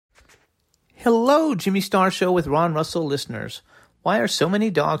Hello, Jimmy Star Show with Ron Russell listeners. Why are so many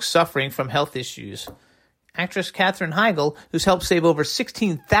dogs suffering from health issues? Actress Katherine Heigl, who's helped save over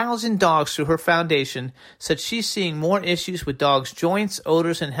 16,000 dogs through her foundation, said she's seeing more issues with dogs' joints,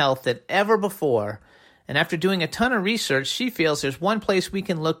 odors, and health than ever before. And after doing a ton of research, she feels there's one place we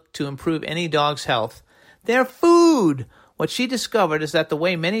can look to improve any dog's health. Their food! What she discovered is that the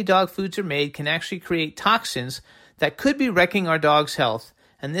way many dog foods are made can actually create toxins that could be wrecking our dog's health.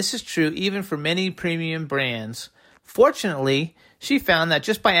 And this is true even for many premium brands. Fortunately, she found that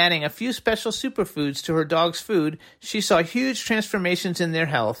just by adding a few special superfoods to her dog's food, she saw huge transformations in their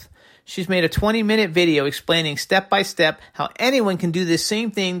health. She's made a 20-minute video explaining step-by-step how anyone can do this same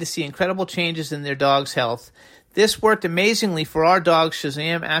thing to see incredible changes in their dog's health. This worked amazingly for our dogs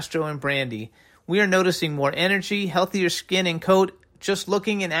Shazam, Astro, and Brandy. We are noticing more energy, healthier skin and coat, just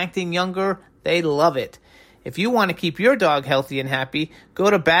looking and acting younger. They love it. If you want to keep your dog healthy and happy, go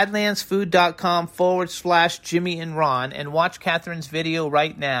to badlandsfood.com/Jimmy and Ron and watch Catherine's video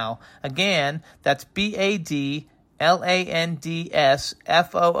right now. Again, that's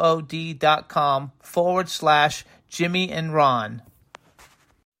badlandsfood.com/Jimmy and Ron.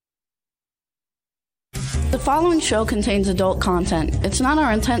 The following show contains adult content. It's not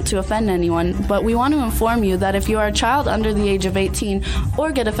our intent to offend anyone, but we want to inform you that if you are a child under the age of 18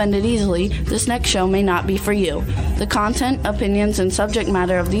 or get offended easily, this next show may not be for you. The content, opinions, and subject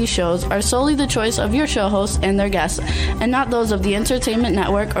matter of these shows are solely the choice of your show hosts and their guests, and not those of the Entertainment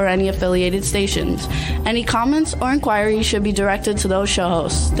Network or any affiliated stations. Any comments or inquiries should be directed to those show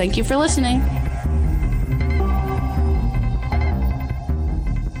hosts. Thank you for listening.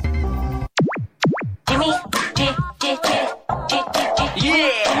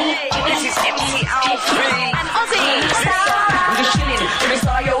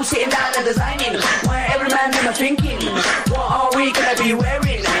 Sitting down and designing where every man in my thinking, what are we gonna be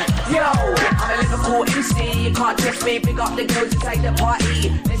wearing? Yo, I'm a Liverpool MC, you can't test me. Big up the girls inside the party,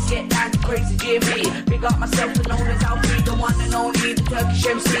 let's get down to crazy Jimmy. Big up myself and known as Alfie, the one and only, the Turkish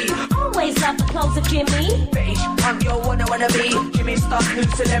MC. Always love the clothes of Jimmy. Bitch, I'm your wanna be Jimmy Star's new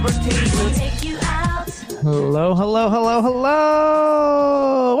celebrity. We'll take you out. Hello, hello, hello,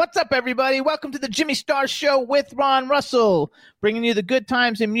 hello. What's up, everybody? Welcome to the Jimmy Star Show with Ron Russell, bringing you the good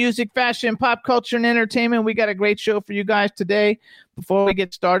times in music, fashion, pop culture, and entertainment. We got a great show for you guys today. Before we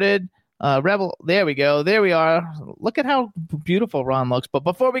get started, Rebel, there we go. There we are. Look at how beautiful Ron looks. But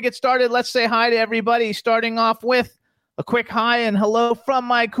before we get started, let's say hi to everybody, starting off with a quick hi and hello from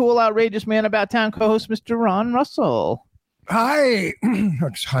my cool, outrageous man about town co-host, Mr. Ron Russell. Hi.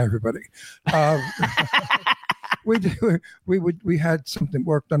 Hi, everybody. We had something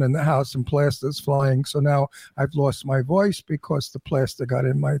work done in the house and plaster's flying. So now I've lost my voice because the plaster got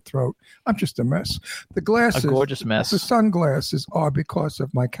in my throat. I'm just a mess. The glasses, a gorgeous mess. The sunglasses are because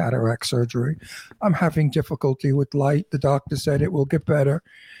of my cataract surgery. I'm having difficulty with light. The doctor said it will get better.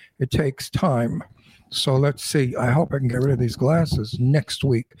 It takes time. So let's see. I hope I can get rid of these glasses next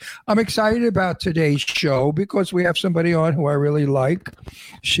week. I'm excited about today's show because we have somebody on who I really like.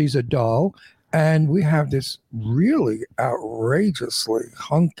 She's a doll. And we have this really outrageously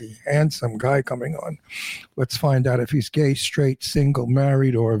hunky, handsome guy coming on. Let's find out if he's gay, straight, single,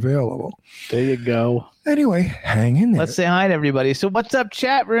 married, or available. There you go. Anyway, hang in there. Let's say hi to everybody. So what's up,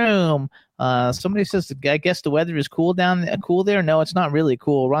 chat room? Somebody says, I guess the weather is cool there. No, it's not really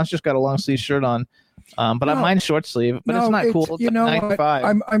cool. Ron's just got a long sleeve shirt on. But I mind short sleeve, but it's not cool. It's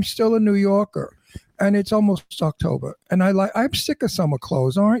 95. I'm still a New Yorker, and it's almost October. And I'm sick of summer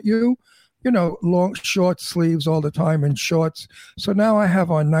clothes, aren't you? You know, long, short sleeves all the time and shorts. So now I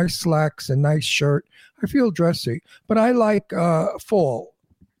have on nice slacks and nice shirt. I feel dressy, but I like fall.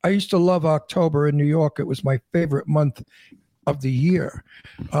 I used to love October in New York. It was my favorite month of the year.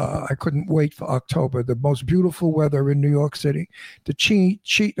 I couldn't wait for October. The most beautiful weather in New York City. The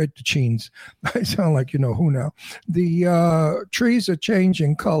cheens. I sound like you know who now. The trees are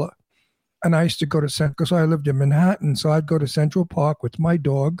changing color. And I used to go to because I lived in Manhattan, so I'd go to Central Park with my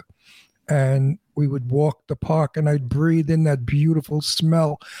dog. And we would walk the park, and I'd breathe in that beautiful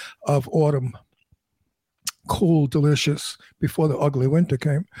smell of autumn. Cool, delicious, before the ugly winter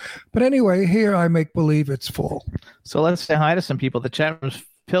came. But anyway, here I make believe it's fall. So let's say hi to some people. The chat room's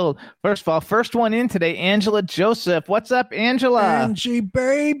filled. First of all, first one in today, Angela Joseph. What's up, Angela? Angie,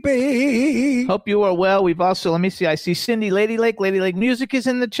 baby. Hope you are well. We've also, let me see, I see Cindy Lady Lake. Lady Lake Music is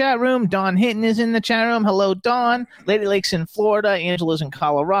in the chat room. Dawn Hinton is in the chat room. Hello, Dawn. Lady Lake's in Florida. Angela's in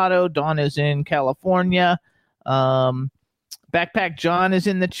Colorado. Dawn is in California. Backpack John is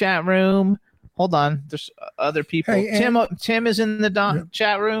in the chat room. Hold on. There's other people. Hey, Tim is in the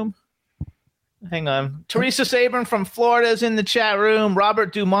chat room. Hang on. Teresa Sabin from Florida is in the chat room.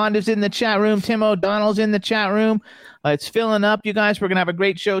 Robert Dumont is in the chat room. Tim O'Donnell's in the chat room. It's filling up, you guys. We're going to have a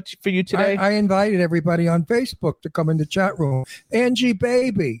great show for you today. I invited everybody on Facebook to come in the chat room. Angie,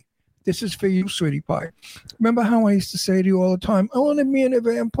 baby, this is for you, sweetie pie. Remember how I used to say to you all the time, I want to be in a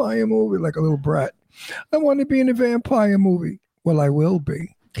vampire movie, like a little brat. I want to be in a vampire movie. Well, I will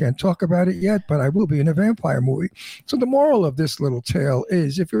be. Can't talk about it yet, but I will be in a vampire movie. So the moral of this little tale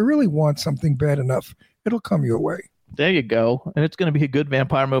is if you really want something bad enough, it'll come your way. There you go. And it's going to be a good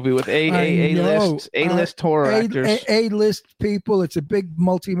vampire movie with A-list horror actors. A-list people. It's a big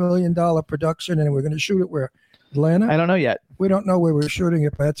multi-million-dollar production, and we're going to shoot it where? Atlanta? I don't know yet. We don't know where we're shooting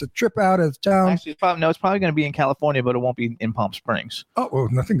it, but it's a trip out of town. Actually, it's probably going to be in California, but it won't be in Palm Springs. Oh, well,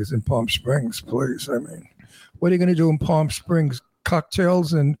 nothing is in Palm Springs, please. I mean, what are you going to do in Palm Springs?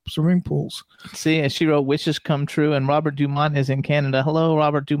 Cocktails and swimming pools. See, and she wrote Wishes Come True, and Robert Dumont is in Canada. Hello,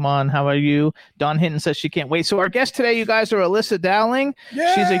 Robert Dumont. How are you? Dawn Hinton says she can't wait. So our guest today, you guys, are Elissa Dowling.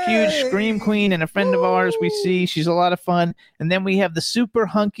 Yay! She's a huge scream queen and a friend of ours we see. She's a lot of fun. And then we have the super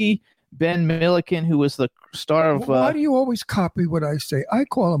hunky Ben Milliken, who was the star of... Why do you always copy what I say? I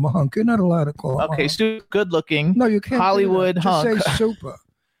call him a hunk. You're not allowed to call him a hunk. Super good looking. No, you can't. Hollywood hunk. Just say super.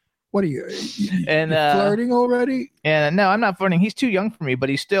 What are you flirting already? And no, I'm not flirting. He's too young for me, but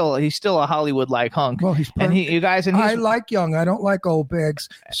he's still a Hollywood-like hunk. Well, he's perfect. I like young. I don't like old bags,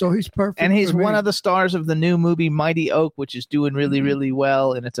 so he's perfect. And he's one of the stars of the new movie Mighty Oak, which is doing really, really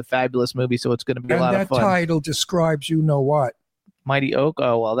well, and it's a fabulous movie, so it's going to be a lot of fun. And that title describes you know what? Mighty Oak?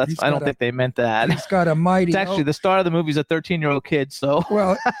 Oh, well, I don't think they meant that. He's got a mighty It's actually, the star of the movie is a 13-year-old kid, so...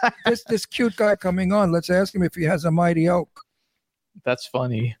 Well, this cute guy coming on, let's ask him if he has a Mighty Oak. That's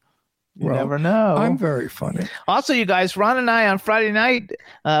funny. You never know. I'm very funny. Also, you guys, Ron and I on Friday night,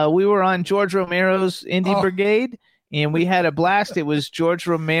 we were on George Romero's Indie Brigade, and we had a blast. It was George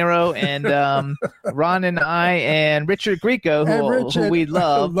Romero and Ron and I and Richard Grieco, who we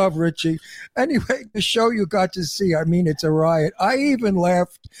love. I love Richie. Anyway, the show you got to see, I mean, it's a riot. I even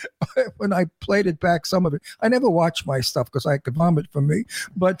laughed when I played it back, some of it. I never watch my stuff because I could vomit from me,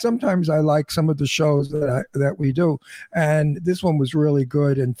 but sometimes I like some of the shows that we do. And this one was really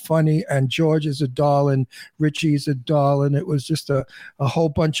good and funny, and George is a darling, Richie's a darling. It was just a whole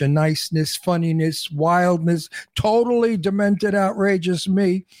bunch of niceness, funniness, wildness, totally demented, outrageous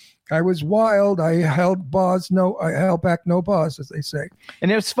me. I was wild. I held back no bars, as they say.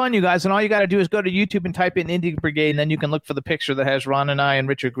 And it's fun, you guys. And all you got to do is go to YouTube and type in Indie Brigade, and then you can look for the picture that has Ron and I and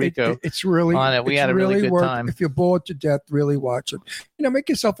Richard Grieco it's really on it. We had a really good time. If you're bored to death, really watch it. Make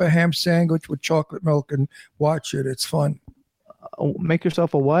yourself a ham sandwich with chocolate milk and watch it. It's fun. Make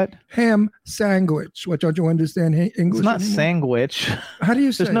yourself a what? Ham sandwich. What, don't you understand English? It's not anymore? Sandwich. How do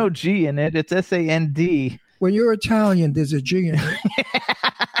you say? There's no G in it. It's S-A-N-D. When you're Italian, there's a G in it.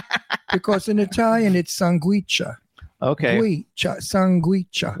 Because in Italian, it's sanguiccia. Okay.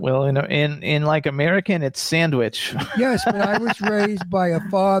 Sanguiccia. Well, in like American, it's sandwich. Yes, but I was raised by a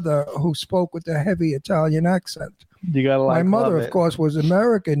father who spoke with a heavy Italian accent. You gotta My mother, of course, was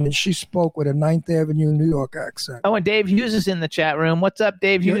American, and she spoke with a 9th Avenue, New York accent. Oh, and Dave Hughes is in the chat room. What's up,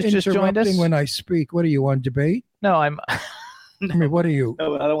 Dave Hughes? Just joined us. When I speak, what are you on debate? No, I'm. I mean, what are you?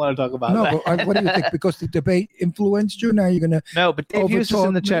 No, I don't want to talk about that. But what do you think? Because the debate influenced you? Now you're going to No, but Dave Hughes is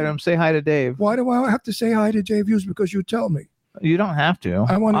in the chat room. Say hi to Dave. Why do I have to say hi to Dave Hughes? Because you tell me. You don't have to.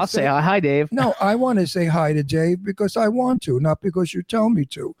 I'll say hi, Dave. No, I want to say hi to Dave because I want to, not because you tell me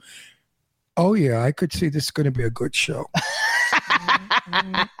to. Oh, yeah, I could see this is going to be a good show.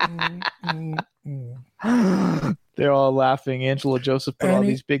 They're all laughing. Angela Joseph put all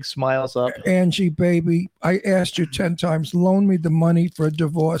these big smiles up. Angie, baby, I asked you 10 times, loan me the money for a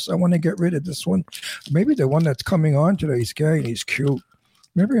divorce. I want to get rid of this one. Maybe the one that's coming on today is gay and he's cute.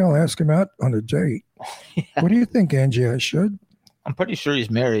 Maybe I'll ask him out on a date. Yeah. What do you think, Angie? I should? I'm pretty sure he's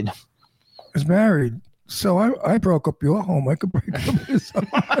married. He's married. So I broke up your home. I could break up his home.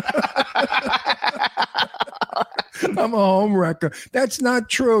 I'm a home wrecker. That's not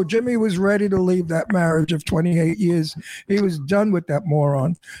true. Jimmy was ready to leave that marriage of 28 years. He was done with that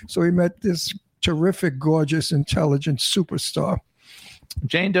moron. So he met this terrific, gorgeous, intelligent superstar.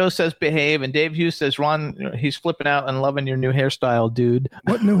 Jane Doe says behave, and Dave Hughes says, Ron, he's flipping out and loving your new hairstyle, dude.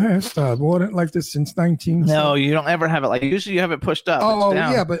 What new hairstyle? Wasn't like this since 19. No, you don't ever have it like usually you have it pushed up. Oh,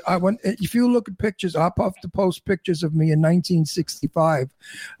 yeah, but if you look at pictures, I'll have to post pictures of me in 1965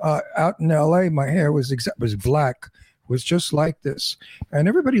 out in L.A. My hair was black, was just like this, and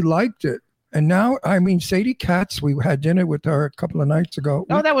everybody liked it. And now, I mean, Sadie Katz, we had dinner with her a couple of nights ago.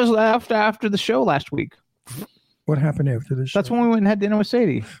 No, that was after the show last week. What happened after the show? That's when we went and had dinner with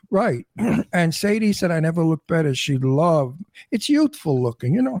Sadie. Right. And Sadie said I never looked better. She loved, it's youthful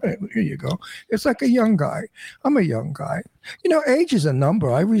looking. Hey, here you go. It's like a young guy. I'm a young guy. Age is a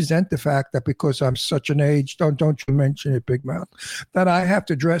number. I resent the fact that because I'm such an age, don't you mention it, Big Mouth, that I have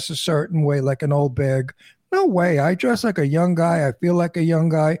to dress a certain way like an old bag. No way. I dress like a young guy. I feel like a young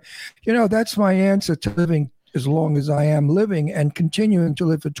guy. That's my answer to living as long as I am living and continuing to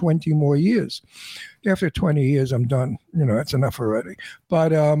live for 20 more years. After 20 years, I'm done. That's enough already.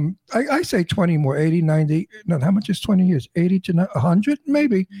 But I say 20 more, 80, 90. No, how much is 20 years? 80 to 100?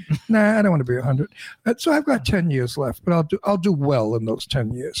 Maybe. Nah, I don't want to be 100. So I've got 10 years left, but I'll do well in those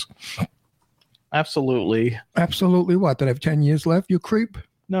 10 years. Absolutely. Absolutely what? That I have 10 years left? You creep?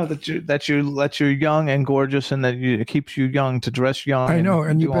 No, that you're young and gorgeous, and that it keeps you young to dress young. I know,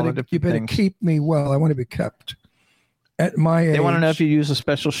 and you better keep me well. I want to be kept. At my age, they want to know if you use a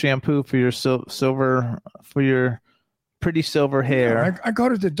special shampoo for your silver, for your pretty silver hair. I go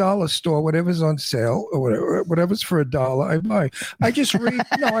to the dollar store, whatever's on sale or whatever's for $1, I buy. I just read.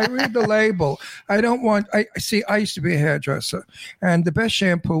 I read the label. I don't want. I used to be a hairdresser, and the best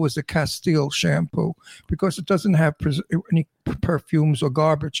shampoo was the Castile shampoo because it doesn't have any perfumes or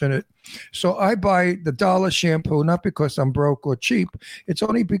garbage in it. So I buy the dollar shampoo not because I'm broke or cheap. It's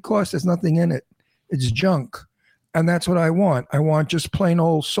only because there's nothing in it. It's junk. And that's what I want. I want just plain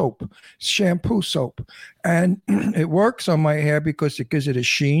old soap, shampoo soap. And it works on my hair because it gives it a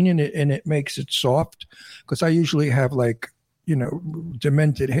sheen and it makes it soft. Because I usually have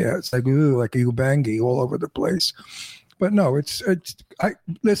demented hair. It's like a ubangi all over the place. But no,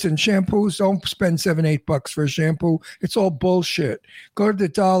 listen, shampoos, don't spend $7-8 for a shampoo. It's all bullshit. Go to the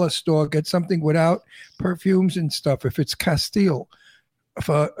dollar store, get something without perfumes and stuff. If it's Castile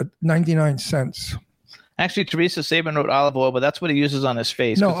for 99 cents. Actually, Teresa Saban wrote olive oil, but that's what he uses on his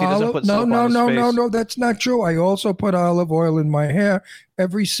face. No, that's not true. I also put olive oil in my hair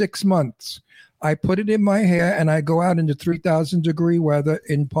every 6 months. I put it in my hair and I go out into 3,000-degree weather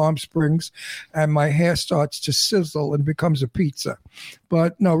in Palm Springs and my hair starts to sizzle and becomes a pizza.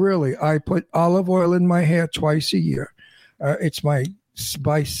 But no, really, I put olive oil in my hair twice a year. It's my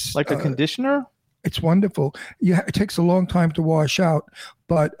spice. Like a conditioner? It's wonderful. It takes a long time to wash out,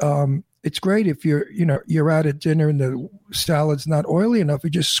 but it's great if you're out at dinner and the salad's not oily enough.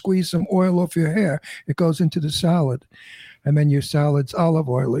 You just squeeze some oil off your hair. It goes into the salad. And then your salad's olive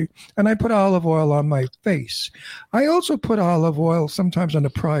oily. And I put olive oil on my face. I also put olive oil sometimes on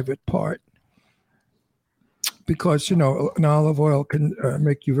the private part because, an olive oil can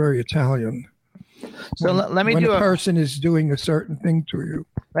make you very Italian. So let me when do a person is doing a certain thing to you.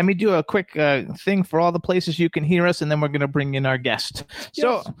 Let me do a quick thing for all the places you can hear us, and then we're going to bring in our guest. Yes.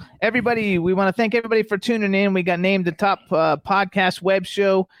 So everybody, we want to thank everybody for tuning in. We got named the top podcast web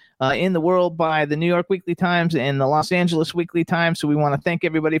show in the world by the New York Weekly Times and the Los Angeles Weekly Times. So we want to thank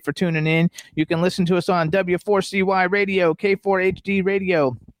everybody for tuning in. You can listen to us on W4CY Radio, K4HD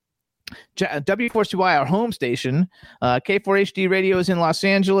Radio, W4CY, our home station. K4HD Radio is in Los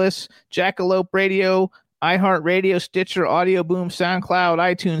Angeles, Jackalope Radio, iHeartRadio, Stitcher, Audio Boom, SoundCloud,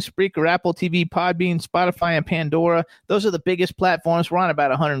 iTunes, Spreaker, Apple TV, Podbean, Spotify, and Pandora. Those are the biggest platforms. We're on about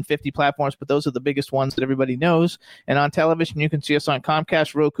 150 platforms, but those are the biggest ones that everybody knows. And on television, you can see us on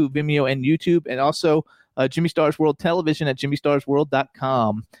Comcast, Roku, Vimeo, and YouTube, and also Jimmy Star's World Television at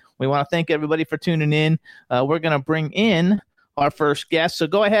jimmystarsworld.com. We want to thank everybody for tuning in. We're going to bring in our first guest. So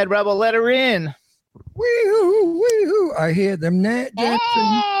go ahead, Rebel, let her in. Wee-hoo, wee-hoo. I hear them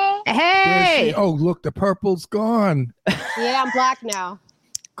dancing. Hey! Oh, look, the purple's gone. Yeah, I'm black now.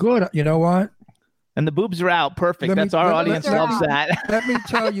 Good. You know what? And the boobs are out. Perfect. That's our audience loves that. Let me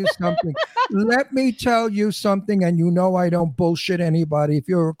tell you something. And I don't bullshit anybody. If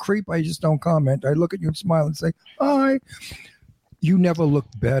you're a creep, I just don't comment. I look at you and smile and say, hi. You never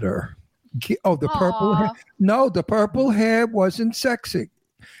looked better. Oh, the purple hair. No, the purple hair wasn't sexy.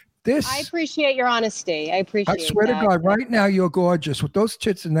 I appreciate your honesty. I swear to God, right now you're gorgeous with those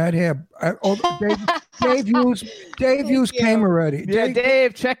tits and that hair. Dave Hughes came already. Yeah,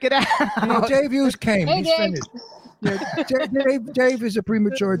 Dave, check it out. No, Dave Hughes came. Hey, He's Dave. finished. Yeah, Dave is a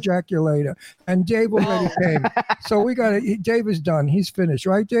premature ejaculator, and Dave already came. So Dave is done. He's finished,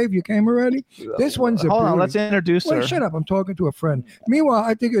 right, Dave? You came already. This one's hold on. Let's introduce her. Shut up! I'm talking to a friend. Meanwhile,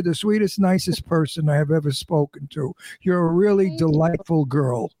 I think you're the sweetest, nicest person I have ever spoken to. You're a really delightful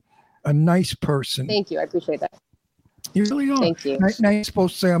girl, a nice person. Thank you. I appreciate that. You really are. Thank you. Now you're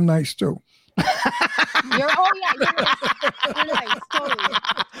supposed to say I'm nice too. You're nice. Totally.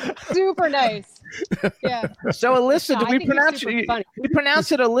 Super nice. Yeah. So Elissa, did we pronounce it? We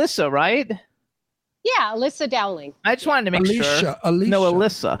pronounce it Elissa, right? Yeah, Elissa Dowling. I just wanted to make sure. Alicia. No,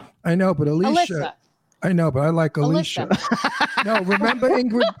 Elissa. I know, but Alicia. I know, but I like Alicia. No, remember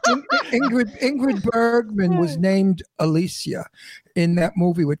Ingrid Bergman was named Alicia in that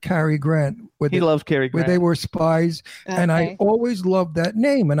movie with Cary Grant. He loves Cary Grant. Where they were spies, and I always loved that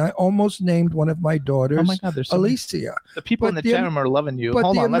name, and I almost named one of my daughters Alicia. The people in the chat room are loving you.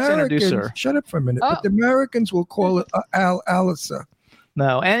 Hold on, let's introduce her. Shut up for a minute. But the Americans will call it Elissa.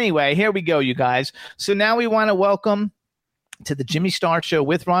 No, anyway, here we go, you guys. So now we want to welcome to the Jimmy Star Show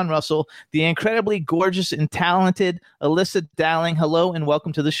with Ron Russell, the incredibly gorgeous and talented Elissa Dowling. Hello and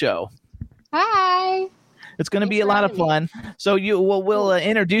welcome to the show. Hi. It's going to be a lot of fun. So we'll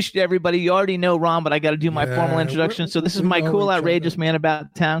introduce you to everybody. You already know Ron, but I got to do my formal introduction. So this is my cool, outrageous man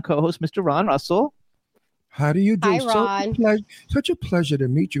about town co-host, Mr. Ron Russell. How do you do? Hi, Ron. Such a pleasure to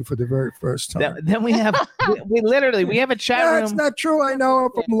meet you for the very first time. Then we have we have a chat room. That's not true. I know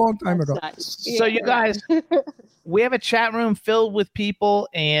from a long time ago. So you guys, we have a chat room filled with people,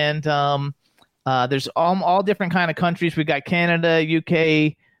 and there's all different kind of countries. We got Canada,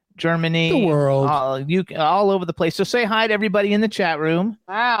 UK, Germany, the world, all over the place. So say hi to everybody in the chat room.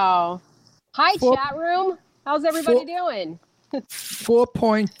 Wow. Hi, chat room. How's everybody doing?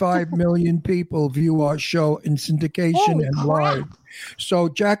 4.5 million people view our show in syndication and live. So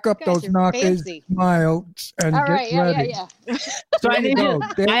jack up those knockers, smiles, and all get right, ready. Yeah. So I need you.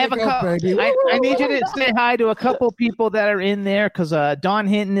 I need you to say hi to a couple people that are in there, because Dawn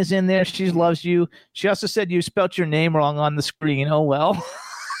Hinton is in there. She loves you. She also said you spelt your name wrong on the screen. Oh well.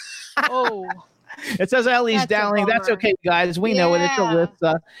 Oh. It says Elise Dowling. That's okay, guys. We know it. It's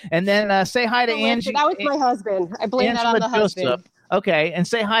Elissa. And then say hi to Angie. That was my husband. I blame that on the husband. Okay, and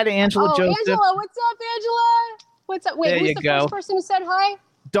say hi to Angela Joseph. Angela, what's up, Angela? What's up? Wait, who's the first person who said hi?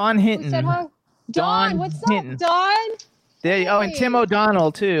 Dawn Hinton. Who said hi? Dawn, what's up, Dawn? There you, and Tim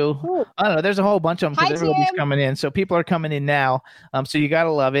O'Donnell too. Ooh. I don't know. There's a whole bunch of them because everybody's coming in. So people are coming in now. So you got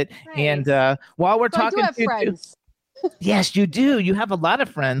to love it. Nice. And while we're talking to friends. Yes, you do. You have a lot of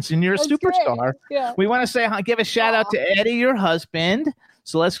friends, and you're a superstar. Yeah. We want to give a shout out to Eddie, your husband.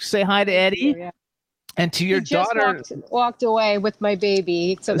 So let's say hi to Eddie. Yeah. And to your daughter. Walked away with my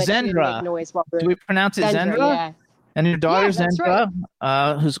baby so that she didn't make noise while do we pronounce it Zendra? Yeah. And your daughter Zendra,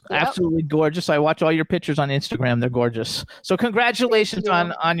 right. Who's absolutely gorgeous. I watch all your pictures on Instagram. They're gorgeous. So congratulations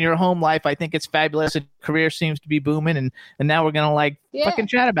on your home life. I think it's fabulous. Your career seems to be booming, and now we're gonna fucking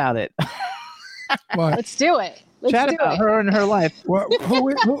chat about it. Let's do it. Chat about her and her life. Well, who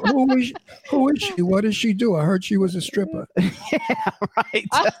is she? What does she do? I heard she was a stripper. Yeah, right.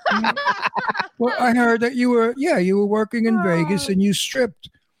 Well, I heard that you were working in Vegas and you stripped,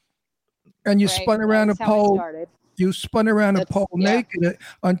 and you spun around a pole. You spun around a pole naked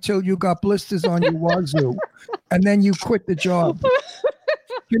until you got blisters on your wazoo, and then you quit the job.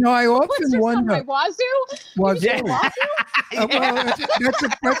 You know, I often wonder. Wazoo? Yeah. Well,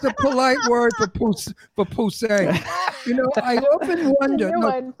 that's a polite word for pousse. You know, I often wonder.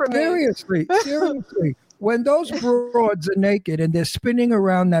 Seriously, when those broads are naked and they're spinning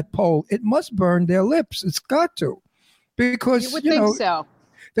around that pole, it must burn their lips. It's got to, because you would think so.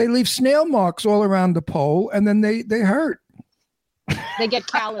 They leave snail marks all around the pole, and then they hurt. They get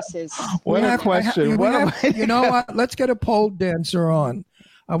calluses. What a question. You know what? Let's get a pole dancer on.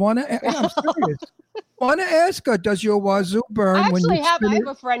 I'm serious. I want to ask her, does your wazoo burn? I have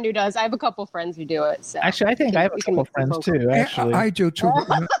a friend who does. I have a couple friends who do it. So actually, I think I have a couple friends too. Actually, I do too.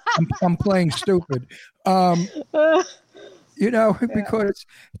 But I'm playing stupid. You know, because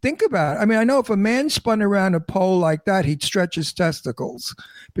think about it. I mean, I know if a man spun around a pole like that, he'd stretch his testicles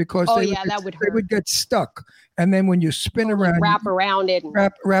because that would hurt. They would get stuck. And then when you spin around, wrap around it,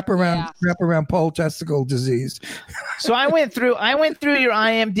 wrap around pole testicle disease. So I went through your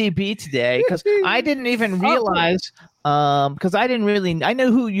IMDb today because I didn't even realize. Because I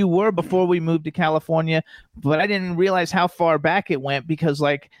know who you were before we moved to California, but I didn't realize how far back it went because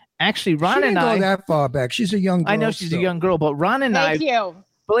actually, Ron and I go that far back. She's a young girl. I know she's a young girl, but Ron and Thank you.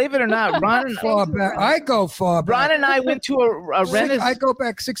 Believe it or not, Ron and far back. I go far back. Ron and I went to a Renaissance. I go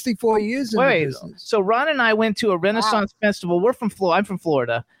back 64 years in the business. So Ron and I went to a Renaissance festival. We're from Florida. I'm from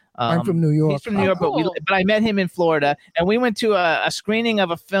Florida. I'm from New York. He's from New York, but I met him in Florida, and we went to a screening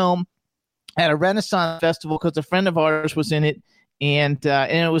of a film at a Renaissance festival because a friend of ours was in it. And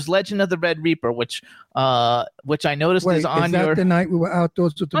it was Legend of the Red Reaper, which I noticed is on is that the night we were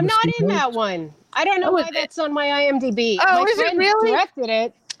outdoors with the I'm not in that one. I don't know why that's on my IMDb. Oh, my is it really? Directed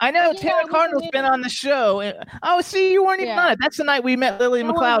it. I know Taylor Cardinal's been on the show. Oh, see, you weren't even on it. That's the night we met Lily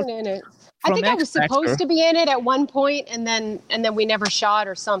McLeod. In it. I think I was supposed to be in it at one point, and then we never shot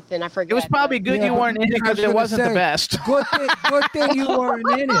or something. I forget. It was probably good you weren't in it because it wasn't the best. Good thing you weren't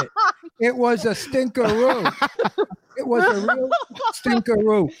in it. It was a stinkeroo. It was a real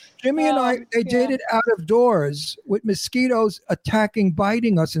stinkeroo. Jimmy and I, they did it out of doors with mosquitoes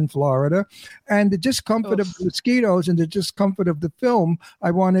biting us in Florida. And the discomfort of the mosquitoes and the discomfort of the film, I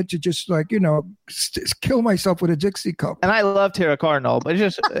wanted to just kill myself with a Dixie cup. And I love Tara Cardinal, but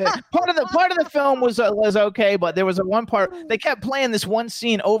it's just part of the film was okay, but there was one part they kept playing this one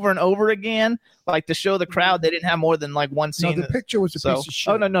scene over and over again, like to show the crowd they didn't have more than like one scene. No, the picture was a piece of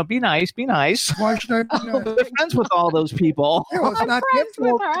shit. Oh no, be nice. Why should I be nice? We're friends with all those people. It's I'm not friends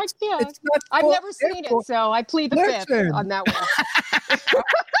their with fault. her. It's not I've fault. never seen it, so I plead the fifth on that one.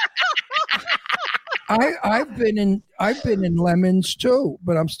 I've been in Lemons too,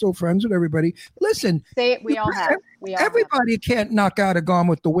 but I'm still friends with everybody. Listen, Say it. We all have. Everybody can't knock out a Gone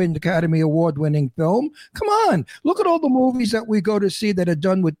with the Wind Academy Award-winning film. Come on, look at all the movies that we go to see that are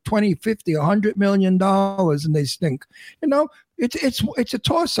done with 20, 50, $100 million, and they stink. It's a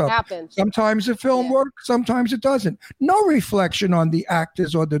toss-up. Happens. Sometimes the film works, sometimes it doesn't. No reflection on the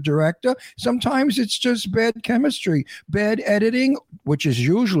actors or the director. Sometimes it's just bad chemistry, bad editing, which is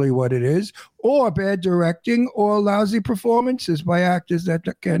usually what it is, or bad directing, or lousy performances by actors that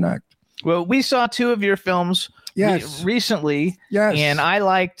can act. Well, we saw two of your films recently. Yes. And I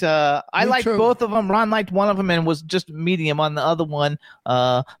liked too. both of them. Ron liked one of them and was just medium on the other one.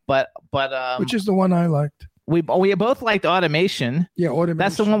 But which is the one I liked? We both liked Automation. Yeah, Automation.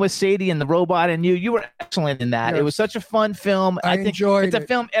 That's the one with Sadie and the robot and you. You were excellent in that. Yes. It was such a fun film. I think it's a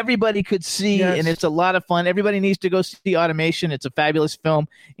film everybody could see, and it's a lot of fun. Everybody needs to go see Automation. It's a fabulous film.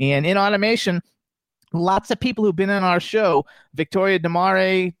 And in Automation, lots of people who've been on our show: Victoria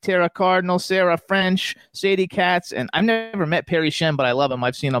Demare, Tara Cardinal, Sarah French, Sadie Katz, and I've never met Perry Shem, but I love him.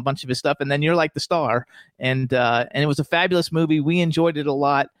 I've seen a bunch of his stuff, and then you're like the star. And it was a fabulous movie. We enjoyed it a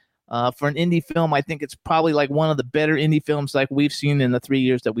lot. For an indie film, I think it's probably like one of the better indie films like we've seen in the 3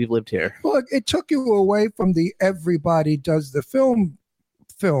 years that we've lived here. Well, it took you away from the everybody does the film.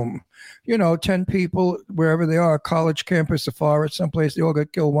 10 people, wherever they are, a college campus, a forest, someplace, they all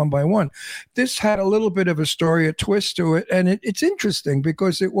got killed one by one. This had a little bit of a story, a twist to it, and it's interesting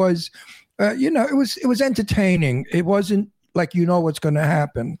because it was, it was entertaining. It wasn't like what's going to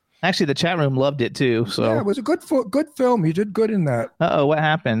happen. Actually, the chat room loved it too. So yeah, it was a good film. You did good in that. Uh-oh, what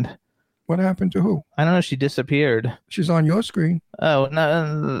happened? What happened to who? I don't know. She disappeared. She's on your screen. Oh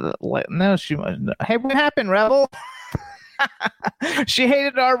no! She. Hey, what happened, Rebel? She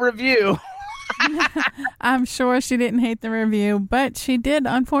hated our review. I'm sure she didn't hate the review, but she did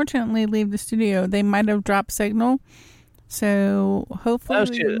unfortunately leave the studio. They might have dropped signal, so hopefully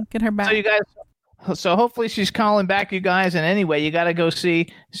we can get her back. So you guys. So hopefully she's calling back, you guys. And anyway, you got to go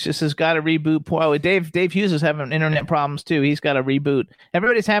see. It's just has got to reboot. Oh, Dave Hughes is having internet problems too. He's got to reboot.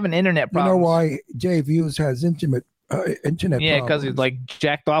 Everybody's having internet problems. You know why Dave Hughes has internet yeah, because he's like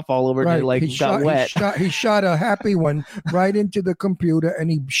jacked off all over. Right. And like got wet. He shot a happy one right into the computer,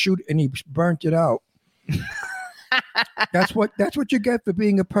 and he burnt it out. That's what you get for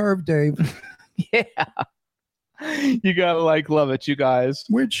being a perv, Dave. Yeah. You gotta love it, you guys.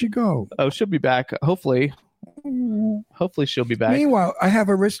 Where'd she go? Oh, she'll be back. Hopefully she'll be back. Meanwhile, I have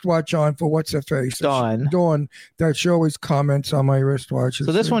a wristwatch on for what's her face? Dawn. That she always comments on my wristwatch.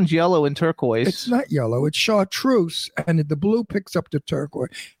 So this one's yellow and turquoise. It's not yellow. It's chartreuse, and the blue picks up the turquoise.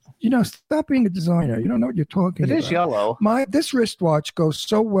 Stop being a designer. You don't know what you're talking about. It is yellow. This wristwatch goes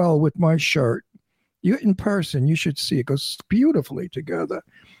so well with my shirt. You in person, you should see it. Goes beautifully together.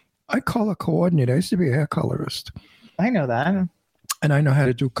 I color coordinate. I used to be a hair colorist. I know that. And I know how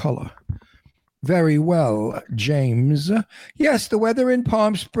to do color very well, James. Yes, the weather in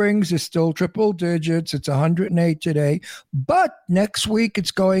Palm Springs is still triple digits. It's 108 today. But next week it's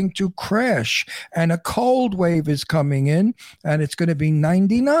going to crash. And a cold wave is coming in. And it's going to be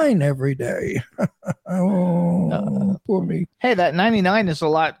 99 every day. Poor me. Hey, that 99 is a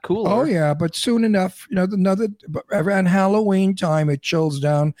lot cooler. Oh, yeah. But soon enough, around Halloween time, it chills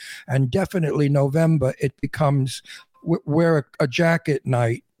down. And definitely November, it becomes wear a jacket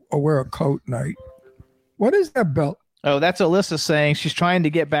night. Or wear a coat night. What is that belt? Oh, that's Elissa saying she's trying to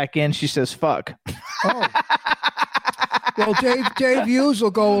get back in. She says, fuck. Oh. Well, Dave Hughes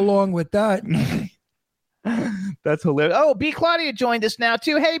will go along with that. That's hilarious. Oh, B. Claudia joined us now,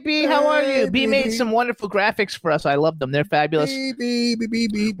 too. Hey, B, how are you? B made some wonderful graphics for us. I love them. They're fabulous.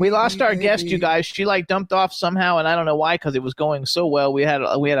 We lost our guest, you guys. She dumped off somehow, and I don't know why, because it was going so well. We had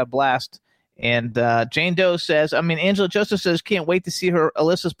a blast. And Jane Doe says, Angela Joseph says, can't wait to see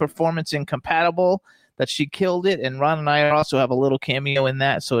Elissa's performance in Compatible, that she killed it. And Ron and I also have a little cameo in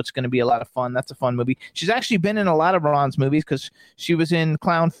that, so it's going to be a lot of fun. That's a fun movie. She's actually been in a lot of Ron's movies because she was in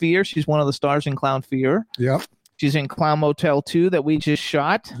Clown Fear. She's one of the stars in Clown Fear. Yep. She's in Clown Motel 2 that we just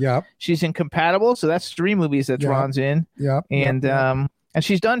shot. Yep. She's in Compatible, so that's 3 movies that Ron's in. Yep. And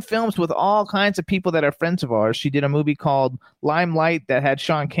she's done films with all kinds of people that are friends of ours. She did a movie called Limelight that had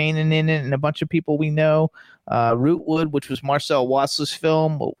Sean Kanan in it and a bunch of people we know. Rootwood, which was Marcel Wassler's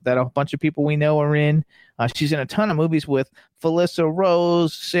film that a bunch of people we know are in. She's in a ton of movies with Felissa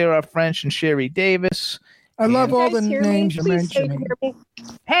Rose, Sarah French, and Sherry Davis. I love all the names you're mentioning.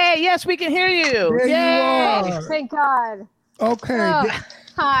 Hey, yes, we can hear you. There Yay! you are. Thank God. Okay.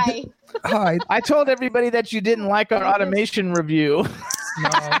 Hi. Hi. I told everybody that you didn't like our automation review. No.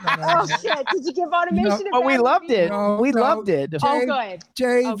 Oh shit! Did you give automation? Oh, we loved it. No, we no. loved it. Oh, good.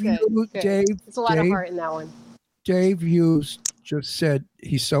 Dave, Good. It's a lot of heart in that one. Dave Hughes just said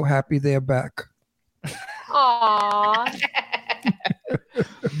he's so happy they're back. Aww.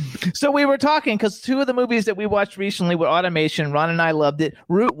 So we were talking because 2 of the movies that we watched recently were automation. Ron and I loved it.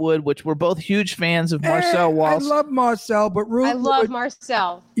 Rootwood, which we're both huge fans of Marcel Walsh. I love Marcel, but Rootwood. I love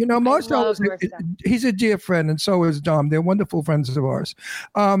Marcel. You know, Marcel, Marcel. he's a dear friend, and so is Dom. They're wonderful friends of ours.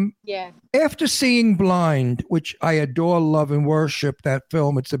 Yeah. After seeing Blind, which I adore, love, and worship that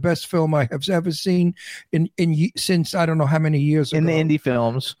film, it's the best film I have ever seen since I don't know how many years ago. In the indie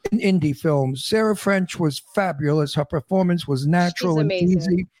films. In indie films. Sarah French was fabulous. Her performance was natural and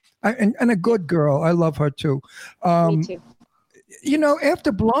easy. And a good girl. I love her too. Me too. You know,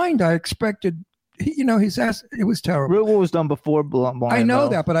 after Blind, I expected, he's asked, it was terrible. Rootwood was done before Blind. I know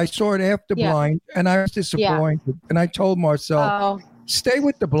that, but I saw it after Blind, and I was disappointed. And I told Marcel, stay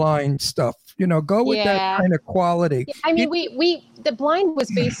with the Blind stuff. Go with that kind of quality. I mean, the Blind was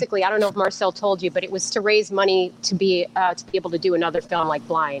basically, I don't know if Marcel told you, but it was to raise money to be able to do another film like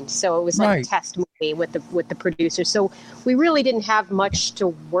Blind. So it was like a test movie with the producer. So we really didn't have much to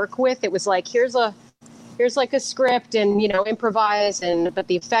work with. It was like, here's like a script and, improvise, but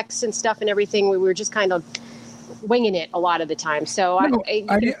the effects and stuff and everything, we were just kind of winging it a lot of the time. So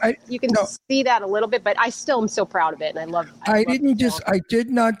you can see that a little bit, but I still am so proud of it, and I love. I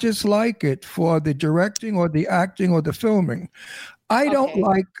did not dislike it for the directing or the acting or the filming. I don't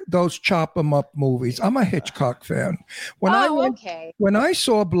like those chop 'em up movies. I'm a Hitchcock fan. When I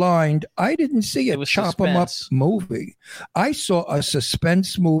saw Blind, I didn't see a chop 'em up movie. I saw a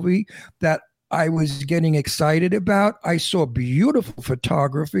suspense movie that I was getting excited about. I saw beautiful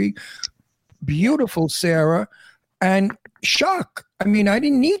photography, beautiful Sarah, and shock. I mean, I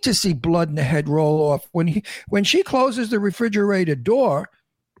didn't need to see blood in the head roll off. When she closes the refrigerator door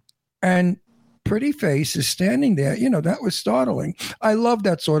and Pretty Face is standing there, that was startling. I love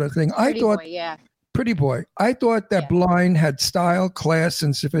that sort of thing. Pretty Boy. I thought that Blind had style, class,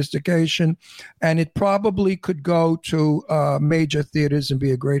 and sophistication, and it probably could go to major theaters and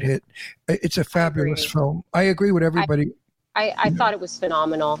be a great hit. It's a fabulous film. I agree with everybody. I thought it was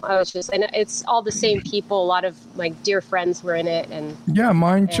phenomenal. And it's all the same people. A lot of my dear friends were in it, and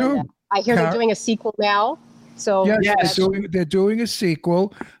mine too. I hear they're doing a sequel now. So they're doing a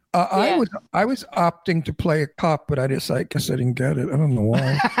sequel. I was opting to play a cop, but I guess I didn't get it. I don't know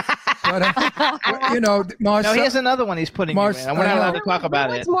why. But Marcel, no, he has another one he's putting you in. We're not allowed to talk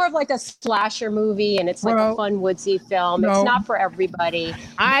about it. It's more of like a slasher movie, and it's like a fun woodsy film. It's not for everybody.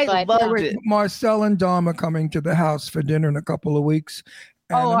 I love it. Marcel and Dom are coming to the house for dinner in a couple of weeks.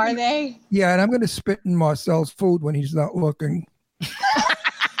 Are they? Yeah, and I'm going to spit in Marcel's food when he's not looking.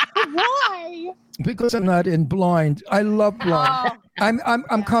 Why? Because I'm not in Blind. I love Blind.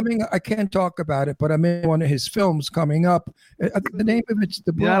 I'm coming. I can't talk about it, but I'm in one of his films coming up. The name of it's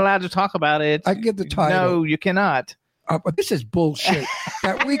the. You're not allowed to talk about it. I give the title. No, you cannot. But this is bullshit.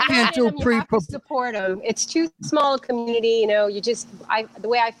 That we can't do support him. It's too small a community. The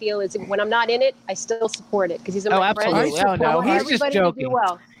way I feel is when I'm not in it, I still support it because he's my friend. Absolutely. No, he's just joking.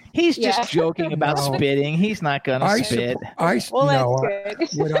 He's just joking about spitting. He's not gonna spit.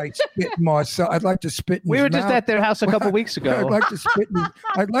 Would I spit Marcel? I'd like to spit in his mouth. We were just at their house a couple weeks ago.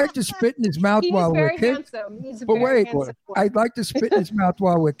 I'd like to spit in his mouth while we're kissing. But wait, I'd like to spit in his mouth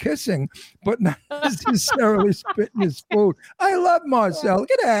while we're kissing, but not necessarily spit in his food. I love Marcel.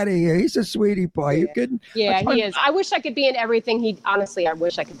 Get out of here. He's a sweetie pie. You kidding? Yeah, he is. I wish I could be in everything he. Honestly, I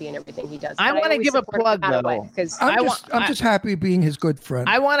wish I could be in everything he does. I want to give a plug though, because I'm just happy being his good friend.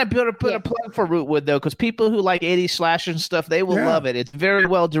 I want to put a plug for Rootwood though, because people who like 80s slasher and stuff, they will love it. It's very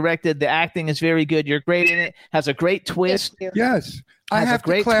well directed. The acting is very good. You're great in it. Has a great twist. Yes, I have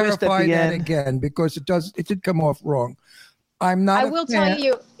to clarify that again because it did come off wrong. I'm not. I will tell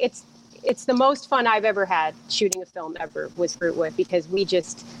you, it's the most fun I've ever had shooting a film ever was Rootwood because we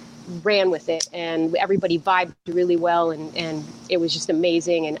just ran with it and everybody vibed really well and it was just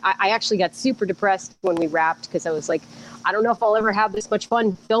amazing. And I actually got super depressed when we wrapped because I was like, I don't know if I'll ever have this much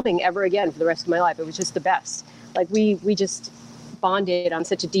fun filming ever again for the rest of my life. It was just the best. Like we just bonded on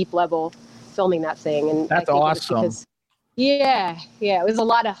such a deep level filming that thing. And that's awesome. It was a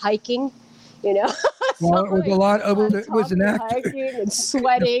lot of hiking, you know. Well, it was a lot of it was an act. Hiking and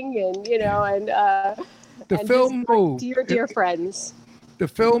sweating, and you know, and the film moved. Dear friends. The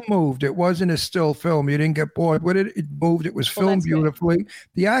film moved. It wasn't a still film. You didn't get bored with it. It moved. It was filmed beautifully. Good.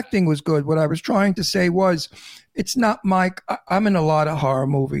 The acting was good. What I was trying to say was, it's not I'm in a lot of horror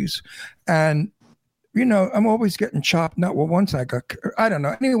movies, and you know, I'm always getting chopped. Once I don't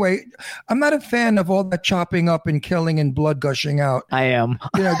know. Anyway, I'm not a fan of all that chopping up and killing and blood gushing out. I am.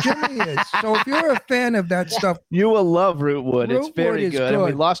 You know, Jimmy is. So if you're a fan of that stuff, you will love Rootwood. It's very good. And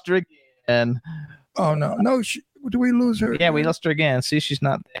we lost her again. Oh no, do we lose her? Yeah, we lost her again. See, she's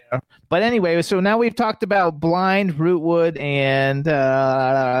not there. But anyway, so now we've talked about blind, Rootwood, and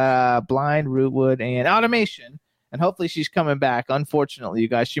automation. And hopefully she's coming back. Unfortunately, you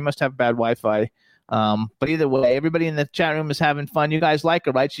guys, she must have bad Wi-Fi. But either way, everybody in the chat room is having fun. You guys like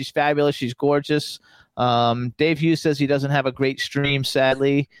her, right? She's fabulous. She's gorgeous. Dave Hughes says he doesn't have a great stream,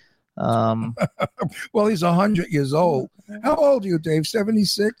 sadly. Well, he's 100 years old. How old are you, Dave?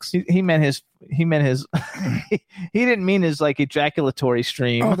 76? He meant his he didn't mean his like ejaculatory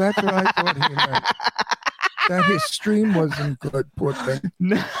stream. Oh, that's what I thought he meant. That his stream wasn't good, poor thing.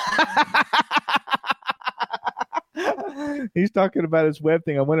 He's talking about his web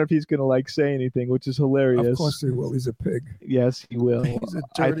thing. I wonder if he's going to like say anything, which is hilarious. Of course he will. He's a pig. Yes, he will.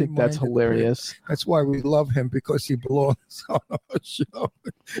 I think that's hilarious. Pig. That's why we love him, because he belongs on our show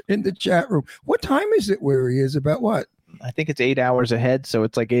in the chat room. What time is it where he is? About what? I think it's 8 hours ahead, so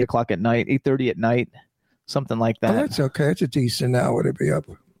it's like 8:00 at night, 8:30 at night, something like that. Oh, that's okay. It's a decent hour to be up.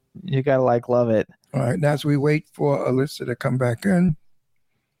 You got to love it. All right. Now, as we wait for Elissa to come back in.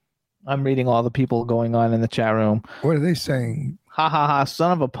 I'm reading all the people going on in the chat room. What are they saying? Ha ha ha!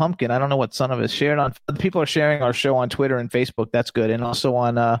 Son of a pumpkin. I don't know what son of is shared on. People are sharing our show on Twitter and Facebook. That's good, and also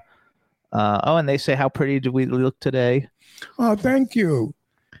on. And they say, "How pretty do we look today?" Oh, thank you.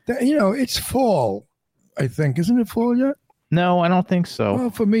 It's fall. I think, isn't it fall yet? No, I don't think so. Well,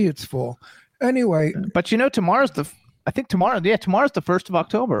 for me, it's fall. Anyway, but tomorrow's the 1st of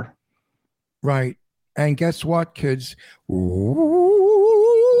October. Right, and guess what, kids? I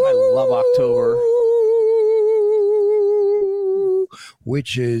love October.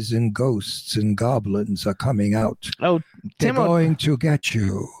 Witches and ghosts and goblins are coming out. Oh, they're going to get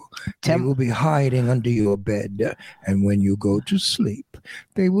you. They will be hiding under your bed, and when you go to sleep,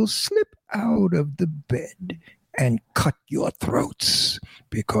 they will slip out of the bed and cut your throats,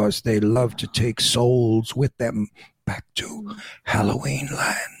 because they love to take souls with them back to Halloween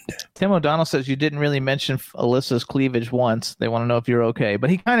land. Tim O'Donnell says you didn't really mention Elissa's cleavage once. They want to know if you're okay, but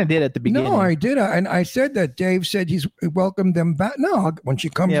he kind of did at the beginning. No, I did, and I said that. Dave said he's welcomed them back. No, when she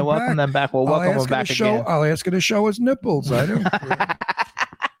comes back, welcome them back. We'll welcome them back again. I'll ask her to show us nipples. I don't.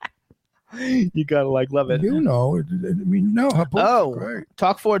 You gotta love it. You know, I mean, no. Great.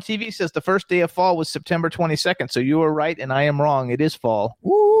 Talk 4 TV says the first day of fall was September 22nd. So you were right, and I am wrong. It is fall.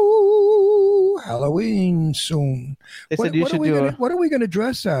 Ooh, Halloween soon. They said you should do. What are we gonna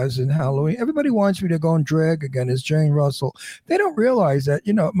dress as in Halloween? Everybody wants me to go and drag again as Jane Russell. They don't realize that,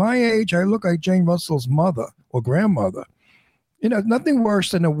 at my age, I look like Jane Russell's mother or grandmother. Nothing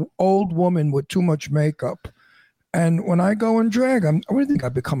worse than an old woman with too much makeup. And when I go and drag, I don't think I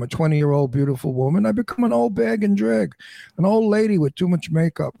become a 20-year-old beautiful woman. I become an old bag and drag, an old lady with too much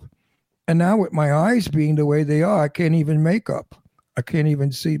makeup. And now with my eyes being the way they are, I can't even make up. I can't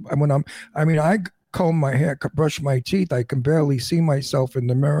even see. I comb my hair, brush my teeth. I can barely see myself in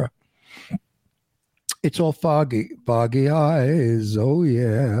the mirror. It's all foggy eyes. Oh,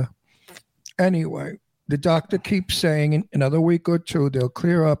 yeah. Anyway, the doctor keeps saying in another week or two, they'll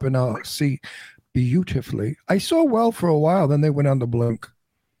clear up and I'll see beautifully. I saw well for a while, then they went on the blink.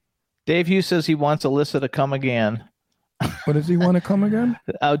 Dave Hughes says he wants Elissa to come again. What does he want to come again?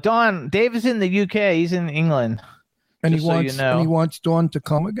 Dave is in the UK. He's in England. And he wants Dawn to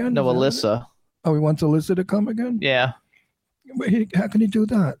come again? No, Elissa. Oh, he wants Elissa to come again? Yeah. How can he do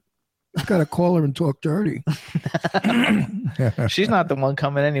that? He's got to call her and talk dirty. She's not the one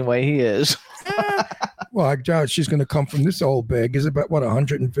coming anyway. He is. Well, I doubt she's going to come from this old bag. Is it about,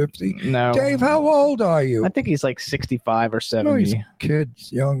 150? No. Dave, how old are you? I think he's like 65 or 70. No, he's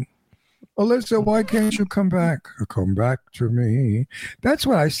kids, young. Elissa, why can't you come back? Come back to me. That's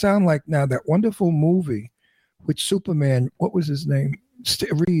what I sound like now. That wonderful movie with Superman. What was his name?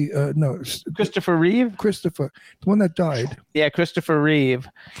 Christopher Reeve? Christopher. The one that died. Yeah, Christopher Reeve.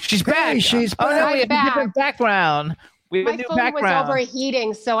 She's back. She's back. Oh, no, we have a different background. We have a My new phone background. was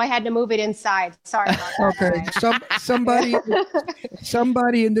overheating, so I had to move it inside. Sorry about that. Okay.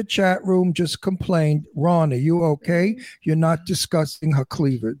 Somebody in the chat room just complained, Ron, are you okay? You're not discussing her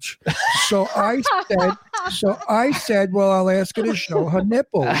cleavage. So I said, well, I'll ask her to show her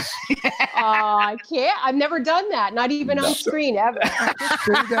nipples. I can't. I've never done that. Not even on screen ever.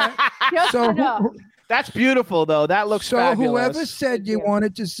 That's beautiful, though. That looks fabulous. So whoever said you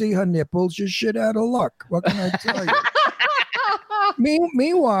wanted to see her nipples, you're shit out of luck. What can I tell you?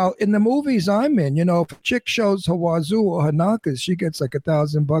 Meanwhile, in the movies I'm in, if a chick shows her wazoo or her knockers, she gets like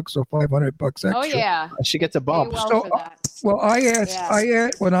 $1,000 or $500 extra. Oh yeah, she gets a bump. I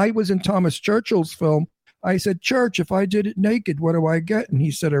asked when I was in Thomas Churchill's film, I said, Church, if I did it naked, what do I get? And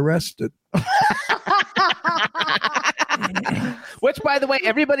he said, arrested. Which, by the way,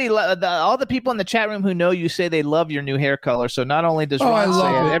 everybody, all the people in the chat room who know you say they love your new hair color. So not only does Ron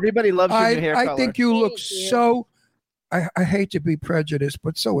say it, everybody loves your new hair color. I think you look so. I hate to be prejudiced,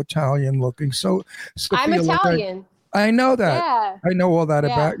 but so Italian looking. So I'm Italian. I know that. Yeah. I know all that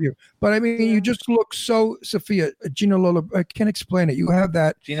about you. But I mean, you just look so Sophia. Gina Lola. I can't explain it. You have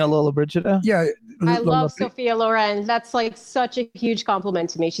that. Gina Lollobrigida? Yeah. I love Sophia Loren. That's like such a huge compliment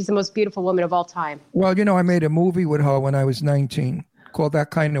to me. She's the most beautiful woman of all time. Well, I made a movie with her when I was 19 called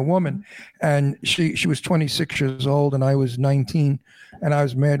That Kind of Woman. And she was 26 years old and I was 19. And I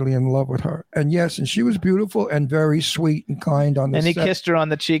was madly in love with her. And yes, and she was beautiful and very sweet and kind on the set. And he kissed her on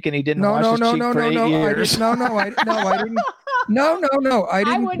the cheek and he didn't wash his cheek for 8 years. I didn't. No, I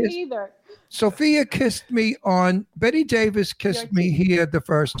didn't. I wouldn't either. Sophia kissed me on, Betty Davis kissed me here the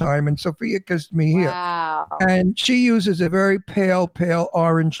first time, and Sophia kissed me here. Wow. And she uses a very pale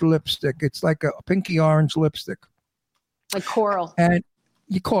orange lipstick. It's like a pinky orange lipstick. Like coral. And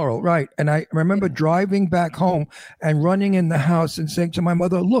coral, right. And I remember driving back home and running in the house and saying to my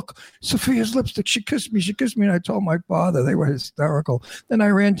mother, look, Sophia's lipstick, she kissed me. And I told my father, they were hysterical. Then I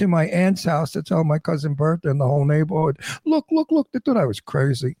ran to my aunt's house to tell my cousin Bertha and the whole neighborhood, look, they thought I was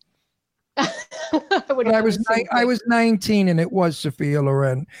crazy. I was 19 and it was Sophia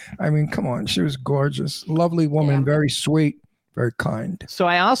Loren. I mean, come on, she was gorgeous, lovely woman, very sweet, very kind. So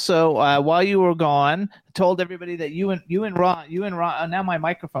I also, while you were gone, told everybody that you and Ron. Now my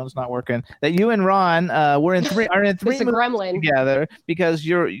microphone's not working. That you and Ron are in three movies together because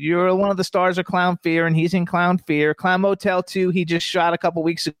you're one of the stars of Clown Fear and he's in Clown Fear. Clown Motel 2 he just shot a couple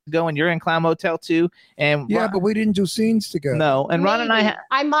weeks ago and you're in Clown Motel 2. And but we didn't do scenes together. No, and Ron and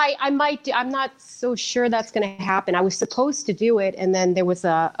I might. I'm not so sure that's going to happen. I was supposed to do it, and then there was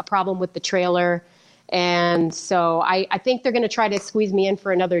a problem with the trailer. And so I think they're going to try to squeeze me in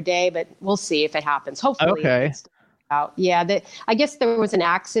for another day, but we'll see if it happens. Hopefully. Okay. Yeah. I guess there was an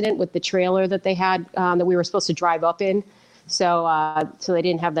accident with the trailer that they had that we were supposed to drive up in. So they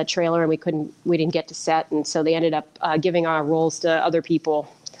didn't have that trailer and we didn't get to set. And so they ended up giving our roles to other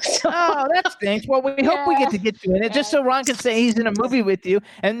people. Oh, that stinks. Well, we hope we get to get you in it, just so Ron can say he's in a movie with you.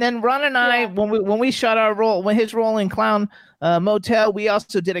 And then Ron and I, when we shot his role in Clown Motel, we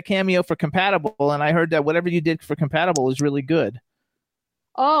also did a cameo for Compatible, and I heard that whatever you did for Compatible is really good.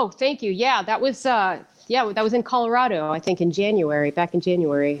 Oh, thank you. Yeah, that was in Colorado, I think back in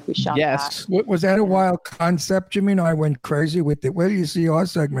January we shot that. Was that a wild concept, Jimmy? I went crazy with it. Where do you see our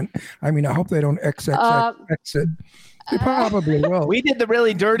segment? I mean, I hope they don't exit. They probably will. We did the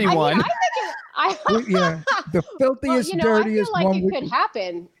really dirty one. The filthiest, dirtiest I feel like one. It could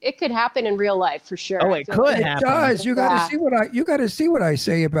happen. It could happen in real life for sure. Oh, it could happen. It does. You got to see what I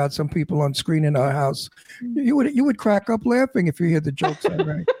say about some people on screen in our house. You would crack up laughing if you hear the jokes I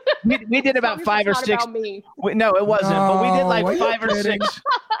write. We did about 5 or 6. No, it wasn't. But we did like 5 or 6.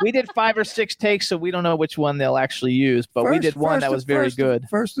 We did 5 or 6 takes, so we don't know which one they'll actually use. But we did one that was very good.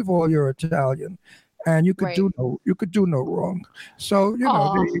 First of all, you're Italian. And you could do no wrong. So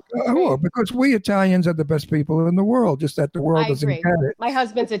because we Italians are the best people in the world. Just that the world doesn't get it. My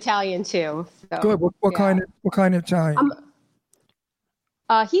husband's Italian too. So, good. What kind of Italian?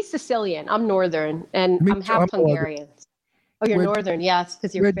 He's Sicilian. I'm Northern, and I'm half Hungarian. Oh, you're Northern, yes,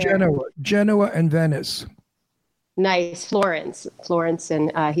 because you're fair. Genoa, and Venice. Nice, Florence,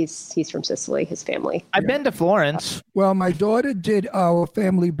 and he's from Sicily. His family. I've been to Florence. Well, my daughter did our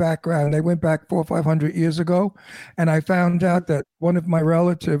family background. They went back 400 or 500 years ago, and I found out that one of my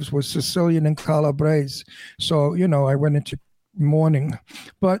relatives was Sicilian and Calabrese. So I went into mourning,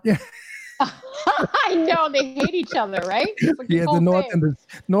 but yeah. I know they hate each other, right? Yeah, the north and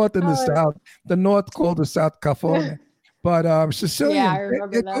the south. The north called the South California, but Sicilian. Yeah, I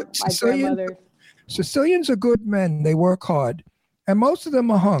remember that. My grandmother. Sicilians are good men. They work hard. And most of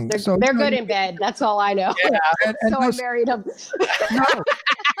them are hung. They're good in bed. That's all I know. Yeah, I married them. No.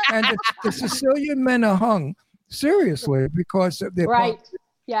 And the Sicilian men are hung. Seriously, because they're Right. they're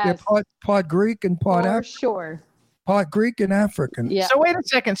Yes. part Greek and part For sure. part Greek and African. Yeah. So wait a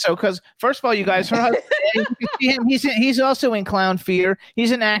second. So, because first of all, you guys, her husband, you can see him. He's also in Clown Fear.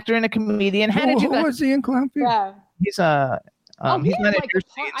 He's an actor and a comedian. How did you Who guys? was he in Clown Fear? Yeah. He's He not was in like your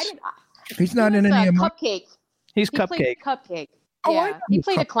I seats. didn't. He's not in any of my. Cupcake. He's He played Cupcake. Cupcake. Oh, I Yeah. know He who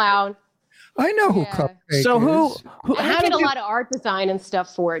played a Cupcake- clown. I know who Yeah. Cupcake So is. who? And How he did did a you? lot of art design and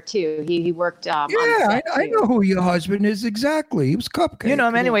stuff for it too. He worked on Yeah, set I too. know who your husband is exactly. He was Cupcake. You know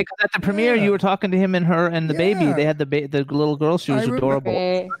him anyway. 'Cause at the premiere, Yeah. you were talking to him and her and the baby. Yeah. They had the little girl. She was I remember. adorable.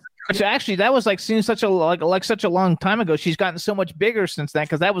 Right. So actually, that was like seems such a long time ago. She's gotten so much bigger since then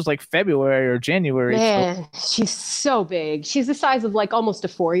because that was like February or January. Man, she's so big. She's the size of like almost a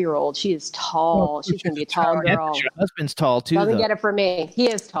 4-year-old. She is tall. Oh, She's gonna be a she's tall Italian. girl. Your husband's tall too. Doesn't Though. get it from me. He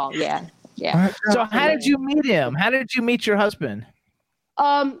is tall. Yeah. Yeah. So how did you meet him? How did you meet your husband?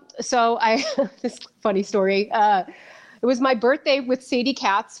 So I this funny story. It was my birthday with Sadie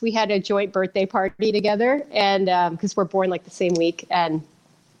Katz. We had a joint birthday party together, and because we're born like the same week, and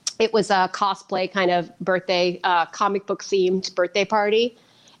it was a cosplay kind of birthday, comic book themed birthday party.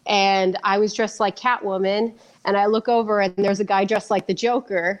 And I was dressed like Catwoman, and I look over and there's a guy dressed like the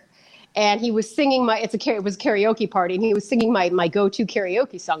Joker, and he was singing it was a karaoke party, and he was singing my go-to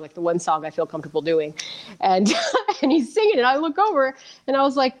karaoke song, like the one song I feel comfortable doing. And and he's singing, and I look over and I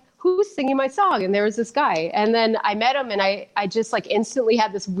was like, who's singing my song? And there was this guy. And then I met him, and I just like instantly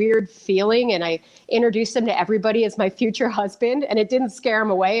had this weird feeling, and I introduced him to everybody as my future husband, and it didn't scare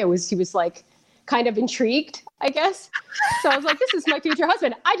him away. He was like kind of intrigued, I guess. So I was like, this is my future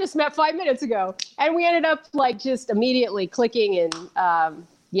husband I just met 5 minutes ago. And we ended up like just immediately clicking, and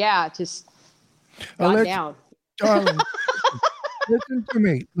just got down. Darling, listen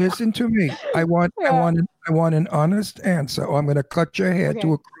to me. I want an honest answer, or I'm going to cut your hair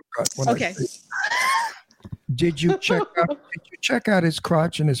to a crew cut. When Okay. I say. Did you check out his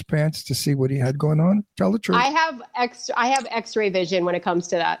crotch and his pants to see what he had going on? Tell the truth. I have X-ray vision when it comes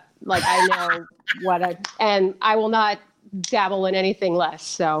to that. Like I know and I will not dabble in anything less.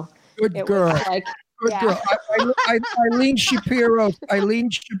 So Good it girl. was like, Good girl. Eileen Shapiro's. like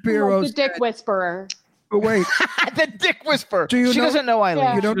the dick whisperer. But wait, The dick whisperer. She doesn't know Eileen.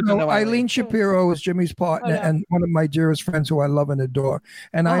 Yeah. you She don't doesn't know Eileen Shapiro is Jimmy's partner and one of my dearest friends who I love and adore.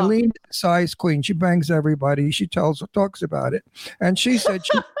 And Eileen is a size queen. She bangs everybody. She talks about it. And she said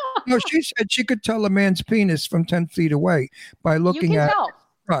she could tell a man's penis from 10 feet away by looking at tell.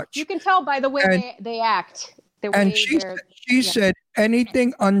 crotch. You can tell by the way they act. The way And she said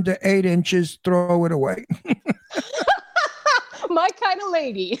anything under 8 inches, throw it away. my kind of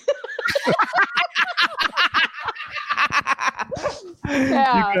lady.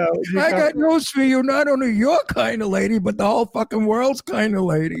 Yeah. I got news for you. Not only your kind of lady, but the whole fucking world's kind of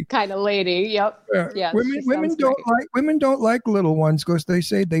lady. Kind of lady. Yep. Yeah. Women don't like little ones because they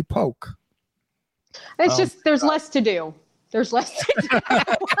say they poke. It's just there's less to do. There's less to do.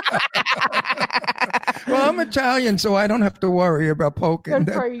 Well, I'm Italian, so I don't have to worry about poking.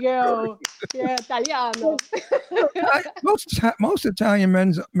 Good for you. Yeah, Italiano. Most Italian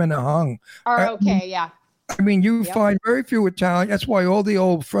men are hung. Are okay, yeah. I mean, you find very few Italian. That's why all the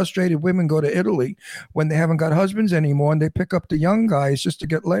old frustrated women go to Italy when they haven't got husbands anymore, and they pick up the young guys just to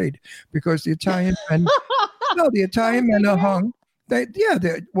get laid because the Italian men. The Italian men are hung.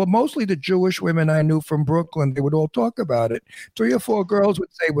 Well, mostly the Jewish women I knew from Brooklyn, they would all talk about it. 3 or 4 girls would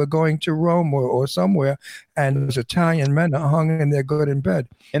say, we're going to Rome or somewhere, and those Italian men are hung and they're good in bed.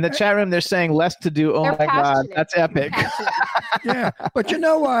 In the chat room, they're saying less to do. Oh They're my God, passionate. that's epic. Yeah, but you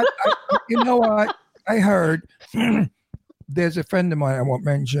know what? I heard there's a friend of mine I won't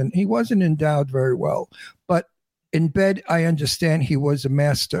mention. He wasn't endowed very well, but in bed, I understand he was a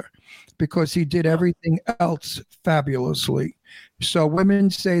master because he did everything else fabulously. So women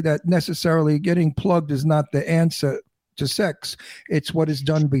say that necessarily getting plugged is not the answer to sex. It's what is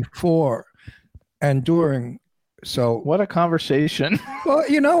done before and during. So What a conversation. well,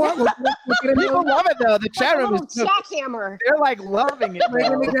 you know what? People love it though. The chat room is jackhammer. they're like loving it. We're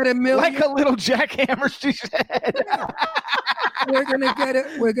gonna get a million. Like a little jackhammer, she said. We're gonna get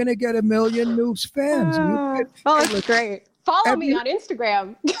it. We're gonna get a million new fans. Oh, that's great. Follow me on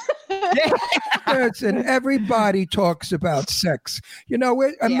Instagram. And everybody talks about sex. You know,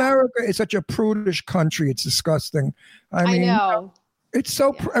 America is such a prudish country. It's disgusting. I mean, know. it's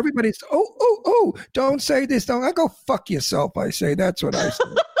so everybody's don't say this. Don't I go fuck yourself. I say that's what I say.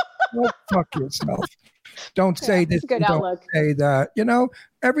 Go fuck yourself. don't say this, good don't outlook. say that.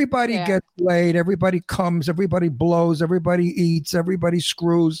 Everybody gets laid, everybody comes, everybody blows, everybody eats, everybody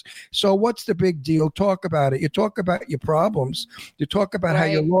screws. So what's the big deal? Talk about it. You talk about your problems. You talk about how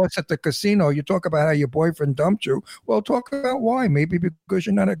you lost at the casino. You talk about how your boyfriend dumped you. Well, talk about why. Maybe because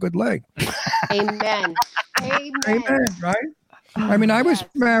you're not a good leg. Amen. Amen, right? I mean, I was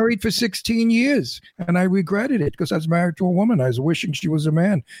married for 16 years, and I regretted it because I was married to a woman. I was wishing she was a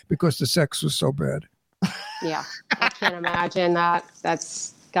man because the sex was so bad. Yeah, I can't imagine that.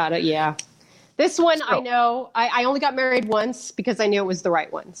 That's got it. Yeah. This one, I know. I only got married once because I knew it was the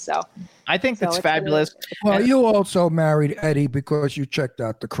right one. So I think that's fabulous. Well, you also married Eddie because you checked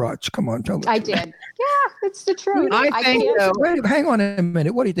out the crotch. Come on, tell me. I did. Yeah, it's the truth. I think so. Wait, hang on a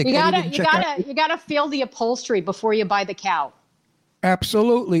minute. What do you think? You gotta feel the upholstery before you buy the cow.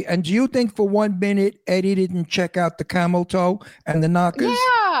 Absolutely. And do you think for 1 minute Eddie didn't check out the camel toe and the knockers?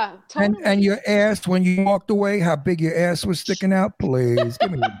 Yeah, totally. And your ass when you walked away, how big your ass was sticking out? Please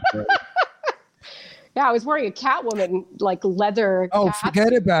give me a break. Yeah, I was wearing a Catwoman leather. Oh,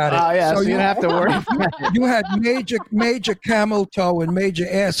 forget about it. Oh yeah, so you don't have to worry. You had major camel toe and major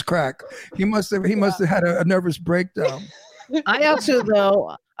ass crack. He must have had a nervous breakdown. I also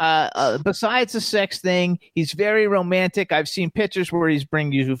though. Besides the sex thing, he's very romantic. I've seen pictures where he's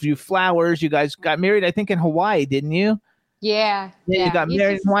bringing you flowers. You guys got married, I think, in Hawaii, didn't you? Yeah. You got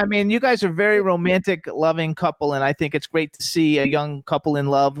married. I mean, you guys are a very romantic, loving couple, and I think it's great to see a young couple in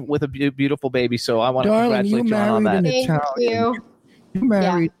love with a beautiful baby. So I want to congratulate you on that. Thank you. You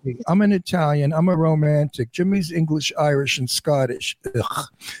married me. I'm an Italian. I'm a romantic. Jimmy's English, Irish, and Scottish. Ugh.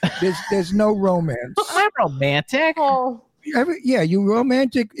 There's no romance. I'm romantic. Oh. You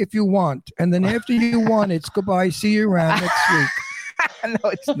romantic if you want, and then after you want, it's goodbye. See you around next week. No,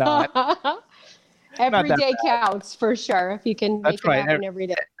 it's not. Every day counts for sure. If you can make it happen every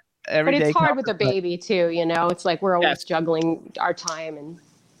day. But it's hard with a baby too. It's like we're always juggling our time, and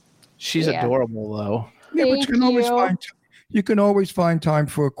she's adorable though. Yeah, but you can always find time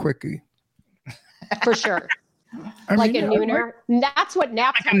for a quickie. For sure. A nooner. That's what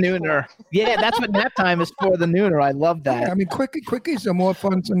nap time is for. Yeah, that's what nap time is for, the nooner. I love that. Yeah, I mean, quickies are more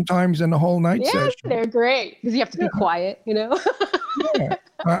fun sometimes than the whole night session. Yes, they're great because you have to be quiet, Yeah.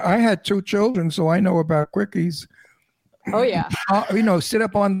 I had 2 children, so I know about quickies. Oh, yeah. Sit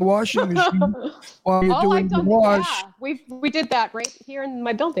up on the washing machine while you're doing the wash. Yeah. We did that right here in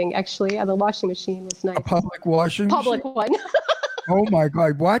my building, actually. The washing machine was nice. A public washing machine? Public one. Oh my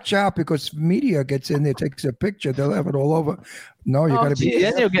God! Watch out because media gets in there, takes a picture. They'll have it all over. No, you got to be.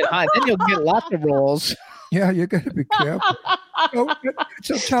 Then you'll get hot. Then you'll get lots of rolls. Yeah, you got to be careful.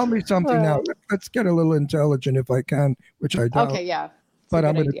 So tell me something now. Let's get a little intelligent if I can, which I don't. Okay, yeah. But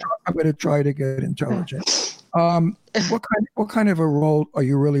I'm going to try to get intelligent. What kind of a role are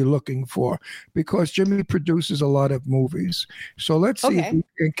you really looking for? Because Jimmy produces a lot of movies. So let's see if we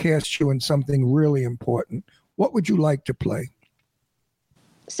can cast you in something really important. What would you like to play?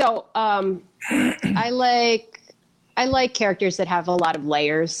 So I like characters that have a lot of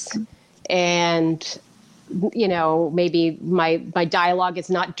layers, and maybe my dialogue is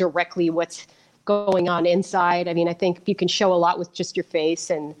not directly what's going on inside. I mean, I think you can show a lot with just your face.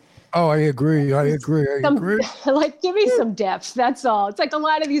 And I agree. I agree. Give me some depth. That's all. It's like a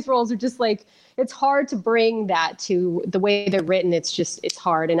lot of these roles are just it's hard to bring that to the way they're written. It's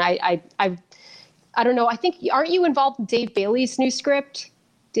hard. And I don't know. I think, aren't you involved in Dave Bailey's new script?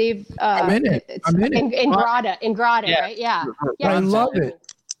 Dave, I'm in it. In Grata, right? Yeah. I love it.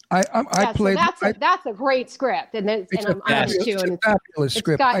 I played. That's a great script, and I'm honest too. And it's a fabulous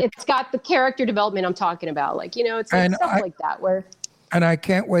script. It's got the character development I'm talking about. It's stuff like that where. And I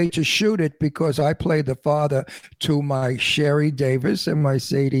can't wait to shoot it because I play the father to my Sherry Davis and my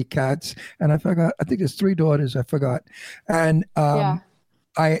Sadie Katz, and I forgot. I think there's 3 daughters. I forgot, and I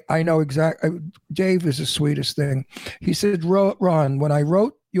know exactly. Dave is the sweetest thing. He said, "Ron, when I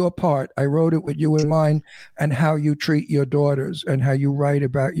wrote your part, I wrote it with you in mind and how you treat your daughters and how you write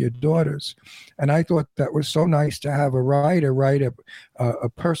about your daughters." And I thought that was so nice to have a writer write a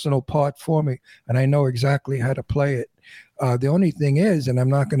personal part for me, and I know exactly how to play it. The only thing is, and I'm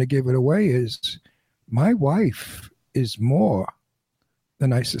not going to give it away, is my wife is more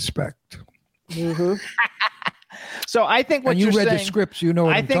than I suspect. Mm-hmm. So I think what you're saying. You read the scripts, you know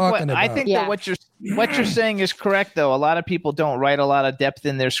what I'm talking about. I think that what you're saying is correct, though. A lot of people don't write a lot of depth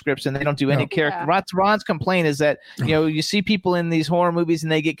in their scripts, and they don't do any character. Ron's complaint is that you see people in these horror movies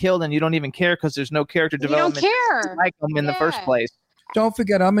and they get killed, and you don't even care because there's no character development. You don't care. Like them in the first place. Don't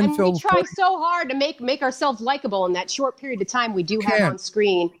forget, I'm in and film. we try so hard to make ourselves likable in that short period of time we do have on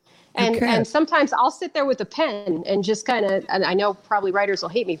screen. And sometimes I'll sit there with a pen and just kind of, and I know probably writers will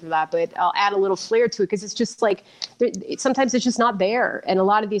hate me for that, but I'll add a little flair to it because it's just like, sometimes it's just not there. And a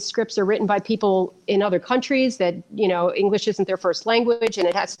lot of these scripts are written by people in other countries that, English isn't their first language and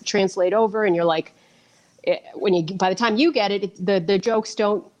it has to translate over. And you're like, by the time you get it, the jokes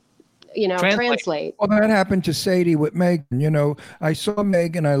don't, translate. Well, that happened to Sadie with Megan. I saw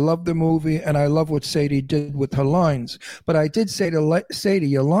Megan, I loved the movie, and I love what Sadie did with her lines. But I did say to Sadie,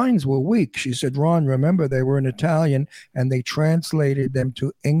 your lines were weak. She said, Ron, remember, they were in Italian, and they translated them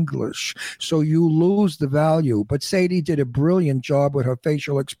to English. So you lose the value. But Sadie did a brilliant job with her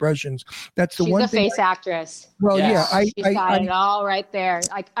facial expressions. That's the one thing. She's a face actress. Well, yeah. She's got it all right there.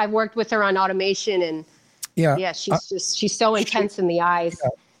 I worked with her on automation, and she's so intense in the eyes. Yeah.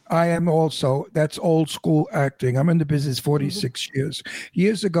 I am also. That's old school acting. I'm in the business 46 years.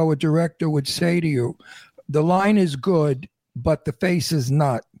 Years ago, a director would say to you, the line is good, but the face is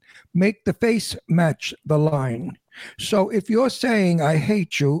not. Make the face match the line. So if you're saying, I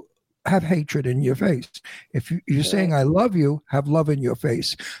hate you, have hatred in your face. If you're saying, I love you, have love in your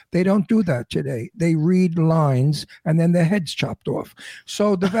face. They don't do that today. They read lines and then their head's chopped off.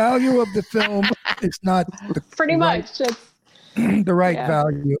 So the value of the film is not pretty much. The right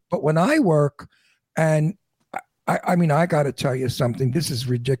value. But when I work, and I mean, I got to tell you something. This is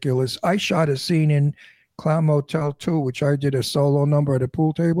ridiculous. I shot a scene in Clown Motel 2, which I did a solo number at a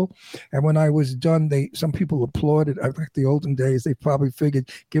pool table. And when I was done, some people applauded. I think the olden days, they probably figured,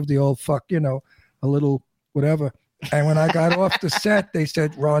 give the old fuck, a little whatever. And when I got off the set, they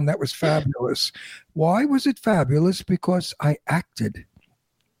said, Ron, that was fabulous. Why was it fabulous? Because I acted.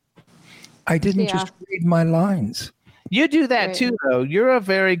 I didn't just read my lines. You do that too, though. You're a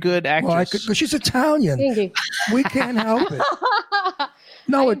very good actress. Well, she's Italian. We can't help it.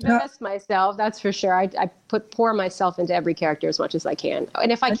 No, I invest myself. That's for sure. I pour myself into every character as much as I can,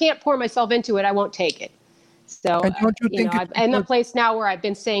 and if I can't pour myself into it, I won't take it. So, I'm in the place now where I've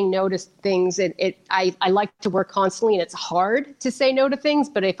been saying no to things. I like to work constantly, and it's hard to say no to things.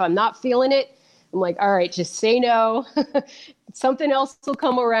 But if I'm not feeling it, I'm like, all right, just say no. Something else will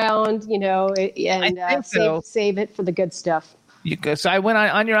come around, and save it for the good stuff. So I went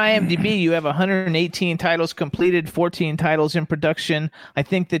on your IMDb. You have 118 titles completed, 14 titles in production. I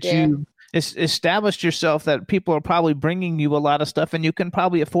think that you established yourself that people are probably bringing you a lot of stuff, and you can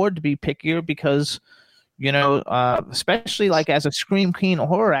probably afford to be pickier because, especially like as a scream queen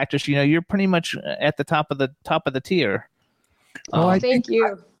horror actress, you're pretty much at the top of the tier. Well, thank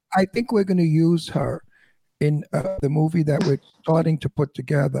you. I think we're going to use her in the movie that we're starting to put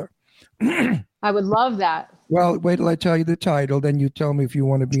together. I would love that. Well, wait till I tell you the title, then you tell me if you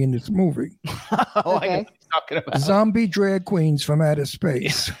want to be in this movie. Okay. Talking about Zombie Drag Queens from Outer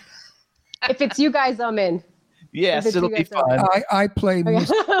Space. If it's you guys, I'm in. Yes, it'll be fun. I play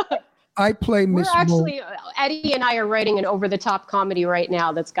Miss. I play Miss. We're actually Eddie and I are writing an over-the-top comedy right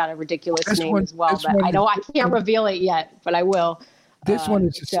now that's got a ridiculous name as well. But I can't reveal it yet, but I will. This one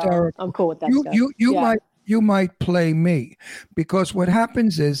is hysterical. So I'm cool with that stuff. You might play me, because what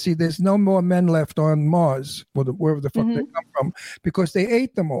happens is, there's no more men left on Mars, or wherever the fuck they come from, because they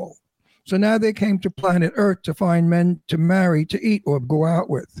ate them all. So now they came to planet Earth to find men to marry, to eat, or go out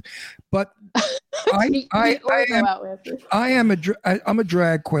with. But I'm a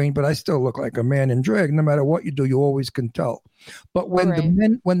drag queen, but I still look like a man in drag. No matter what you do, you always can tell. But when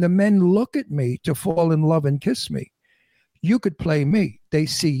the men look at me to fall in love and kiss me, you could play me. They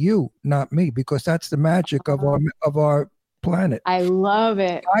see you, not me, because that's the magic of our planet. I love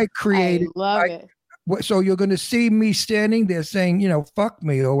it. I created. I love it. So you're going to see me standing there saying, fuck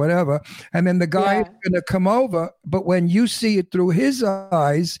me or whatever, and then the guy is going to come over. But when you see it through his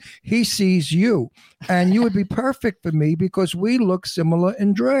eyes, he sees you, and you would be perfect for me because we look similar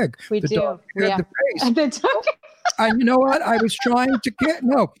in drag. We do. The face. And you know what? I was trying to get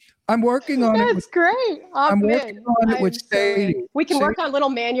I'm working on it. That's great. I'm working on it with Sadie. We can work on little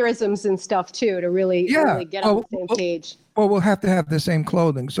mannerisms and stuff too to really get on the same page. Well, we'll have to have the same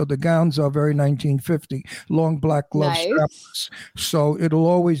clothing. So the gowns are very 1950, long black glove straps. So it'll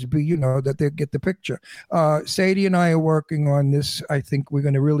always be, that they get the picture. Sadie and I are working on this. I think we're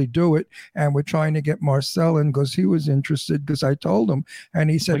going to really do it. And we're trying to get Marcel in because he was interested, because I told him. And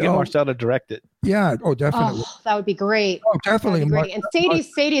he said, Marcel to direct it. Yeah. Oh, definitely. Oh, that would be great. Oh, definitely. Great. And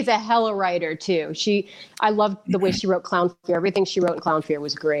Sadie is a hella writer too. I love the way she wrote Clown Fear. Everything she wrote in Clown Fear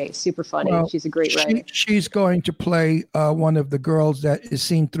was great. Super funny. Well, she's a great writer. She's going to play one of the girls that is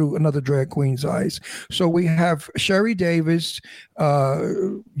seen through another drag queen's eyes. So we have Sherry Davis,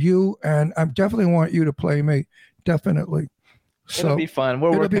 you, and I definitely want you to play me. Definitely. So it'll be fun.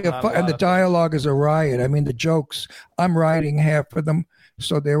 It'll be fun, and the dialogue is a riot. I mean, the jokes. I'm writing half of them,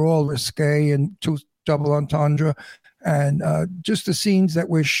 so they're all risque and double entendre, and just the scenes that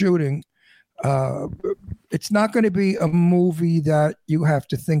we're shooting. It's not going to be a movie that you have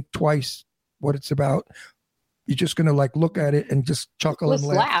to think twice what it's about. You're just going to like look at it and just chuckle and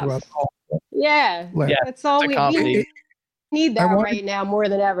laugh throughout the whole thing. Yeah, that's all we need that right now more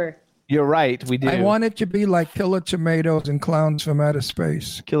than ever. You're right. We do. I want it to be like Killer Tomatoes and Clowns from Outer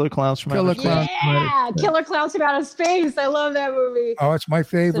Space. Killer Clowns from Outer Space. Killer Clowns from Outer Space. I love that movie. Oh, it's my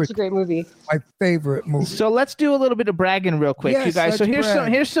favorite. Such a great movie. My favorite movie. So let's do a little bit of bragging real quick, you guys. So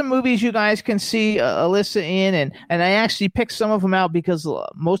here's some movies you guys can see Elissa in, and I actually picked some of them out because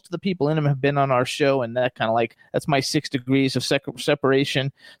most of the people in them have been on our show, and that kind of like that's my 6 degrees of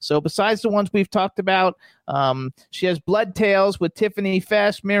separation. So besides the ones we've talked about, she has Blood Tales with Tiffany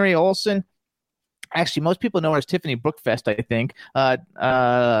Fest, Mary Olsen. Actually, most people know her as Tiffany Brookfest, I think.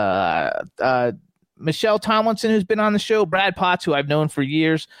 Michelle Tomlinson, who's been on the show. Brad Potts, who I've known for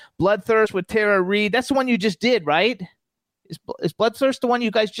years. Bloodthirst with Tara Reid. That's the one you just did, right? Is Bloodthirst the one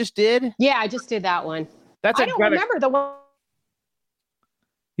you guys just did? Yeah, I just did that one. I don't remember the one.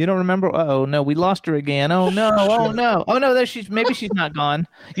 You don't remember? Oh no, we lost her again. Oh no! Oh no! Oh no! There maybe she's not gone.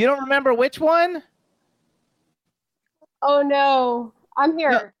 You don't remember which one? Oh no! I'm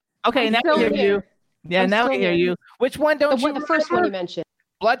here. No. Okay, now we hear you. Yeah, now we hear you. Which one don't you remember? The first one you mentioned.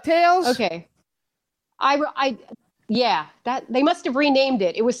 Blood Tales? Okay. Yeah, that they must have renamed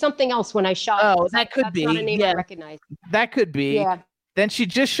it. It was something else when I shot. Oh, that could be. That's not a name I recognize. That could be. Yeah. Then she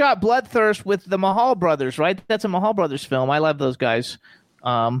just shot Bloodthirst with the Mahal brothers, right? That's a Mahal brothers film. I love those guys.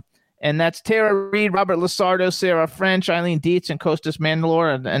 And that's Tara Reid, Robert Lasardo, Sarah French, Eileen Dietz, and Costas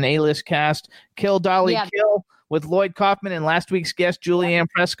Mandalore, an A-list cast. Kill Dolly Kill with Lloyd Kaufman and last week's guest Julianne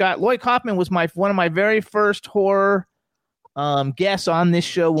Prescott. Lloyd Kaufman was one of my very first horror guests on this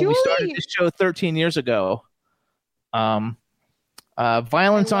show when we started this show 13 years ago.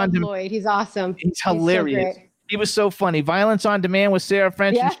 Violence on Demand. Lloyd, he's awesome. He's hilarious. So he was so funny. Violence on Demand with Sarah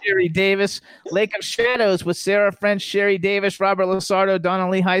French and Sherry Davis. Lake of Shadows with Sarah French, Sherry Davis, Robert Lasardo, Donna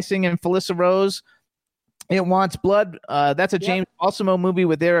Lee Heising, and Felissa Rose. It Wants Blood. That's a James Balsamo movie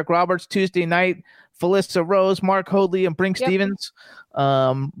with Eric Roberts. Tuesday Night. Felissa Rose, Mark Hoadley, and Brink Stevens.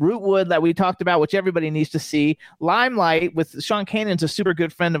 Rootwood that we talked about, which everybody needs to see. Limelight with Sean Kanan's a super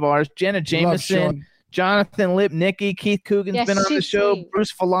good friend of ours. Jenna Jameson, Jonathan Lipnicki, Keith Coogan's been on the show. Sweet.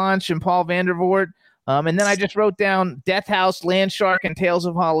 Bruce Falange and Paul Vandervoort. And then I just wrote down Death House, Land Shark, and Tales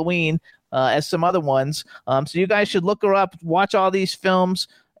of Halloween as some other ones. So you guys should look her up, watch all these films,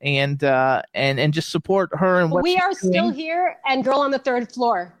 and just support her. And what we are still here, and Girl on the Third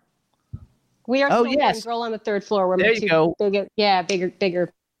Floor. We are still here, and Girl on the Third Floor. We're there you go.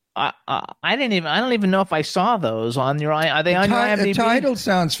 Bigger. I don't even know if I saw those on your. Are they on your IMDb? The title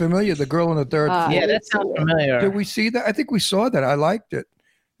sounds familiar. The Girl on the Third Floor. Yeah, that sounds familiar. Did we see that? I think we saw that. I liked it.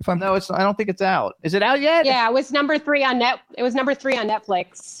 No, it's. I don't think it's out. Is it out yet? Yeah, it was number 3 on It was number 3 on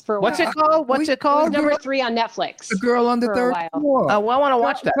Netflix for a What's while. it called? What's it called? It was number 3 on Netflix. The Girl on the Third Floor. Oh, well, I want to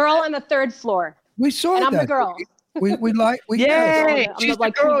watch that. Girl on the Third Floor. We saw and that. I'm the girl. We like. Yay! She's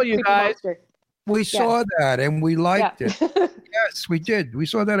the girl, you guys. We saw that and we liked it. Yes, we did. We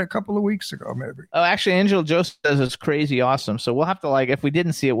saw that a couple of weeks ago, maybe. Oh, actually, Angela Joseph says it's crazy awesome. So we'll have to if we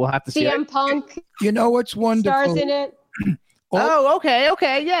didn't see it, we'll have to see it. CM Punk. You know what's wonderful? Stars in it.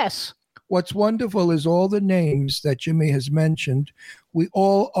 Okay, yes. What's wonderful is all the names that Jimmy has mentioned. We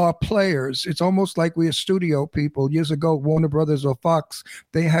all are players. It's almost like we are studio people. Years ago, Warner Brothers or Fox,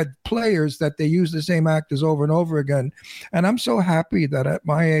 they had players that they use the same actors over and over again. And I'm so happy that at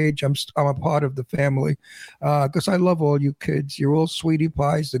my age, I'm a part of the family because I love all you kids. You're all sweetie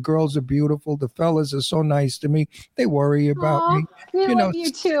pies. The girls are beautiful. The fellas are so nice to me. They worry about me. We love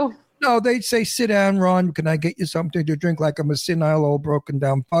you too. No, they'd say, sit down, Ron. Can I get you something to drink like I'm a senile old broken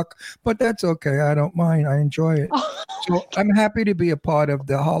down fuck? But that's okay. I don't mind. I enjoy it. So I'm happy to be a part of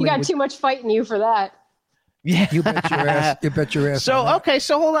the Hollywood. You got too much fight in you for that. Yeah. You bet your ass. You bet your ass. So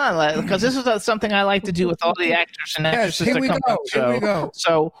hold on, because this is something I like to do with all the actors and actresses that come on the show. Here we go.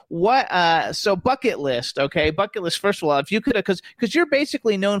 So so bucket list, okay? Bucket list, first of all, if you could, because you're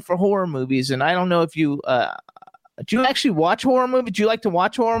basically known for horror movies, and I don't know if you do you actually watch horror movies? Do you like to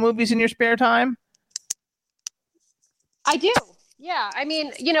watch horror movies in your spare time? I do. Yeah. I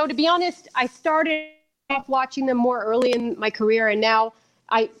mean, to be honest, I started off watching them more early in my career. And now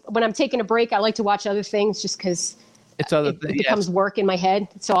when I'm taking a break, I like to watch other things just because it becomes work in my head.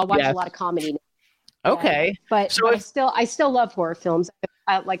 So I'll watch a lot of comedy now. Okay. But I still love horror films.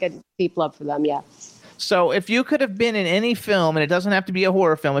 I like a deep love for them. Yeah. So if you could have been in any film, and it doesn't have to be a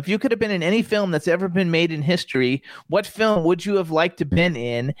horror film, if you could have been in any film that's ever been made in history, what film would you have liked to been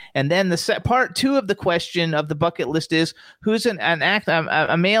in? And then part 2 of the question of the bucket list is, who's an actor,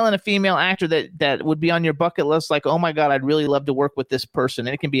 a male and a female actor that would be on your bucket list? Like, oh my God, I'd really love to work with this person.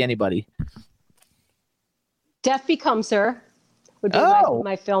 And it can be anybody. Death Becomes Her would be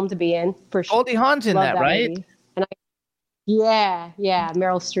my film to be in for sure. Goldie Hawn's in that, right? Movie. And yeah,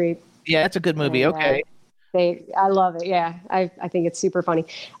 Meryl Streep. Yeah, that's a good movie. And, okay. I love it. Yeah, I think it's super funny.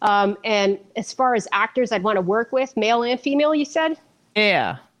 And as far as actors I'd want to work with, male and female, you said?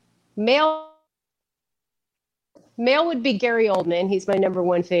 Yeah. Male would be Gary Oldman. He's my number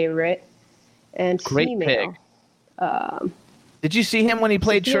 1 favorite. And great female. Pick. Did you see him when he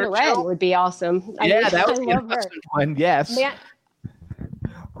played Churchill? Red would be awesome. That was the awesome one. Yes. Man,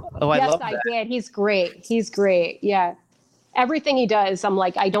 I love that. I did. He's great. Yeah. Everything he does, I'm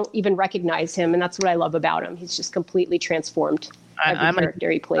like, I don't even recognize him, and that's what I love about him. He's just completely transformed. Character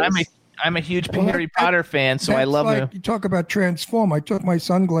he plays. I'm a huge Harry Potter fan, so I love him. You talk about transform. I took my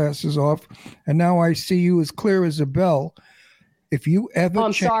sunglasses off, and now I see you as clear as a bell. If you ever,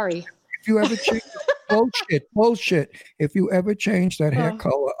 I'm sorry. If you ever change bullshit. If you ever change that hair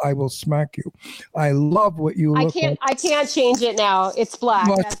color, I will smack you. I love what you look like. I can't change it now. It's black.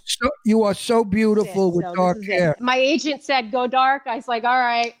 You are so beautiful with dark hair. My agent said go dark. I was like, all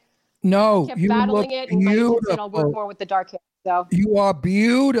right. No, I kept you battling look it, and my agent said I'll work more with the dark hair. So you are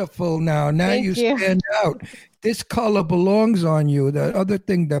beautiful now. Now you stand out. This color belongs on you. The other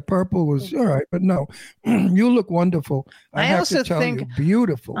thing, that purple was all right, but no, you look wonderful. I have also to tell think you,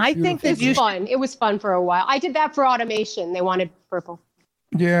 beautiful. I think that it was fun for a while. I did that for automation. They wanted purple.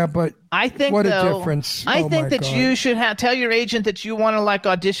 Yeah, but I think what a difference. I think that God. you should tell your agent that you want to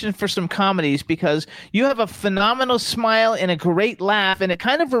audition for some comedies, because you have a phenomenal smile and a great laugh, and it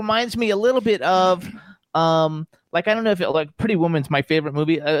kind of reminds me a little bit of I don't know if Pretty Woman's my favorite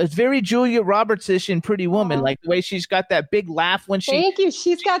movie. It's very Julia Roberts-ish in Pretty Woman, like the way she's got that big laugh when she. Thank you.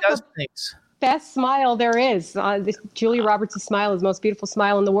 She's got the best smile there is. Julia Roberts' smile is the most beautiful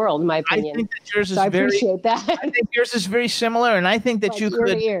smile in the world, in my opinion. I think that yours is I appreciate that. I think yours is very similar, and I think that you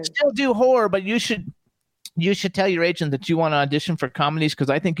could still do horror, but you should tell your agent that you want to audition for comedies, because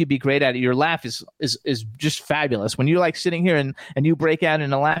I think you'd be great at it. Your laugh is just fabulous. When you're sitting here and you break out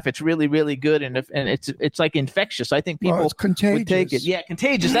in a laugh, it's really, really good, and it's like infectious. I think people it's contagious. would take it. Yeah,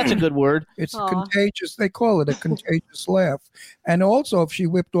 contagious. That's a good word. It's contagious. They call it a contagious laugh. And also, if she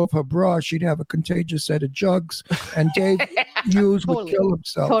whipped off her bra, she'd have a contagious set of jugs, and Dave Hughes would kill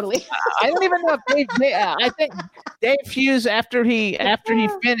himself. Totally. I don't even know if I think Dave Hughes after he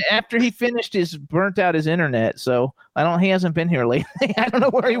finished his burnt out his internet. So he hasn't been here lately. I don't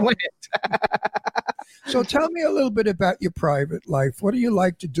know where he went. So tell me a little bit about your private life. What do you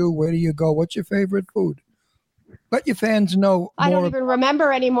like to do? Where do you go? What's your favorite food? Let your fans know. I don't even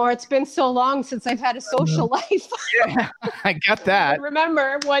remember anymore. It's been so long since I've had a social life. Yeah, I got that. I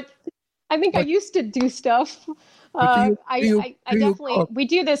remember I think I used to do stuff. I definitely, we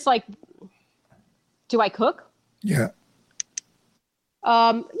do this do I cook? Yeah.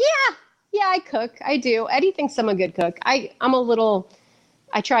 Yeah, I cook. I do. Eddie thinks I'm a good cook. I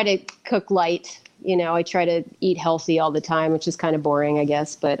try to cook light. I try to eat healthy all the time, which is kind of boring, I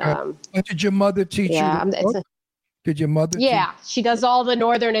guess. But did your mother teach you to cook? Did your mother? Yeah, she does all the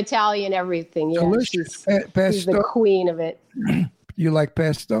Northern Italian everything. Yeah, delicious. She's the queen of it. You like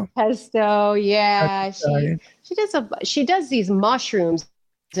pesto? Pesto, yeah. She does these mushrooms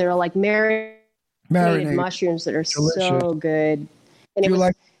that are like marinated mushrooms that are so good.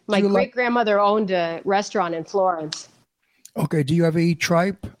 And my great-grandmother owned a restaurant in Florence. Okay, do you ever eat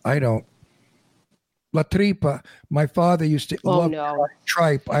tripe? I don't. La tripa. My father used to love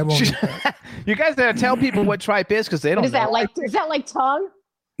tripe. I won't eat that. You guys gotta tell people what tripe is, because they don't know. Is that like tongue?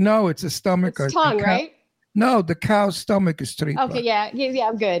 No, it's a stomach. It's tongue, right? No, the cow's stomach is tripa. Okay, yeah,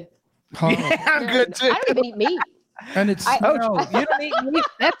 I'm good. Yeah, I'm good too. I don't even eat meat. And it's you don't eat meat.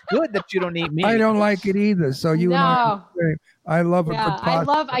 That's good that you don't eat meat. I don't like it either. So you know, I love it. Yeah,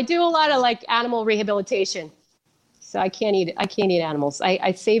 I do a lot of animal rehabilitation. So I can't eat animals.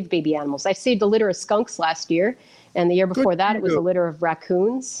 I saved baby animals. I saved a litter of skunks last year, and the year before that it was a litter of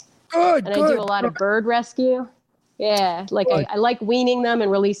raccoons. Good. And I do a lot of bird rescue. Yeah, I like weaning them and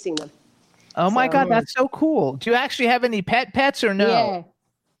releasing them. Oh my God, that's so cool. Do you actually have any pets or no? Yeah.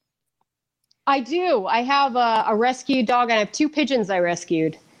 I do. I have a rescue dog, and I have 2 pigeons I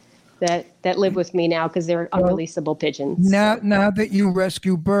rescued that live with me now because they're unreleasable pigeons. Now that you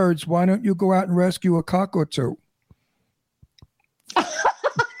rescue birds, why don't you go out and rescue a cock or 2?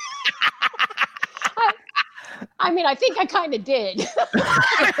 I mean, I think I kind of did. Isn't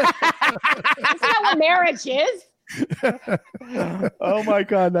that what marriage is? Oh my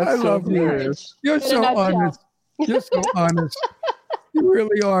God, that's I love you. You're so honest. You're so honest. You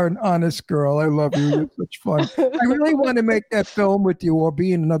really are an honest girl. I love you. You're such fun. I really want to make that film with you or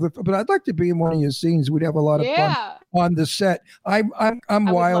be in another, but I'd like to be in one of your scenes. We'd have a lot of fun on the set. I'm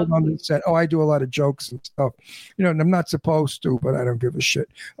wild on the set. Oh, I do a lot of jokes and stuff. You know, and I'm not supposed to, but I don't give a shit.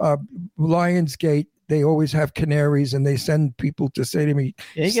 Lionsgate, they always have canaries, and they send people to say to me,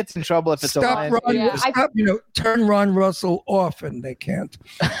 yeah, he gets in trouble if it's stop a Ron, stop, you know, turn Ron Russell off, and they can't.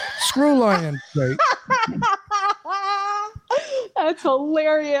 Screw Lionsgate. That's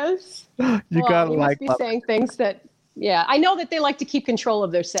hilarious. You gotta must be saying things that, yeah. I know that they like to keep control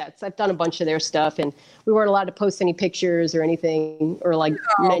of their sets. I've done a bunch of their stuff, and we weren't allowed to post any pictures or anything or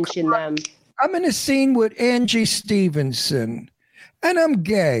mention them. I'm in a scene with Angie Stevenson, and I'm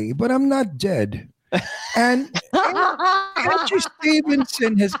gay, but I'm not dead. And Angie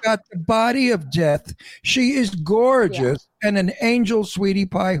Stevenson has got the body of death. She is gorgeous and an angel sweetie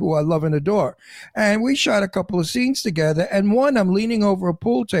pie who I love and adore. And we shot a couple of scenes together. And one, I'm leaning over a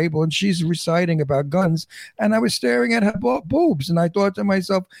pool table and she's reciting about guns. And I was staring at her boobs. And I thought to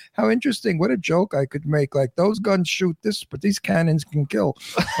myself, how interesting. What a joke I could make. Like, those guns shoot this, but these cannons can kill.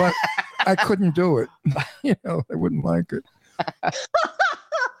 But I couldn't do it. You know, I wouldn't like it.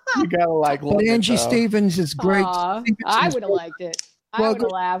 You gotta like but Angie Stevens is great. I would have liked it. I would have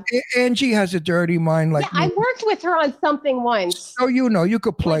laughed. Angie has a dirty mind like me. I worked with her on something once. Oh, you know, you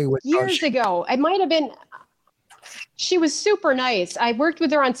could play with her. Years ago. It might have been, she was super nice. I worked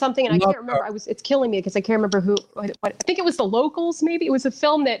with her on something, and I can't remember. It's killing me because I can't remember who. I think it was The Locals, maybe. It was a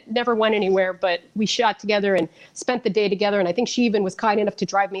film that never went anywhere, but we shot together and spent the day together. And I think she even was kind enough to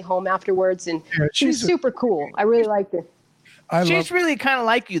drive me home afterwards. And she was super cool. I really liked her. She's really kind of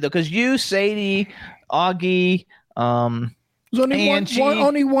like you, though, because you, Sadie, Augie, there's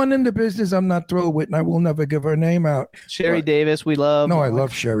only one in the business I'm not thrilled with, and I will never give her name out. Sherry Davis, we love. No, I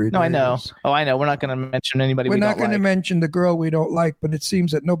love Sherry Davis. No, I know. Oh, I know. We're not going to mention anybody we don't like. We're not going to mention the girl we don't like, but it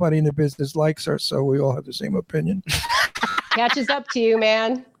seems that nobody in the business likes her, so we all have the same opinion. Catches up to you,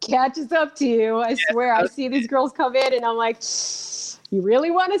 man. Catches up to you. I swear. I see these girls come in, and I'm like, you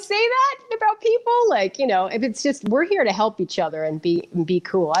really want to say that about people? Like, you know, if it's just, we're here to help each other and be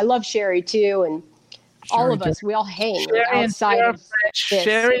cool. I love Sherry too. And all of us, we all hang outside of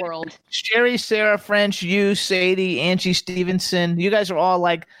this world. Sherry, Sarah French, you, Sadie, Angie Stevenson. You guys are all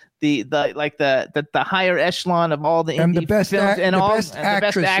like the higher echelon of all the and indie the best films and the all best and the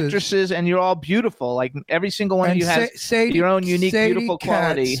best actresses, and you're all beautiful. Like every single one of you has your own unique, beautiful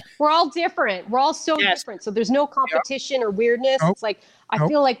quality. We're all different. We're all so different. So there's no competition or weirdness. Nope. It's like I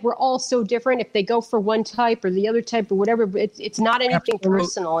feel like we're all so different. If they go for one type or the other type or whatever, it's not anything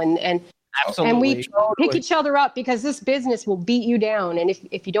personal. And we pick each other up because this business will beat you down. And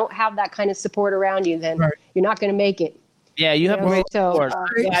if you don't have that kind of support around you, then you're not going to make it. Yeah, you have great support.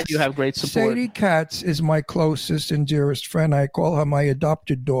 You have great support. Sadie Katz is my closest and dearest friend. I call her my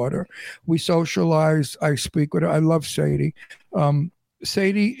adopted daughter. We socialize. I speak with her. I love Sadie.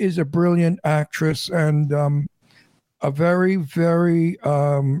 Sadie is a brilliant actress and a very, very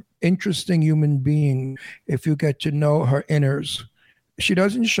interesting human being if you get to know her inners. She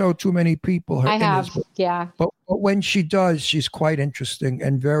doesn't show too many people her inners. But when she does, she's quite interesting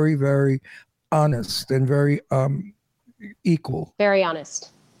and very, very honest and very equal. Very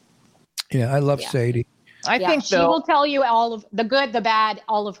honest. Yeah, I love Sadie. I think she will tell you all of the good, the bad,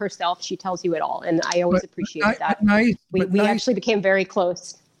 all of herself. She tells you it all, and I always appreciate that. We actually became very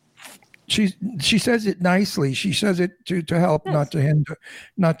close. She says it nicely. She says it to help, not to hinder.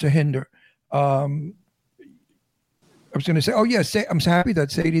 I was going to say, I'm so happy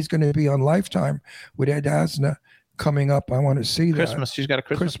that Sadie's going to be on Lifetime with Ed Asner coming up. I want to see Christmas. that. She's got a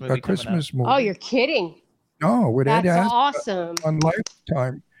Christmas movie. Oh, you're kidding. No, with Ed Asner. That's awesome. On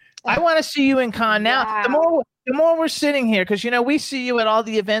Lifetime. I want to see you in Cannes. Now, Wow. the more we're sitting here, because, we see you at all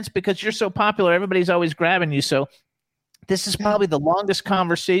the events because you're so popular. Everybody's always grabbing you. So this is probably the longest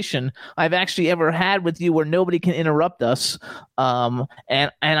conversation I've actually ever had with you where nobody can interrupt us. And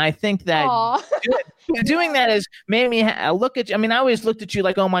I think that doing that has made me look at you. I mean, I always looked at you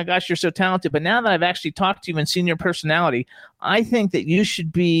like, oh my gosh, you're so talented. But now that I've actually talked to you and seen your personality, I think that you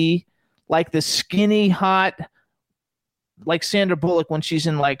should be like the skinny, hot, like Sandra Bullock when she's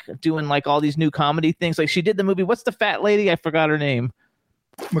in doing all these new comedy things. Like she did the movie. What's the fat lady? I forgot her name.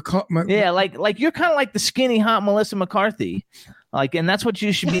 Yeah, like you're kind of like the skinny, hot Melissa McCarthy. And that's what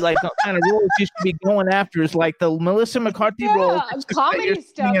you should be like. The kind of roles you should be going after is like the Melissa McCarthy role. Comedy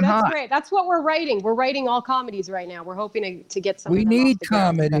stuff. That's great. That's what we're writing. We're writing all comedies right now. We're hoping to get some. We need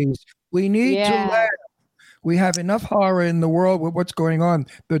comedies. We need to laugh. We have enough horror in the world with what's going on.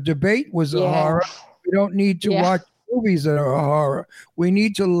 The debate was a horror. We don't need to watch movies that are a horror. We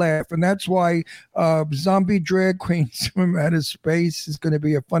need to laugh. And that's why Zombie Drag Queens from Outer Space is going to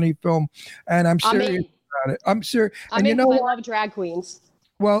be a funny film. And I'm serious about it. I'm serious. And you know, I love drag queens.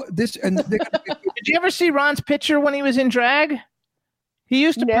 Well, did you ever see Ron's picture when he was in drag? He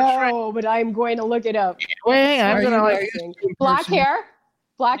used to portray. No, but I'm going to look it up. Wait, I'm gonna black hair.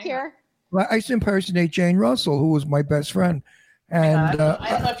 Well, I used to impersonate Jane Russell, who was my best friend. And I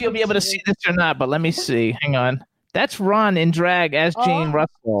don't know if you'll be able to see this or not, but let me see. Hang on. That's Ron in drag as Jane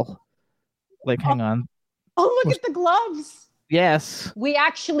Russell. Like, hang on. Oh, look at the gloves. Yes. We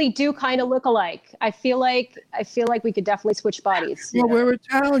actually do kind of look alike. I feel like we could definitely switch bodies. Well, we're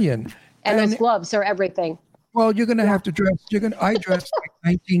Italian. And those gloves are everything. Well, you're going to have to dress. I dressed like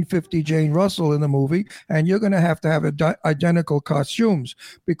 1950 Jane Russell in the movie, and you're going to have identical costumes,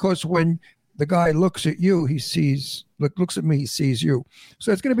 because when the guy looks at you, looks at me, he sees you.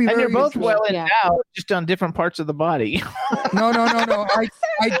 So it's going to be. And very you're both well endowed, just on different parts of the body. No.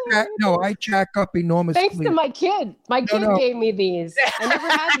 I jack up enormously. Thanks to my kid. My kid gave me these. I never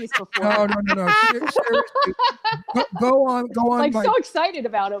had these before. No. Seriously. Go on. I'm so excited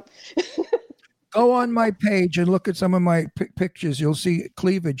about them. Go on my page and look at some of my pictures. You'll see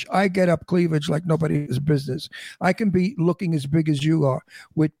cleavage. I get up cleavage like nobody's business. I can be looking as big as you are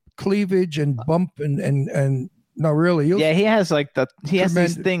with cleavage and bump and no, really. He has has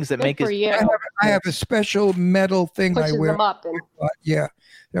these things that make his. I have a special metal thing I wear. Them up and...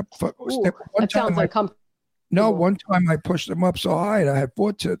 One sounds uncomfortable. No, one time I pushed them up so high I had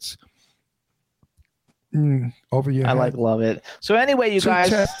 4 tits. Over your head. Love it. So anyway, you guys.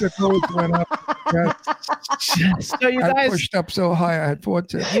 Testicles went up. So you guys. I pushed up so high I had 4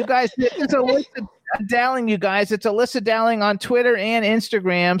 tits. You guys, it's Elissa Dowling, you guys. It's Elissa Dowling on Twitter and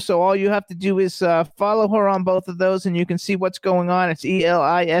Instagram. So all you have to do is follow her on both of those, and you can see what's going on. It's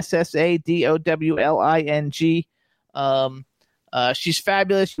ELISSADOWLING. She's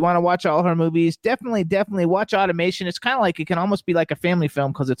fabulous. You want to watch all her movies? Definitely watch Automation. It's kind of like, it can almost be like a family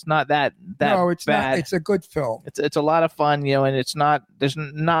film because it's not that no, it's bad. Not. It's a good film. It's a lot of fun, and it's not, there's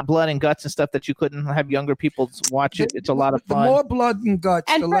not blood and guts and stuff that you couldn't have younger people watch it. It's a lot of fun. The more blood and guts,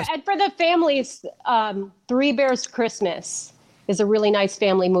 and for the families, Three Bears Christmas is a really nice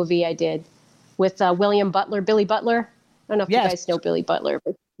family movie I did with Billy Butler. I don't know if you guys know Billy Butler,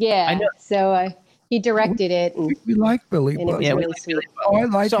 but I know. So he directed it. And we like Billy Butler. Yeah, really sweet. I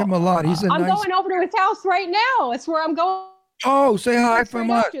like him a lot. He's I'm going over to his house right now. It's where I'm going. Oh, say hi from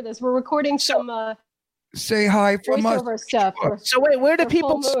us. After this, we're recording some. Say hi from us. Stuff. So wait, where do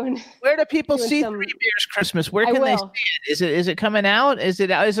people see Three Bears Christmas? Where can they see it? Is it coming out? Is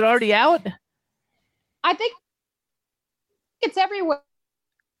it already out? I think it's everywhere.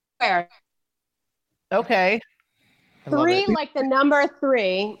 Okay. Three, like the number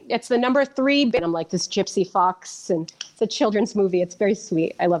 3. It's the number 3. And I'm like this gypsy fox, and it's a children's movie. It's very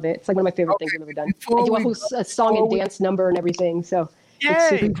sweet. I love it. It's like one of my favorite things I've ever done. I do a song and dance number and everything. So it's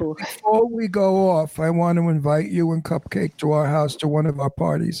super cool. Before we go off, I want to invite you and Cupcake to our house, to one of our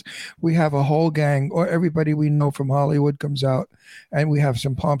parties. We have a whole gang, or everybody we know from Hollywood comes out, and we have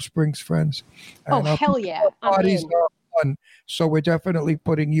some Palm Springs friends. And hell yeah. Parties are fun. So we're definitely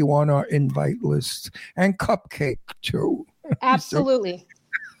putting you on our invite list, and Cupcake too. Absolutely.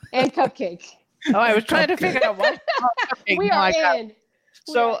 And Cupcake. Oh, I was trying to figure out what. We are in.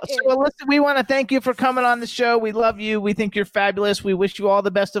 So Elissa, we want to thank you for coming on the show. We love you. We think you're fabulous. We wish you all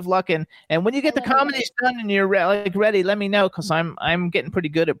the best of luck. And when you get the comedies done and you're ready, let me know, because I'm getting pretty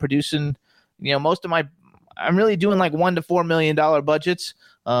good at producing. Most of I'm really doing like $1 to $4 million budgets,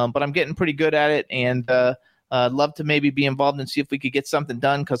 but I'm getting pretty good at it. And I'd love to maybe be involved and see if we could get something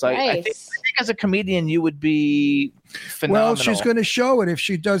done, because I think as a comedian you would be phenomenal. Well, she's going to show it if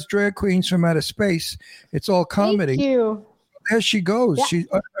she does Drag Queens from Outer Space. It's all comedy. Thank you. There she goes. Yeah.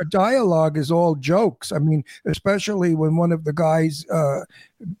 Her dialogue is all jokes. I mean, especially when one of the guys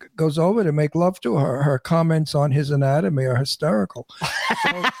goes over to make love to her. Her comments on his anatomy are hysterical.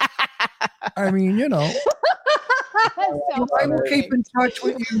 So, I mean, I will keep in touch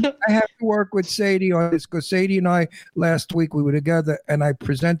with you. I have to work with Sadie on this, because Sadie and I, last week, we were together and I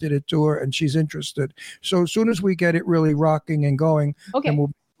presented it to her and she's interested. So as soon as we get it really rocking and going, then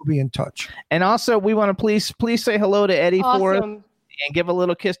we'll be in touch. And also, we want to please say hello to Eddie for us, and give a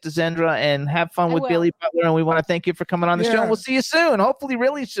little kiss to Zendra, and have fun with Billy Butler. And we want to thank you for coming on the show. And we'll see you soon, hopefully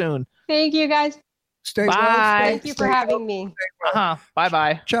really soon. Thank you, guys. Stay Bye. Thank you for having me.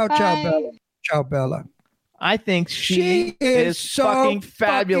 Bye-bye. Ciao, Bella. Ciao, Bella. I think she is so fucking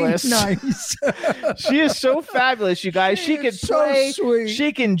fabulous. Nice. She is so fabulous, you guys. She can play. So sweet.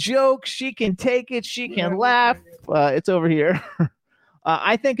 She can joke. She can take it. She can laugh. It's over here.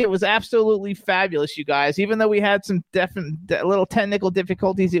 I think it was absolutely fabulous, you guys. Even though we had some little technical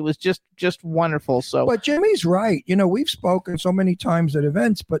difficulties, it was just wonderful. So, but Jimmy's right. We've spoken so many times at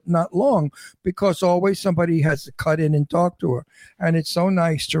events, but not long, because always somebody has to cut in and talk to her, and it's so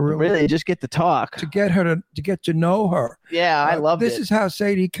nice to really just get to talk, to get her to get to know her. Yeah, I love this. Is how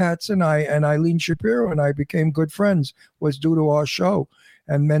Sadie Katz and I and Eileen Shapiro and I became good friends, was due to our show.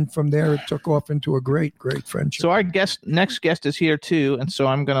 And then from there, it took off into a great, great friendship. So our next guest is here too, and so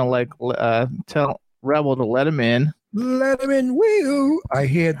I'm gonna tell Rebel to let him in. Let him in, wee-oo. I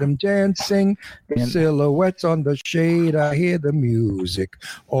hear them dancing, silhouettes on the shade. I hear the music.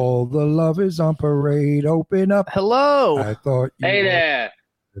 All the lovers on parade. Open up. Hello. I thought. Hey there.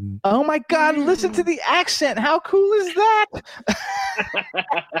 Oh my God! Listen to the accent. How cool is that?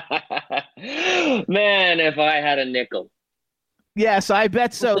 Man, if I had a nickel. Yes, I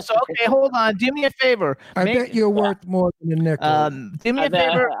bet so. So, okay, hold on. Do me a favor. I bet you're worth more than a nickel. Do me a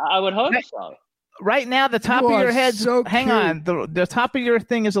favor. I would hope so. Right now, the top of your head. So hang on. The top of your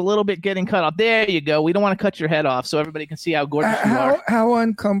thing is a little bit getting cut off. There you go. We don't want to cut your head off, so everybody can see how gorgeous you are. How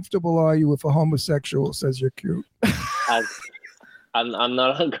uncomfortable are you if a homosexual says you're cute? I'm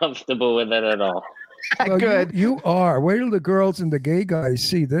not uncomfortable with it at all. Well, good. You are. Wait till the girls and the gay guys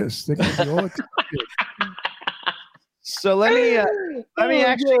see this. They're gonna be all excited. So let me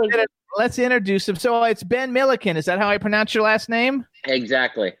actually let's introduce him. So it's Ben Milliken. Is that how I pronounce your last name?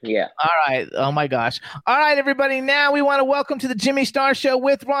 Exactly. Yeah. All right. Oh my gosh. All right, everybody. Now we want to welcome to the Jimmy Star Show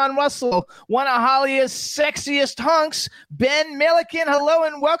with Ron Russell, one of Hollywood's sexiest hunks, Ben Milliken. Hello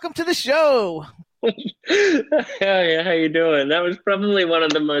and welcome to the show. Yeah, how you doing? That was probably one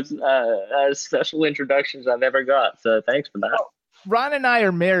of the most special introductions I've ever got. So thanks for that. Ron and I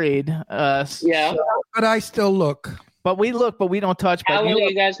are married. Yeah. So, but I still look. But we look, but we don't touch. How long have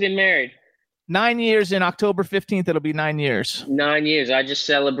you guys been married? 9 years. In October 15th, it'll be 9 years. 9 years. I just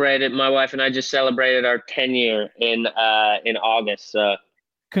celebrated. My wife and I just celebrated our 10-year in August.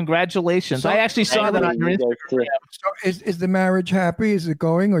 Congratulations! I actually saw that on your Instagram. So is the marriage happy? Is it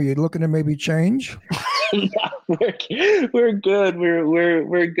going? Or are you looking to maybe change? We're good.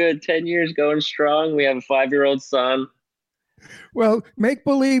 We're good. 10 years going strong. We have a 5-year-old son. Well, make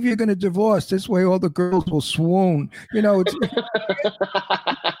believe you're going to divorce. This way, all the girls will swoon. It's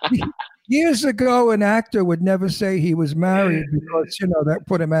years ago, an actor would never say he was married because that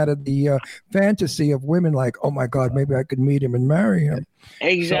put him out of the fantasy of women. Like, oh my God, maybe I could meet him and marry him.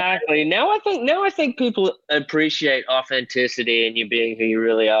 Exactly. So, now I think people appreciate authenticity and you being who you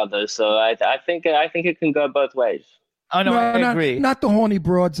really are, though. So I think it can go both ways. Oh no, I agree. Not the horny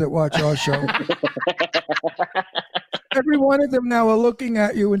broads that watch our show. Every one of them now are looking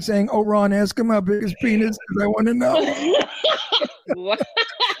at you and saying, "Oh, Ron, ask him how big his penis is. I want to know." What?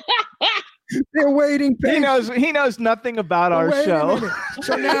 They're waiting. He knows nothing about our show.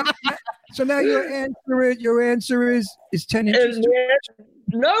 So now your answer is 10 inches.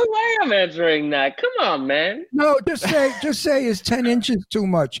 No way I'm answering that. Come on, man. No, just say is 10 inches too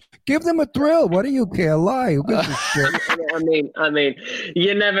much. Give them a thrill. What do you care? Lie. Who gives a shit? I mean,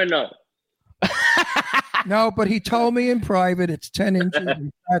 you never know. No, but he told me in private it's 10 inches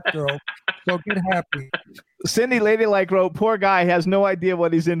and fat girl. So get happy. Cindy Ladylike wrote, "Poor guy has no idea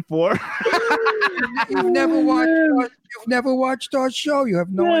what he's in for." You've never watched our show. You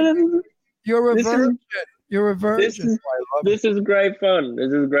have no idea. You're a virgin. You're a virgin. This is great fun.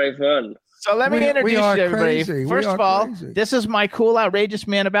 So let me introduce everybody. Crazy. First of all, this is my cool, outrageous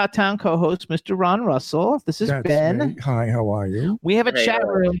man about town co-host, Mr. Ron Russell. This is Ben. Me. Hi, how are you? We have a chat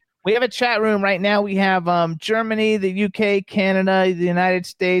room. We have a chat room right now. We have Germany, the UK, Canada, the United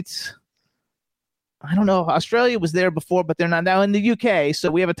States. I don't know. Australia was there before, but they're not now in the UK.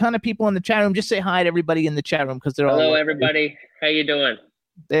 So we have a ton of people in the chat room. Just say hi to everybody in the chat room because they're all. Hello, everybody. How you doing?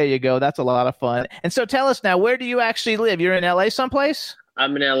 There you go. That's a lot of fun. And so tell us now, where do you actually live? You're in LA someplace?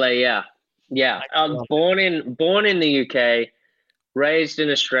 I'm in LA, yeah. Yeah. I'm born in the UK, raised in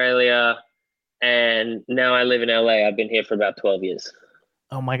Australia, and now I live in LA. I've been here for about 12 years.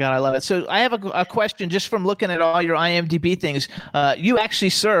 Oh my God, I love it. So I have a question just from looking at all your IMDb things. You actually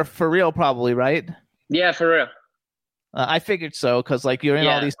surf for real probably, right? Yeah, for real. I figured so because you're in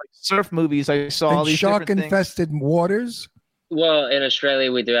all these surf movies. I saw all these shark-infested waters. Well, in Australia,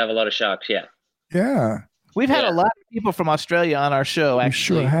 we do have a lot of sharks, yeah. Yeah. We've had a lot of people from Australia on our show,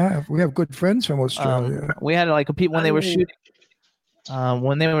 actually. We sure have. We have good friends from Australia. We had people when they were shooting.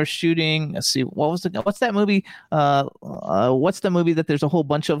 when they were shooting. Let's see, what's that movie? What's the movie that there's a whole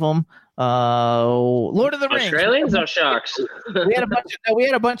bunch of them? Lord of the Rings. Australians or Sharks? we had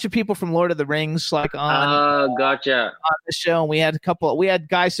a bunch of people from Lord of the Rings on. Gotcha. On the show, and we had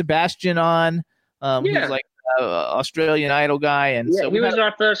Guy Sebastian on. Who's like Australian Idol guy, and so he was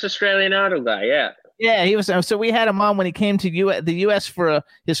our first Australian Idol guy. Yeah, he was. So we had him on when he came to the U.S. for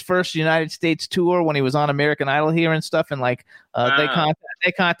his first United States tour when he was on American Idol here and stuff. And they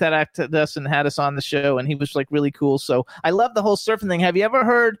contacted us and had us on the show, and he was like really cool. So I love the whole surfing thing. Have you ever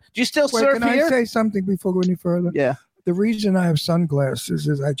heard? Do you still surf here? Can I say something before we go any further? Yeah. The reason I have sunglasses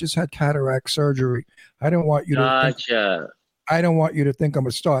is I just had cataract surgery. I don't want you to think I'm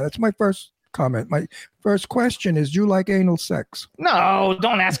a star. That's my first comment. My first question is, do you like anal sex? No,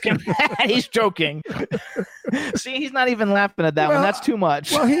 don't ask him that. He's joking. See, he's not even laughing at that one. That's too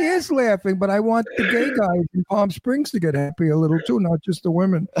much. Well, he is laughing, but I want the gay guys in Palm Springs to get happy a little too, not just the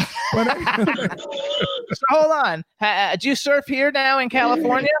women. So hold on. Do you surf here now in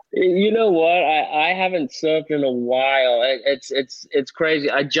California? You know what? I haven't surfed in a while. It's crazy.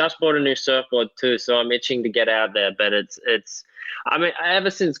 I just bought a new surfboard too, so I'm itching to get out there. But it's. I mean,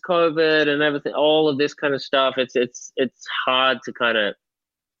 ever since COVID and everything, all of this kind of stuff, it's hard to kind of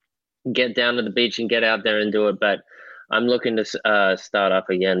get down to the beach and get out there and do it. But I'm looking to start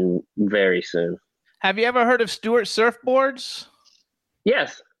up again very soon. Have you ever heard of Stewart Surfboards?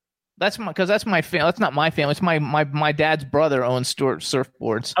 Yes. That's my family. That's not my family. It's my dad's brother owns Stewart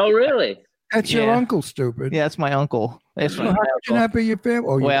Surfboards. Oh, really? That's your uncle, stupid. Yeah, that's my uncle. So how could you not be your family?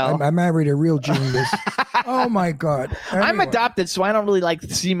 Oh, well, I married a real genius. Oh my God! Anyway. I'm adopted, so I don't really like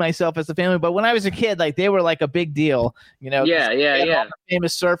see myself as a family. But when I was a kid, like they were like a big deal, you know. Yeah. All the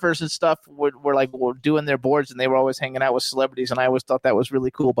famous surfers and stuff were doing their boards, and they were always hanging out with celebrities, and I always thought that was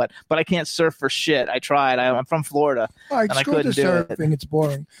really cool. But I can't surf for shit. I tried. I'm from Florida, and I couldn't do it. It's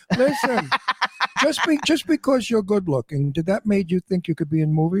boring. Listen. Just because you're good looking, did that make you think you could be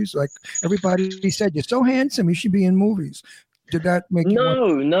in movies? Like everybody said, you're so handsome, you should be in movies. Did that make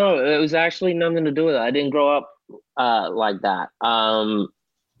you? No, it was actually nothing to do with it. I didn't grow up like that.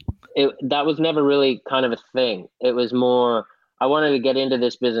 That was never really kind of a thing. It was more, I wanted to get into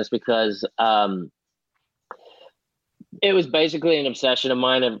this business because it was basically an obsession of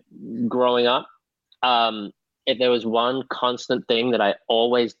mine of growing up. If there was one constant thing that I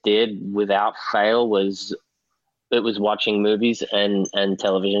always did without fail was watching movies and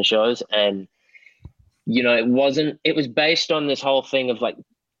television shows. And, you know, it was based on this whole thing of like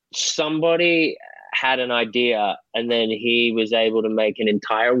somebody had an idea and then he was able to make an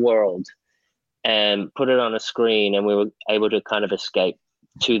entire world and put it on a screen, and we were able to kind of escape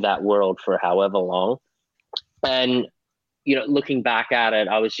to that world for however long. And, you know, looking back at it,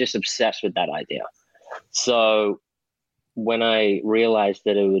 I was just obsessed with that idea. So when I realized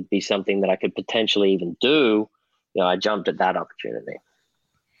that it would be something that I could potentially even do, you know, I jumped at that opportunity.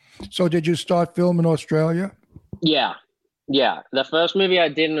 So did you start filming in Australia? Yeah. The first movie I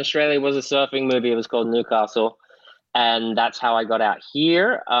did in Australia was a surfing movie. It was called Newcastle. And that's how I got out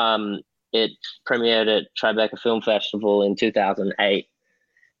here. It premiered at Tribeca Film Festival in 2008.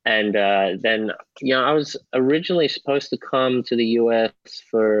 And then, you know, I was originally supposed to come to the US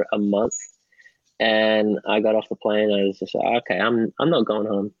for a month. And I got off the plane. I was just like, okay, I'm not going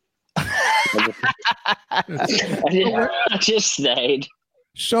home. I just stayed.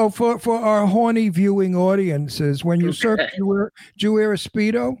 So for our horny viewing audiences, when you surf, do you wear a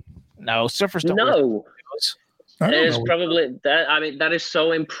Speedo? No, surfers don't. No. It is probably that. I mean, that is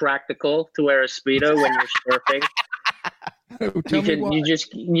so impractical to wear a Speedo when you're surfing.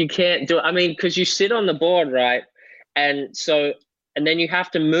 You can't do it. I mean, because you sit on the board, right? And then you have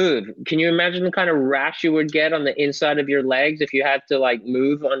to move. Can you imagine the kind of rash you would get on the inside of your legs if you had to like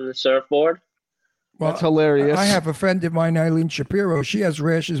move on the surfboard? Well, that's hilarious. I have a friend of mine, Eileen Shapiro. She has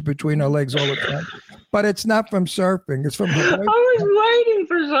rashes between her legs all the time, but it's not from surfing. It's from her boyfriend. I was waiting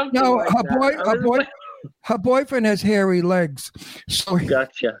for something. No, her boyfriend has hairy legs, so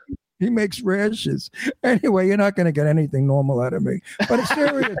gotcha. He makes rashes. Anyway, you're not going to get anything normal out of me. But it's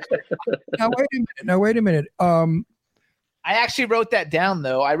serious. Now wait a minute. I actually wrote that down,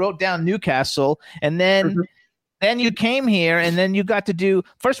 though. I wrote down Newcastle, and then you came here, and then you got to do.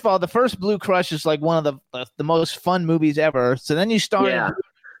 First of all, the first Blue Crush is like one of the most fun movies ever. So then you started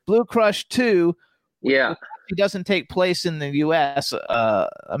Blue Crush 2. Yeah, it doesn't take place in the U.S.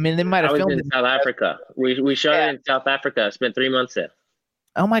 I mean, they might have filmed it in South Africa. We shot it in South Africa. I spent 3 months there.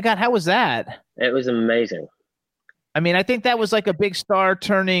 Oh my God, how was that? It was amazing. I mean, I think that was like a big star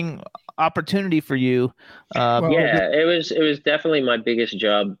turning opportunity for you. It was definitely my biggest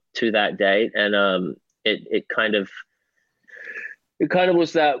job to that date, and it it kind of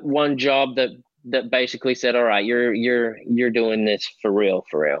was that one job that basically said, all right, you're doing this for real.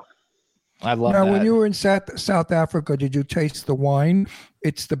 I love now, that. when you were in South Africa, did you taste the wine?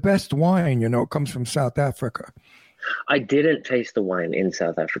 It's the best wine, it comes from South Africa. I didn't taste the wine in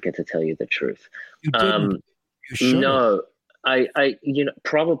South Africa, to tell you the truth. You didn't? You should. No, I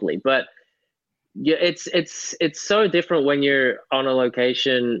probably, but yeah, it's so different when you're on a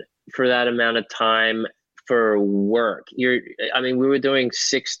location for that amount of time for work. We were doing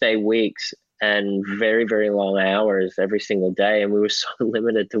 6-day weeks and very, very long hours every single day. And we were so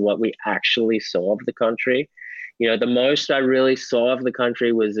limited to what we actually saw of the country. The most I really saw of the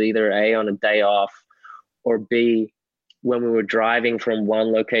country was either A, on a day off, or B, when we were driving from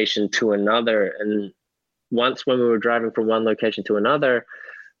one location to another. And once when we were driving from one location to another,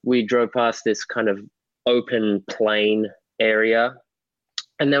 we drove past this kind of open plain area.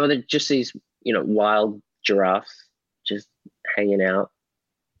 And there were just these, wild giraffes just hanging out.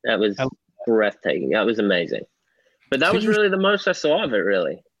 That was breathtaking. That was amazing. But that was really the most I saw of it,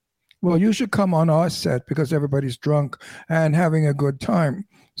 really. Well, you should come on our set because everybody's drunk and having a good time.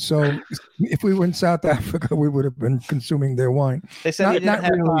 So if we were in South Africa, we would have been consuming their wine. They said he didn't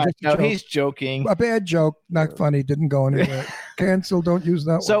have really, no, he's joking. A bad joke, not funny, didn't go anywhere. Cancel, don't use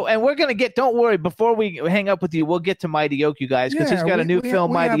that one. And we're going to don't worry, before we hang up with you, we'll get to Mighty Oak, you guys, because he's got a new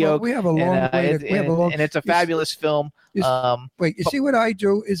film, Mighty Oak. We have a long and it's a fabulous film. Wait, you see what I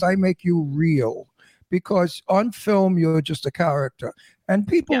do is I make you real, because on film, you're just a character. And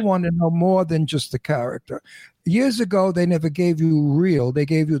people want to know more than just the character. Years ago, they never gave you real. They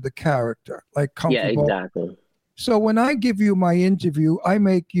gave you the character, like comfortable. Yeah, exactly. So when I give you my interview, I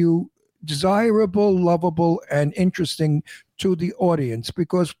make you desirable, lovable, and interesting to the audience,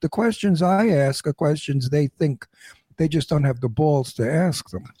 because the questions I ask are questions they think. They just don't have the balls to ask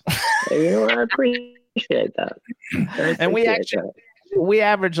them. I appreciate that. And we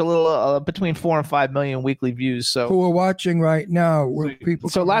average a little between 4 and 5 million weekly views. So who are watching right now?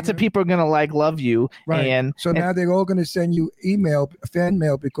 So lots of people are going to love you, right? And now they're all going to send you fan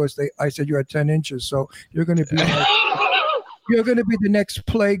mail, because I said you're at 10 inches. So you're going to be you're going to be the next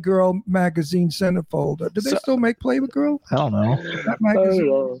Playgirl magazine centerfold. Do they still make Playgirl? I don't know. That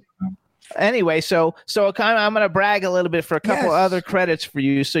magazine. Anyway, so I'm going to brag a little bit for a couple other credits for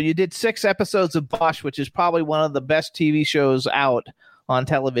you. So you did 6 episodes of Bosch, which is probably one of the best TV shows out on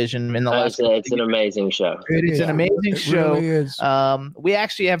television in the last. It's an amazing show. It's an amazing show. Really is. We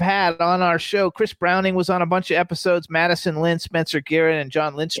actually have had on our show, Chris Browning was on a bunch of episodes. Madison Lynn, Spencer Garrett, and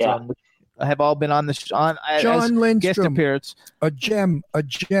John Lindstrom. Yeah. Have all been on John Lindstrom, guest appearance. A gem, a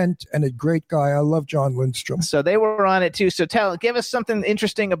gent, and a great guy. I love John Lindstrom. So they were on it too. So give us something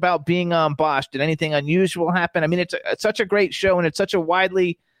interesting about being on Bosch. Did anything unusual happen? I mean, it's such a great show, and it's such a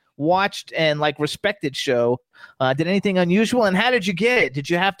widely watched and respected show. Did anything unusual, and how did you get it? Did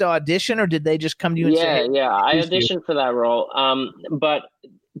you have to audition, or did they just come to you and say, "Yeah, I auditioned for that role"? But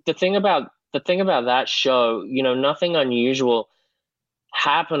the thing about that show, nothing unusual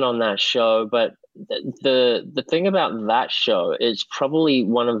happened on that show, but the thing about that show is probably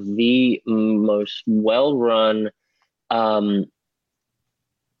one of the most well-run, one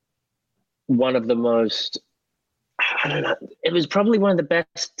of the most, I don't know, it was probably one of the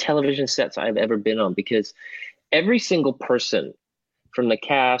best television sets I've ever been on, because every single person from the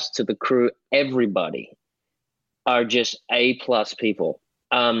cast to the crew, everybody are just A-plus people.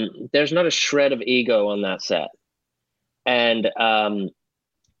 There's not a shred of ego on that set. And,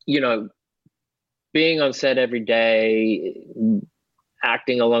 being on set every day,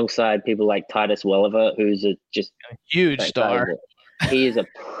 acting alongside people like Titus Welliver, who's just a huge star. He is a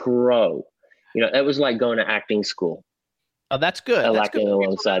pro. It was like going to acting school. Oh, that's good. Acting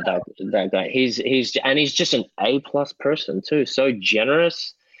alongside that guy. He's just an A-plus person too. So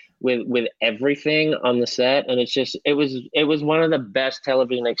generous with everything on the set, and it was one of the best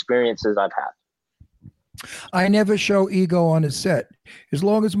television experiences I've had. I never show ego on a set. As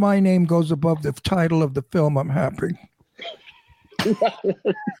long as my name goes above the title of the film, I'm happy. He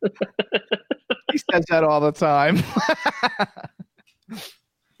says that all the time.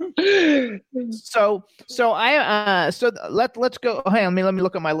 Let's go. Hang on, let me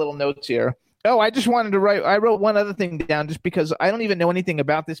look at my little notes here. Oh, I just wanted to write. I wrote one other thing down just because I don't even know anything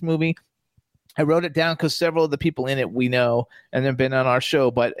about this movie. I wrote it down because several of the people in it we know and have been on our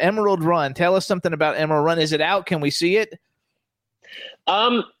show. But Emerald Run, tell us something about Emerald Run. Is it out? Can we see it? You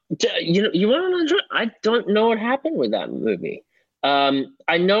want to know? I don't know what happened with that movie.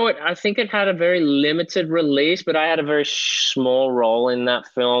 I know it. I think it had a very limited release, but I had a very small role in that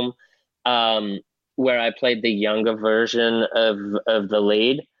film, where I played the younger version of the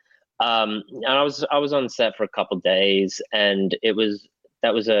lead. And I was on set for a couple days, and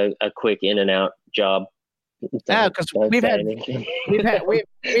that was a quick in and out job. Yeah, because we've had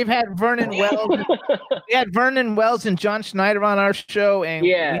Vernon Wells. We had Vernon Wells and John Schneider on our show, and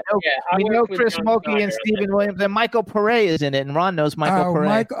we know Chris Mulkey and Stephen Williams, and Michael Pare is in it, and Ron knows Michael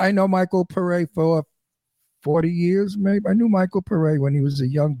Pare. I know Michael Pare for 40 years, maybe. I knew Michael Pare when he was a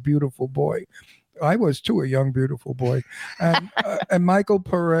young, beautiful boy. I was too, a young, beautiful boy. And and Michael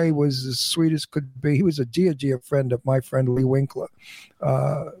Pare was as sweet as could be. He was a dear friend of my friend Lee Winkler.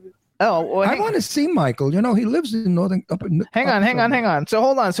 I want to see Michael. You know, he lives in northern. Hang on. So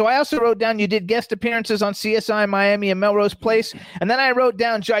hold on. So I also wrote down you did guest appearances on CSI Miami and Melrose Place, and then I wrote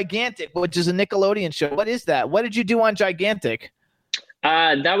down Gigantic, which is a Nickelodeon show. What is that? What did you do on Gigantic?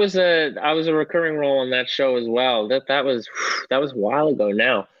 I was a recurring role on that show as well. That was a while ago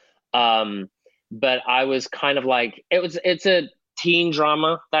now. But I was kind of like it's a teen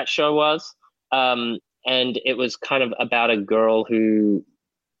drama, that show was, and it was kind of about a girl who,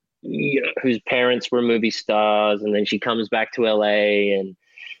 you know, whose parents were movie stars, and then she comes back to LA and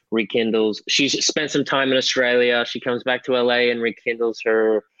rekindles. She's spent some time in Australia. She comes back to LA and rekindles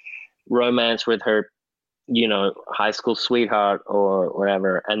her romance with her, you know, high school sweetheart or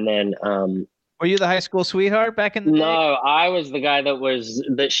whatever. And then were you the high school sweetheart back in the day? No, I was the guy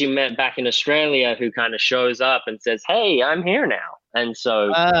that she met back in Australia, who kind of shows up and says, "Hey, I'm here now." And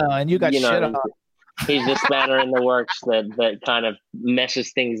so, and you got shit on. He's the spanner in the works that kind of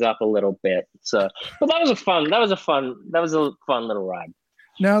messes things up a little bit. So, but that was a fun little ride.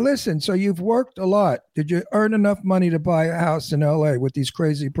 Now listen, so you've worked a lot. Did you earn enough money to buy a house in LA with these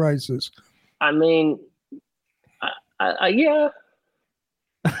crazy prices? I mean, yeah.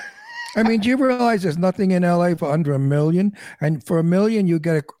 I mean, do you realize there's nothing in LA for under $1 million, and for $1 million you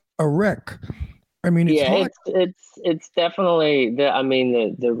get a wreck? I mean, it's definitely the. I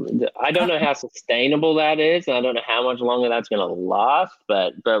mean, the I don't know how sustainable that is, and I don't know how much longer that's going to last.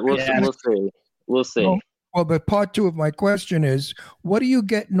 But we'll see. Well, but part two of my question is, what do you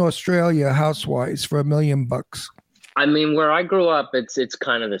get in Australia house-wise for $1 million? I mean, where I grew up, it's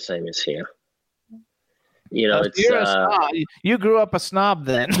kind of the ssame as here. You know, you're a snob. You grew up a snob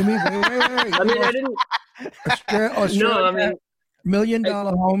then. Wait. I mean, I didn't. Australia, no, I mean, $1 million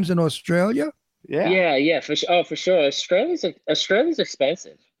homes in Australia. Yeah, for sure. Australia's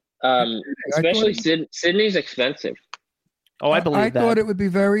expensive. Especially Sydney's expensive. Oh, I believe that. I thought it would be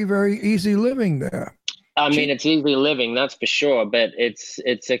very, very easy living there. I mean, it's easy living, that's for sure, but it's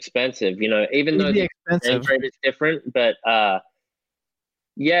expensive. You know, even though the exchange rate is different, but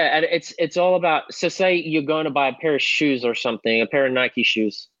yeah, and it's all about. So, say you're going to buy a pair of shoes or something, a pair of Nike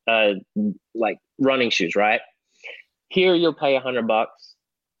shoes, like running shoes, right? Here you'll pay $100.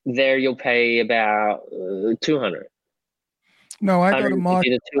 There you'll pay about 200. No, I go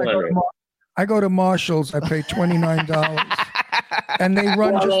to Marshalls. I pay $29, and they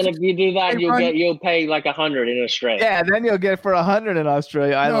run. Well, then if you do that, you'll pay like $100 in Australia. Yeah, then you'll get for $100 in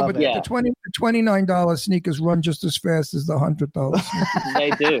Australia. I love it. The $29 sneakers run just as fast as the $100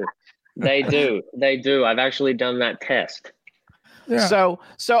 sneakers. They do. I've actually done that test. Yeah. So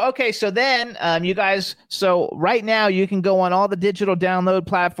okay. So then, you guys. So right now, you can go on all the digital download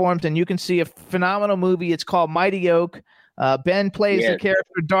platforms, and you can see a phenomenal movie. It's called Mighty Oak. Ben plays the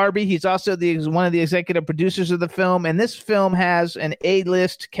character Darby. He's also one of the executive producers of the film, and this film has an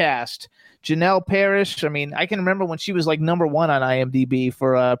A-list cast. Janelle Parrish. I mean, I can remember when she was like #1 on IMDb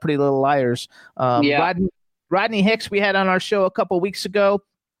for Pretty Little Liars. Rodney Hicks we had on our show a couple weeks ago.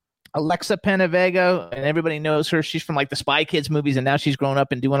 Alexa Penavega, and everybody knows her. She's from like the Spy Kids movies, and now she's grown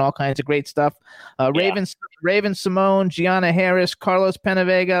up and doing all kinds of great stuff. Raven Simone, Gianna Harris, Carlos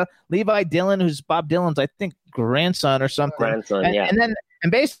Penavega, Levi Dillon, who's Bob Dylan's, I think, grandson or something.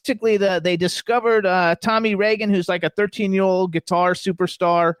 And basically they discovered Tommy Reagan, who's like a 13-year-old guitar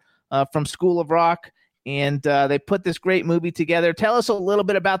superstar from School of Rock. And they put this great movie together. Tell us a little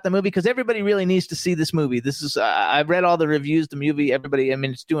bit about the movie, because everybody really needs to see this movie. This is I've read all the reviews. The movie, everybody, I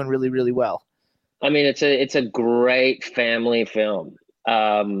mean, it's doing really, really well. I mean, it's a great family film.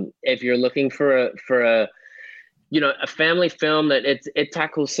 If you're looking for a family film that it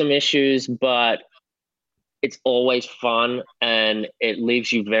tackles some issues, but it's always fun and it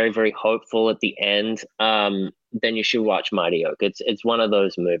leaves you very, very hopeful at the end, then you should watch Mighty Oak. It's one of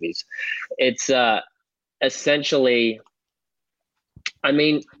those movies. It's essentially,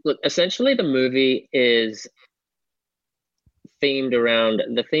 the movie is themed around,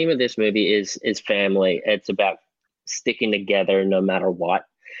 the theme of this movie is family. It's about sticking together no matter what.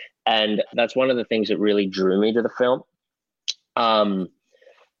 And that's one of the things that really drew me to the film.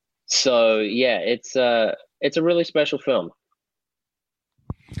 So yeah, it's a really special film.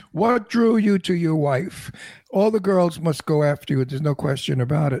 What drew you to your wife? All the girls must go after you. There's no question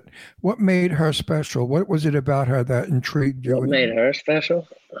about it. What made her special? What was it about her that intrigued you? What made her special?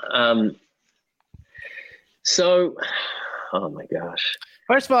 Oh my gosh.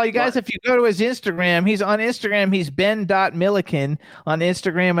 First of all, you guys, if you go to his Instagram, he's on Instagram. He's ben.milliken on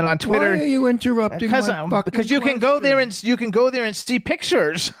Instagram and on Twitter. Why are you interrupting? Because you can go there and see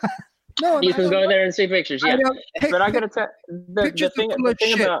pictures. No, you can go there and see pictures. Yeah, but I gotta tell the thing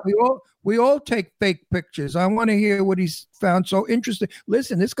about we all take fake pictures. I want to hear what he's found so interesting.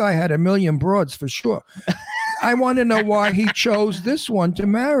 Listen, this guy had 1 million broads for sure. I want to know why he chose this one to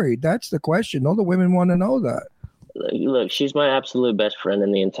marry. That's the question. All the women want to know that. Look, she's my absolute best friend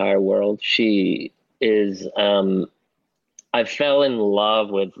in the entire world. She is. I fell in love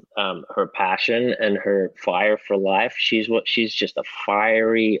with her passion and her fire for life. She's just a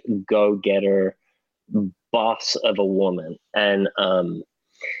fiery go-getter boss of a woman. And,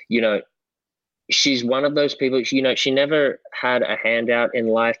 she's one of those people, she never had a handout in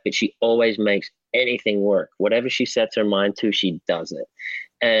life, but she always makes anything work. Whatever she sets her mind to, she does it.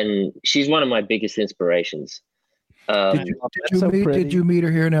 And she's one of my biggest inspirations. Did you meet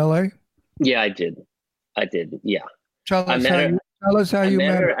her here in LA? Yeah, I did. Yeah. Tell us how you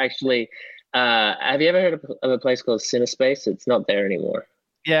met her. Actually, have you ever heard of a place called Cinespace? It's not there anymore.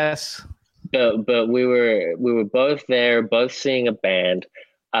 Yes. But we were both there, both seeing a band.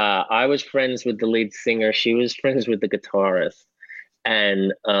 I was friends with the lead singer. She was friends with the guitarist,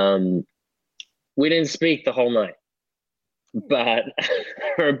 and we didn't speak the whole night. But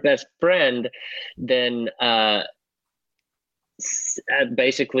her best friend then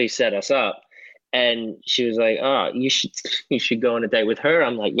basically set us up. And she was like, "Oh, you should go on a date with her."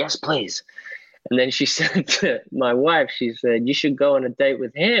 I'm like, "Yes, please." And then she said to my wife, she said, "You should go on a date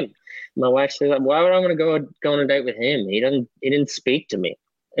with him." My wife said, "Why would I want to go on a date with him? He didn't speak to me."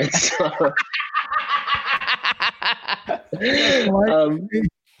 And so,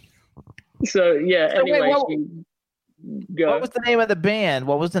 yeah. Anyway, what was the name of the band?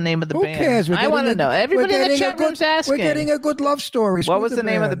 Who cares? I want to know. Everybody in the chat room's asking. We're getting a good love story. What was the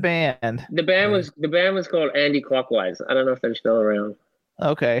name of the band? The band was called Andy Clockwise. I don't know if they're still around.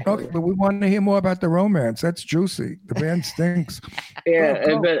 Okay, but we want to hear more about the romance. That's juicy. The band stinks. Yeah,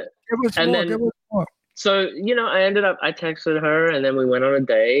 give us more. So, I texted her, and then we went on a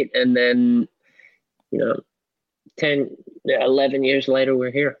date, and then, 11 years later,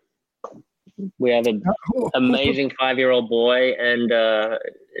 we're here. We have an amazing 5-year-old boy, and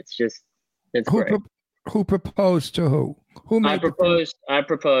it's great. Who proposed to who? I proposed. I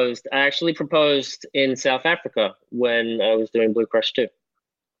actually proposed in South Africa when I was doing Blue Crush 2.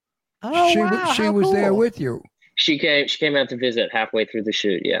 Oh, she was there with you. She came out to visit halfway through the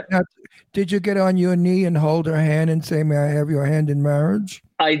shoot. Yeah. Now, did you get on your knee and hold her hand and say, "May I have your hand in marriage"?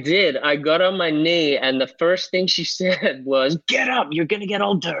 I did. I got on my knee, and the first thing she said was, "Get up! You're gonna get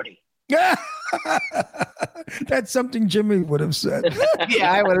all dirty." That's something Jimmy would have said.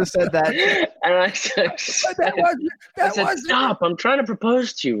 Yeah, I would have said that. And I said, "Stop! I'm trying to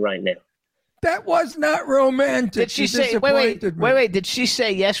propose to you right now." That was not romantic. Did she say? Wait. Did she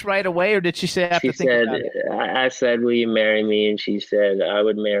say yes right away, or did she say after thinking about it? I said, "Will you marry me?" And she said, "I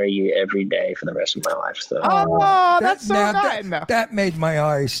would marry you every day for the rest of my life." So, that's so nice. That made my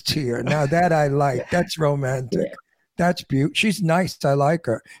eyes tear. Now that I like, that's romantic. Yeah. That's beautiful. She's nice. I like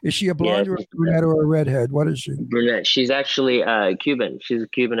her. Is she a blonde or a brunette or a redhead? What is she? Brunette. She's actually Cuban. She's of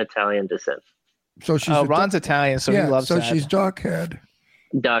Cuban-Italian descent. So she's Ron's Italian, so he loves that. So she's dark-haired.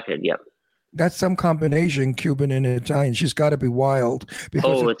 Dark-haired, yep. That's some combination, Cuban and Italian. She's got to be wild.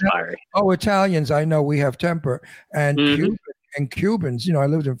 It's fiery. Italians, I know we have temper. And Cubans, I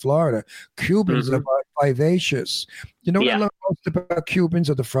lived in Florida. Cubans are vivacious. You know what I love most about Cubans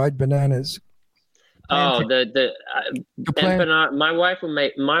are the fried bananas. Oh, the empanada. My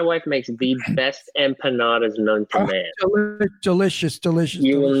wife makes the best empanadas known to man. Delicious.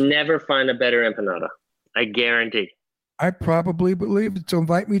 You will never find a better empanada. I guarantee. I probably believe it. So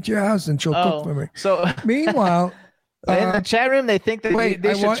invite me to your house and she'll cook for me. So meanwhile, in the chat room, they think that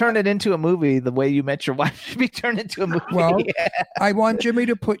they should turn it into a movie. The way you met your wife should be turned into a movie. Well, I want Jimmy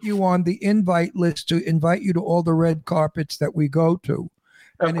to put you on the invite list to invite you to all the red carpets that we go to.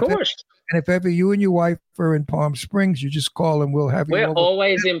 Of course. And if ever you and your wife are in Palm Springs, you just call and we'll have you. We're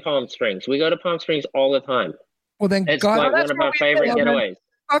always in Palm Springs. We go to Palm Springs all the time. Well, then it's like one of our favorite getaways.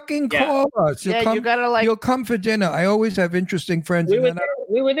 Fucking call us. You gotta You'll come for dinner. I always have interesting friends. We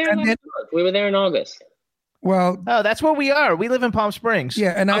were there in August. Well, Oh, that's where we are. We live in Palm Springs.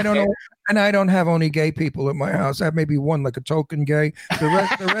 yeah, and I don't know, and I don't have only gay people at my house. I have maybe one, like a token gay. The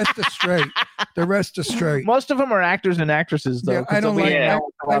rest are straight. The rest are straight. Most of them are actors and actresses, though. Yeah, I don't like. Yeah.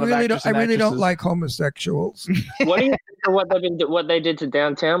 I really don't like homosexuals. What do you think of what they did to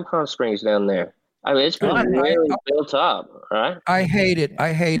downtown Palm Springs down there? I mean, it's been really built up, right? I hate it.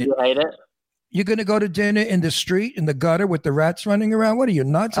 I hate it. You hate it? You're going to go to dinner in the street, in the gutter with the rats running around? What are you,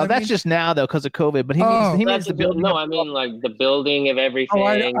 nuts? Oh, that's just now, though, because of COVID. But he means the building. No, I mean like the building of everything. Oh,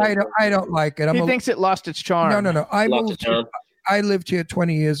 I don't like it. He thinks it lost its charm. No. I lived here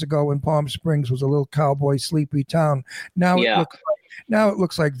 20 years ago when Palm Springs was a little cowboy sleepy town. Now it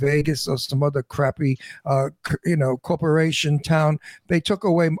looks like Vegas or some other crappy, corporation town. They took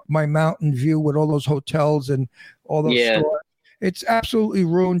away my mountain view with all those hotels and all those stores. It's absolutely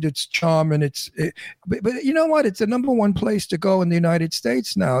ruined its charm, and but you know what? It's the number one place to go in the United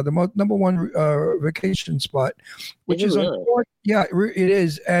States now, the number one vacation spot, which is it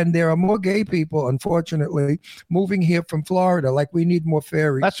is. And there are more gay people, unfortunately, moving here from Florida. Like, we need more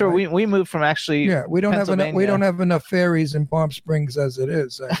ferries. That's where we moved from, actually. Yeah, we don't have enough ferries in Palm Springs as it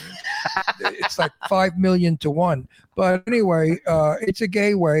is. I mean, it's like 5 million to 1. But anyway, it's a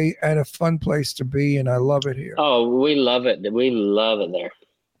gay way and a fun place to be, and I love it here. Oh, we love it. We love it there.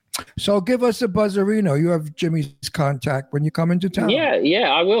 So give us a buzzerino. You have Jimmy's contact when you come into town.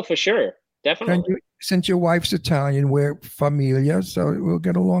 Yeah, I will for sure. Definitely. Since your wife's Italian, we're familia, so we'll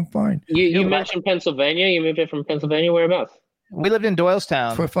get along fine. You mentioned Pennsylvania. You moved here from Pennsylvania. Whereabouts? We lived in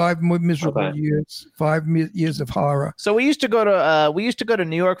Doylestown for 5 miserable years. 5 years of horror. So we used to go to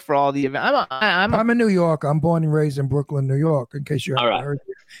New York for all the events. I'm a New Yorker. I'm born and raised in Brooklyn, New York. In case you haven't heard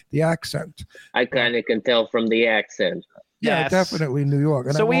the accent, I kind of can tell from the accent. Yeah, definitely New York.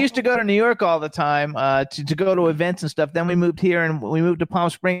 And so we used to go to New York all the time to go to events and stuff. Then we moved here and we moved to Palm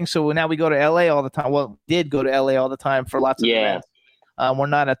Springs. So now we go to LA all the time. Well, did go to LA all the time for lots of events. We're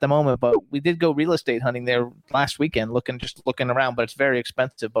not at the moment, but we did go real estate hunting there last weekend, looking around. But it's very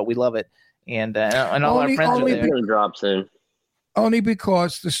expensive, but we love it. And all our friends are there. Really drops in. Only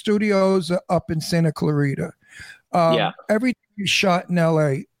because the studios are up in Santa Clarita. Everything is shot in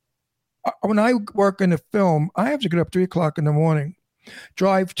LA. When I work in a film, I have to get up 3:00 in the morning,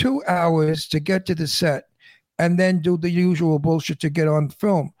 drive 2 hours to get to the set, and then do the usual bullshit to get on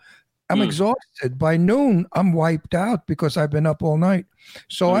film. I'm exhausted. By noon, I'm wiped out because I've been up all night.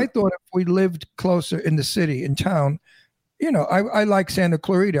 So I thought if we lived closer in the city, in town, I like Santa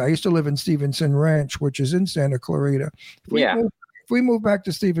Clarita. I used to live in Stevenson Ranch, which is in Santa Clarita. If we move back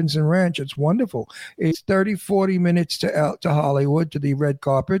to Stevenson Ranch, it's wonderful. It's 30, 40 minutes to Hollywood, to the red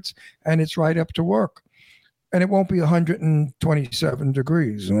carpets, and it's right up to work. And it won't be 127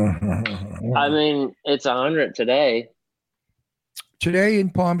 degrees. I mean, it's 100 today. Today in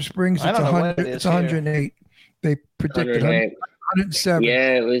Palm Springs, it's 100. It's 108. They predicted 107.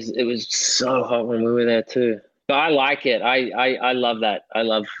 Yeah, it was so hot when we were there too. But I like it. I love that. I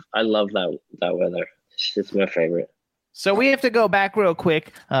love that weather. It's my favorite. So we have to go back real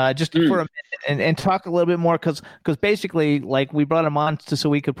quick, just for a minute, and talk a little bit more, because basically, like, we brought him on so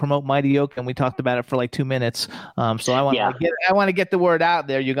we could promote Mighty Oak, and we talked about it for like 2 minutes. So I want to get the word out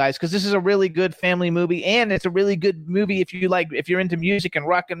there, you guys, because this is a really good family movie, and it's a really good movie if you're into music and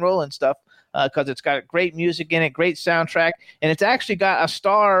rock and roll and stuff. Because it's got great music in it, great soundtrack, and it's actually got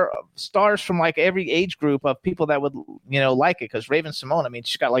stars from like every age group of people that would like it. Because Raven Simone, I mean,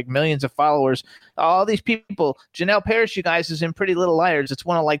 she's got like millions of followers. All these people, Janelle Parrish, you guys, is in Pretty Little Liars. It's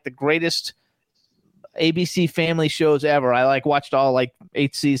one of like the greatest ABC family shows ever. I watched all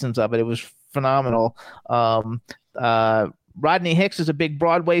 8 seasons of it. It was phenomenal. Rodney Hicks is a big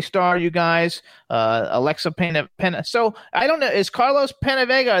Broadway star, you guys. Alexa Pena. So I don't know. Is Carlos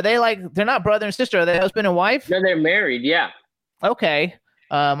Penavega? Are they they're not brother and sister? Are they husband and wife? No, they're married. Yeah. Okay.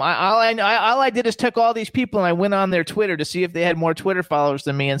 All I did is took all these people and I went on their Twitter to see if they had more Twitter followers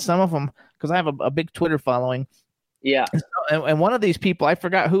than me, and some of them, because I have a big Twitter following. Yeah. And one of these people, I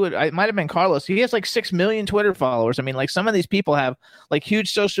forgot who it might have been Carlos. He has 6 million Twitter followers. I mean, some of these people have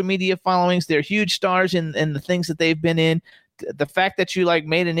huge social media followings. They're huge stars in the things that they've been in. The fact that you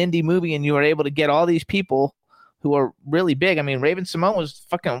made an indie movie and you were able to get all these people who are really big. I mean, Raven Simone was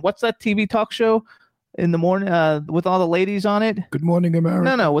fucking, what's that TV talk show in the morning with all the ladies on it? Good Morning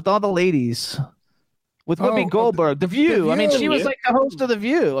America. No, with all the ladies. With Whoopi Goldberg, The View. I mean, she was the host of The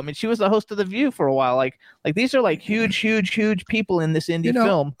View. I mean, she was the host of The View for a while. Like these are huge people in this indie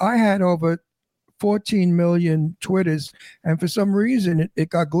film. I had over 14 million Twitters, and for some reason it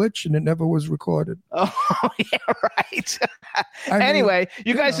got glitched and it never was recorded. Oh, yeah, right. Anyway,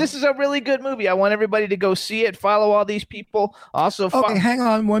 you guys, this is a really good movie. I want everybody to go see it. Follow all these people. Also, hang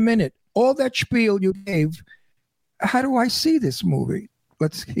on 1 minute. all that spiel you gave, how do I see this movie?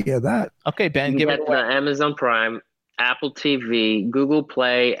 Let's hear that. Okay, Ben, You give get it the away. Amazon Prime, Apple TV, Google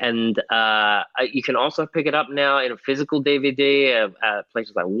Play, and you can also pick it up now in a physical DVD at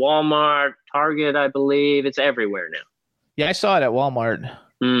places like Walmart, Target, I believe. It's everywhere now. Yeah, I saw it at Walmart.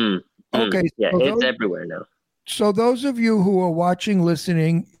 Okay, Yeah, so it's everywhere now. So those of you who are watching,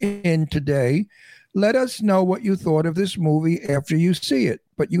 listening in today, let us know what you thought of this movie after you see it.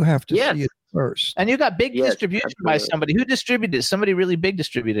 But you have to see it first. And you got big Yes, distribution by absolutely. somebody. Who distributed it? Somebody really big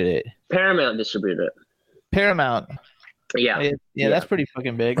distributed it. Paramount distributed it. Paramount. Yeah. Yeah, that's pretty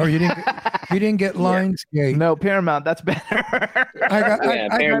fucking big. Or you didn't get Lionsgate. No, Paramount. That's better.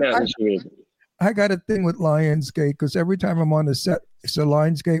 Paramount distributed it. I got a thing with Lionsgate because every time I'm on the set, it's a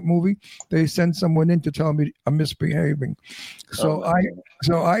Lionsgate movie. They send someone in to tell me I'm misbehaving. So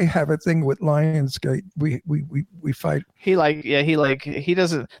I have a thing with Lionsgate. We fight. He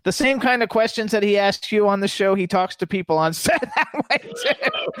doesn't the same kind of questions that he asks you on the show. He talks to people on set that way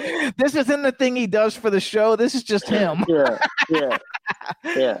too. This isn't the thing he does for the show. This is just him.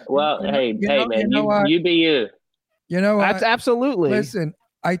 Yeah. Well, man, you be you. You know, that's absolutely. Listen,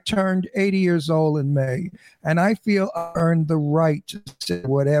 I turned 80 years old in May, and I feel I earned the right to say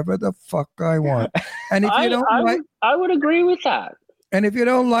whatever the fuck I want. And if you don't I would agree with that. And if you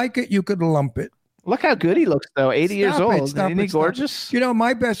don't like it, you could lump it. Look how good he looks, though. 80 years old. Isn't he gorgeous? You know,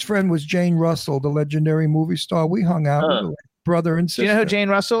 my best friend was Jane Russell, the legendary movie star. We hung out with her, brother and sister. Do you know who Jane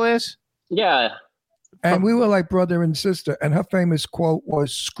Russell is? Yeah. And we were like brother and sister. And her famous quote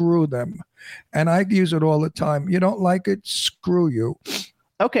was, "Screw them." And I use it all the time. You don't like it? Screw you.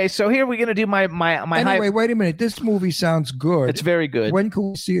 Okay, so here we're gonna do my Anyway, wait a minute. This movie sounds good. It's very good. When can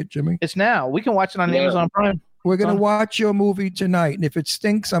we see it, Jimmy? It's now. We can watch it on Amazon Prime. We're gonna watch your movie tonight, and if it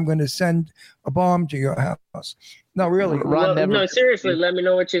stinks, I'm gonna send a bomb to your house. No, really. No, seriously. Let me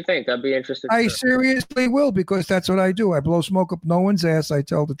know what you think. I'd be interested. I seriously will, because that's what I do. I blow smoke up no one's ass. I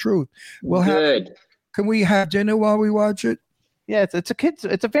tell the truth. Can we have dinner while we watch it? Yeah, it's a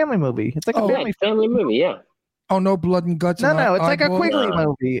family movie. It's like a family movie. Yeah. Oh, no blood and guts. No, it's like a Quigley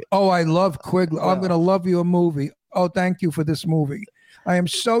movie. Oh, I love Quigley. Oh, I'm going to love your movie. Oh, thank you for this movie. I am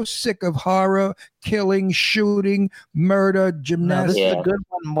so sick of horror, killing, shooting, murder, gymnastics. No, this is a good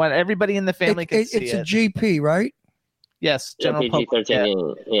one. What everybody in the family can see it. It's a GP, right? Yes, general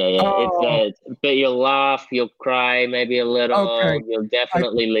PG-13. Yeah. Oh. But you'll laugh, you'll cry, maybe a little. Okay. You'll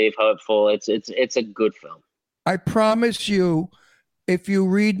definitely leave hopeful. It's a good film. I promise you. If you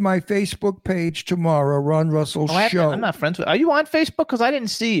read my Facebook page tomorrow, Ron Russell Show. I'm not friends with. Are you on Facebook? Because I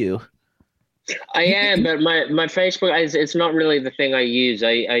didn't see you. I am, but my Facebook it's not really the thing I use.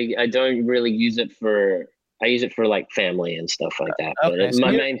 I don't really use it for. I use it for like family and stuff like that. But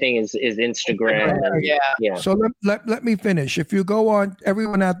my main thing is Instagram. Yeah. So let me finish. If you go on,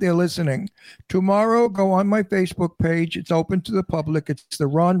 everyone out there listening, tomorrow go on my Facebook page. It's open to the public. It's the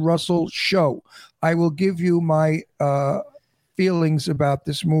Ron Russell Show. I will give you my feelings about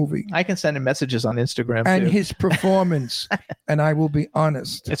this movie. I can send him messages on Instagram and too. His performance. And I will be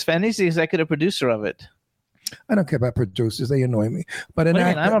honest. It's Fanny's the executive producer of it. I don't care about producers; they annoy me. But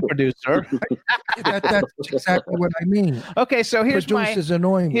I'm a producer. That's exactly what I mean. Okay, so here's producers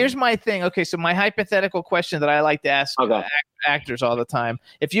annoy me. Here's my thing. Okay, so my hypothetical question that I like to ask actors all the time.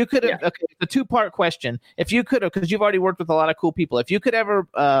 If you could have, okay, the 2-part question. If you could have, because you've already worked with a lot of cool people. If you could ever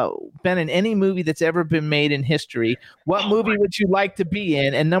been in any movie that's ever been made in history, what movie would you like to be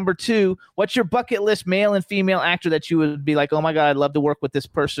in? And number 2, what's your bucket list male and female actor that you would be like, oh my God, I'd love to work with this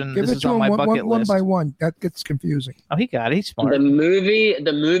person. Give this is on my bucket list. One by one. That gets confusing. Oh, he got it. He's smart. The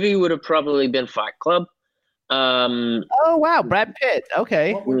movie would have probably been Fight Club. Oh wow, Brad Pitt.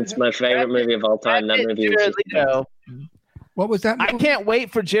 Okay, it's my favorite movie of all time. That movie was what was that movie? I can't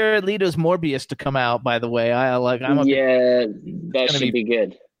wait for Jared Leto's Morbius to come out. By the way, that should be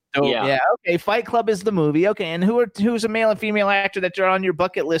good. So, yeah. Okay. Fight Club is the movie. Okay, and who's a male and female actor that you're on your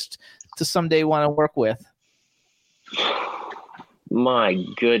bucket list to someday want to work with? My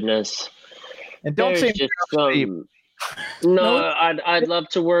goodness. And don't say no. I'd love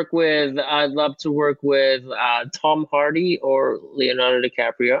to work with. Tom Hardy or Leonardo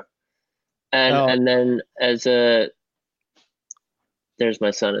DiCaprio, and then there's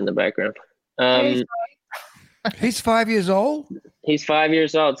my son in the background. He's 5 years old. He's 5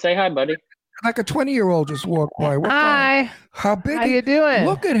 years old. Say hi, buddy. Like a 20-year-old just walked by. Hi. How big? How you doing?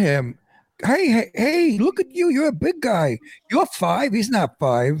 Look at him. Hey, look at you. You're a big guy. You're 5. He's not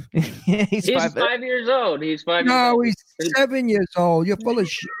 5. He's 5 years old. He's 5 years old. No, he's 7 years old. You're full of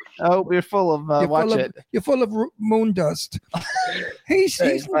shit. Oh, we're full of You're full of moon dust. He's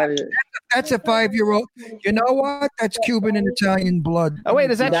not the That's a 5-year-old. You know what? That's Cuban and Italian blood. Oh wait,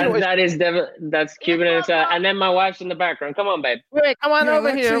 is that you? That's Cuban and Italian. And then my wife's in the background. Come on, babe. Wait, come on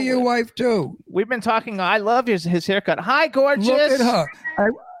over here. See your wife too. We've been talking. I love his haircut. Hi, gorgeous. Look at her.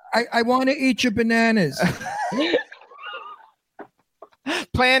 I want to eat your bananas.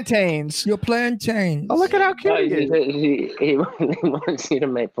 Plantains. Your plantains. Oh, look at how cute he wants you to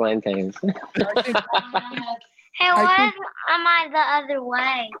make plantains. Hey, why am I the other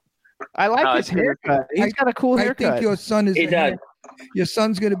way? I like his haircut. He's got a cool haircut. I think your son is. He does. Your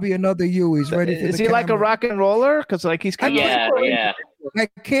son's going to be another you. He's ready for Is the he camera. like a rock and roller? Because like he's kind of yeah. I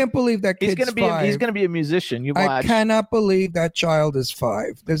can't believe that kid's he's gonna be a musician. You watch. I cannot believe that child is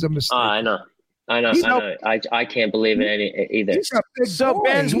 5. There's a mistake. I know. I can't believe it either. So boy.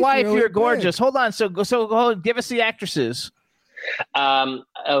 Ben's He's wife, really you're big. gorgeous. Hold on. So give us the actresses. The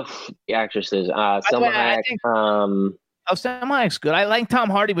actresses. Selma Hayek. Selma Hayek's good. I like Tom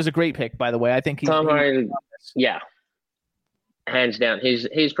Hardy was a great pick, by the way. I think Tom Hardy. Yeah, hands down.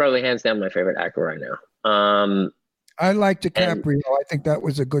 He's probably hands down my favorite actor right now. I like DiCaprio. I think that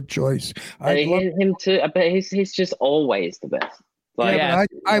was a good choice. Him too. But he's just always the best. Like, yeah,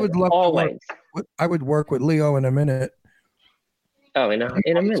 I would love always. I would work with Leo in a minute. Oh, in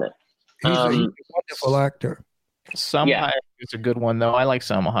a minute. He's a wonderful actor. Selma Hayek is a good one, though. I like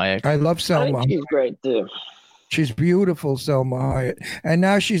Selma Hayek. I love Selma. I think she's great too. She's beautiful, Selma Hayek. And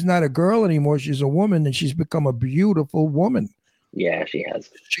now she's not a girl anymore. She's a woman, and she's become a beautiful woman. Yeah, she has.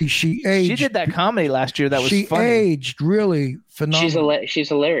 She aged. She did that comedy last year. That was funny. She aged really phenomenal. She's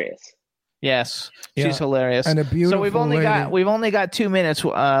hilarious. Yes, Yeah. she's hilarious. And a beautiful So we've only got 2 minutes,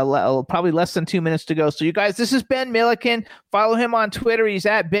 probably less than 2 minutes to go. So you guys, this is Ben Milliken. Follow him on Twitter. He's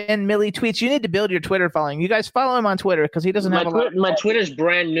at Ben Millie Tweets. You need to build your Twitter following. You guys follow him on Twitter because he doesn't have my Twitter's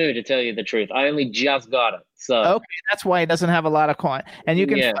brand new, to tell you the truth. I only just got it. So okay, that's why he doesn't have a lot of coin. And you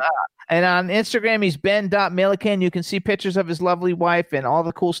can and on Instagram he's Ben.Milliken. You can see pictures of his lovely wife and all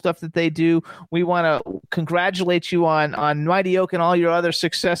the cool stuff that they do. We want to congratulate you on Mighty Oak and all your other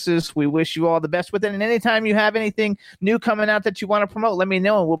successes. We wish you all the best with it. And anytime you have anything new coming out that you want to promote, let me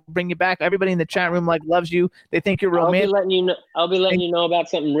know and we'll bring you back. Everybody in the chat room loves you. They think you're romantic. I'll be letting you know about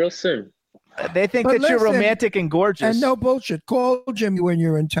something real soon. They think that you're romantic and gorgeous. And no bullshit. Call Jimmy when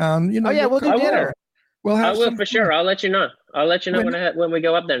you're in town. You know. Oh yeah, we'll do dinner. We'll have I will for sure. I'll let you know. When we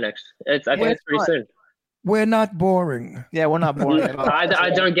go up there next. I think it's pretty soon. We're not boring. Yeah, we're not boring at all.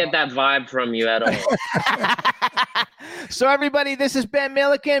 I don't get that vibe from you at all. So everybody, this is Ben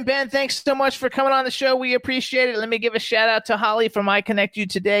Milliken. Ben, thanks so much for coming on the show. We appreciate it. Let me give a shout out to Holly from I Connect You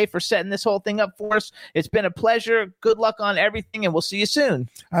Today for setting this whole thing up for us. It's been a pleasure. Good luck on everything, and we'll see you soon.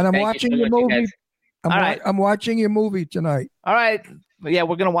 And I'm watching your movie. I'm watching your movie tonight. All right. Yeah,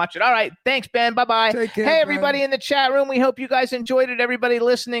 we're going to watch it. All right. Thanks, Ben. Bye-bye. Take care, hey, everybody in the chat room. We hope you guys enjoyed it. Everybody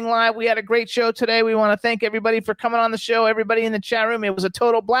listening live, we had a great show today. We want to thank everybody for coming on the show. Everybody in the chat room, it was a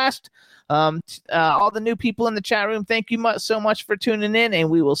total blast. All the new people in the chat room, thank you so much for tuning in, and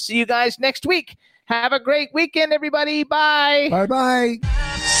we will see you guys next week. Have a great weekend, everybody. Bye. Bye-bye.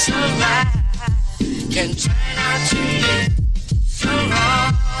 Can turn out to be so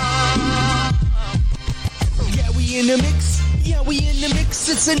wrong. Yeah, we in the mix. Yeah, we in the mix.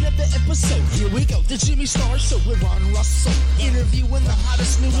 It's another episode. Here we go. The Jimmy Star Show with Ron Russell. Interviewing the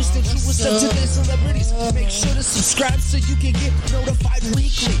hottest, newest, and truest of today's celebrities. Make sure to subscribe so you can get notified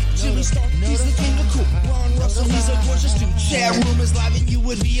weekly. Jimmy Star, he's the king of cool. Ron Russell, he's a gorgeous dude. Chat room is live and you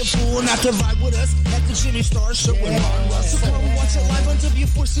would be a fool not to vibe with us at the Jimmy Star Show with Ron Russell. Come watch it live on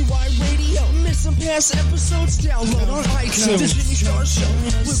W4CY Radio. Miss some past episodes? Download on iTunes. The Jimmy Star Show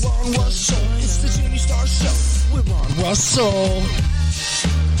with Ron Russell. It's the Jimmy Star Show with Ron Russell.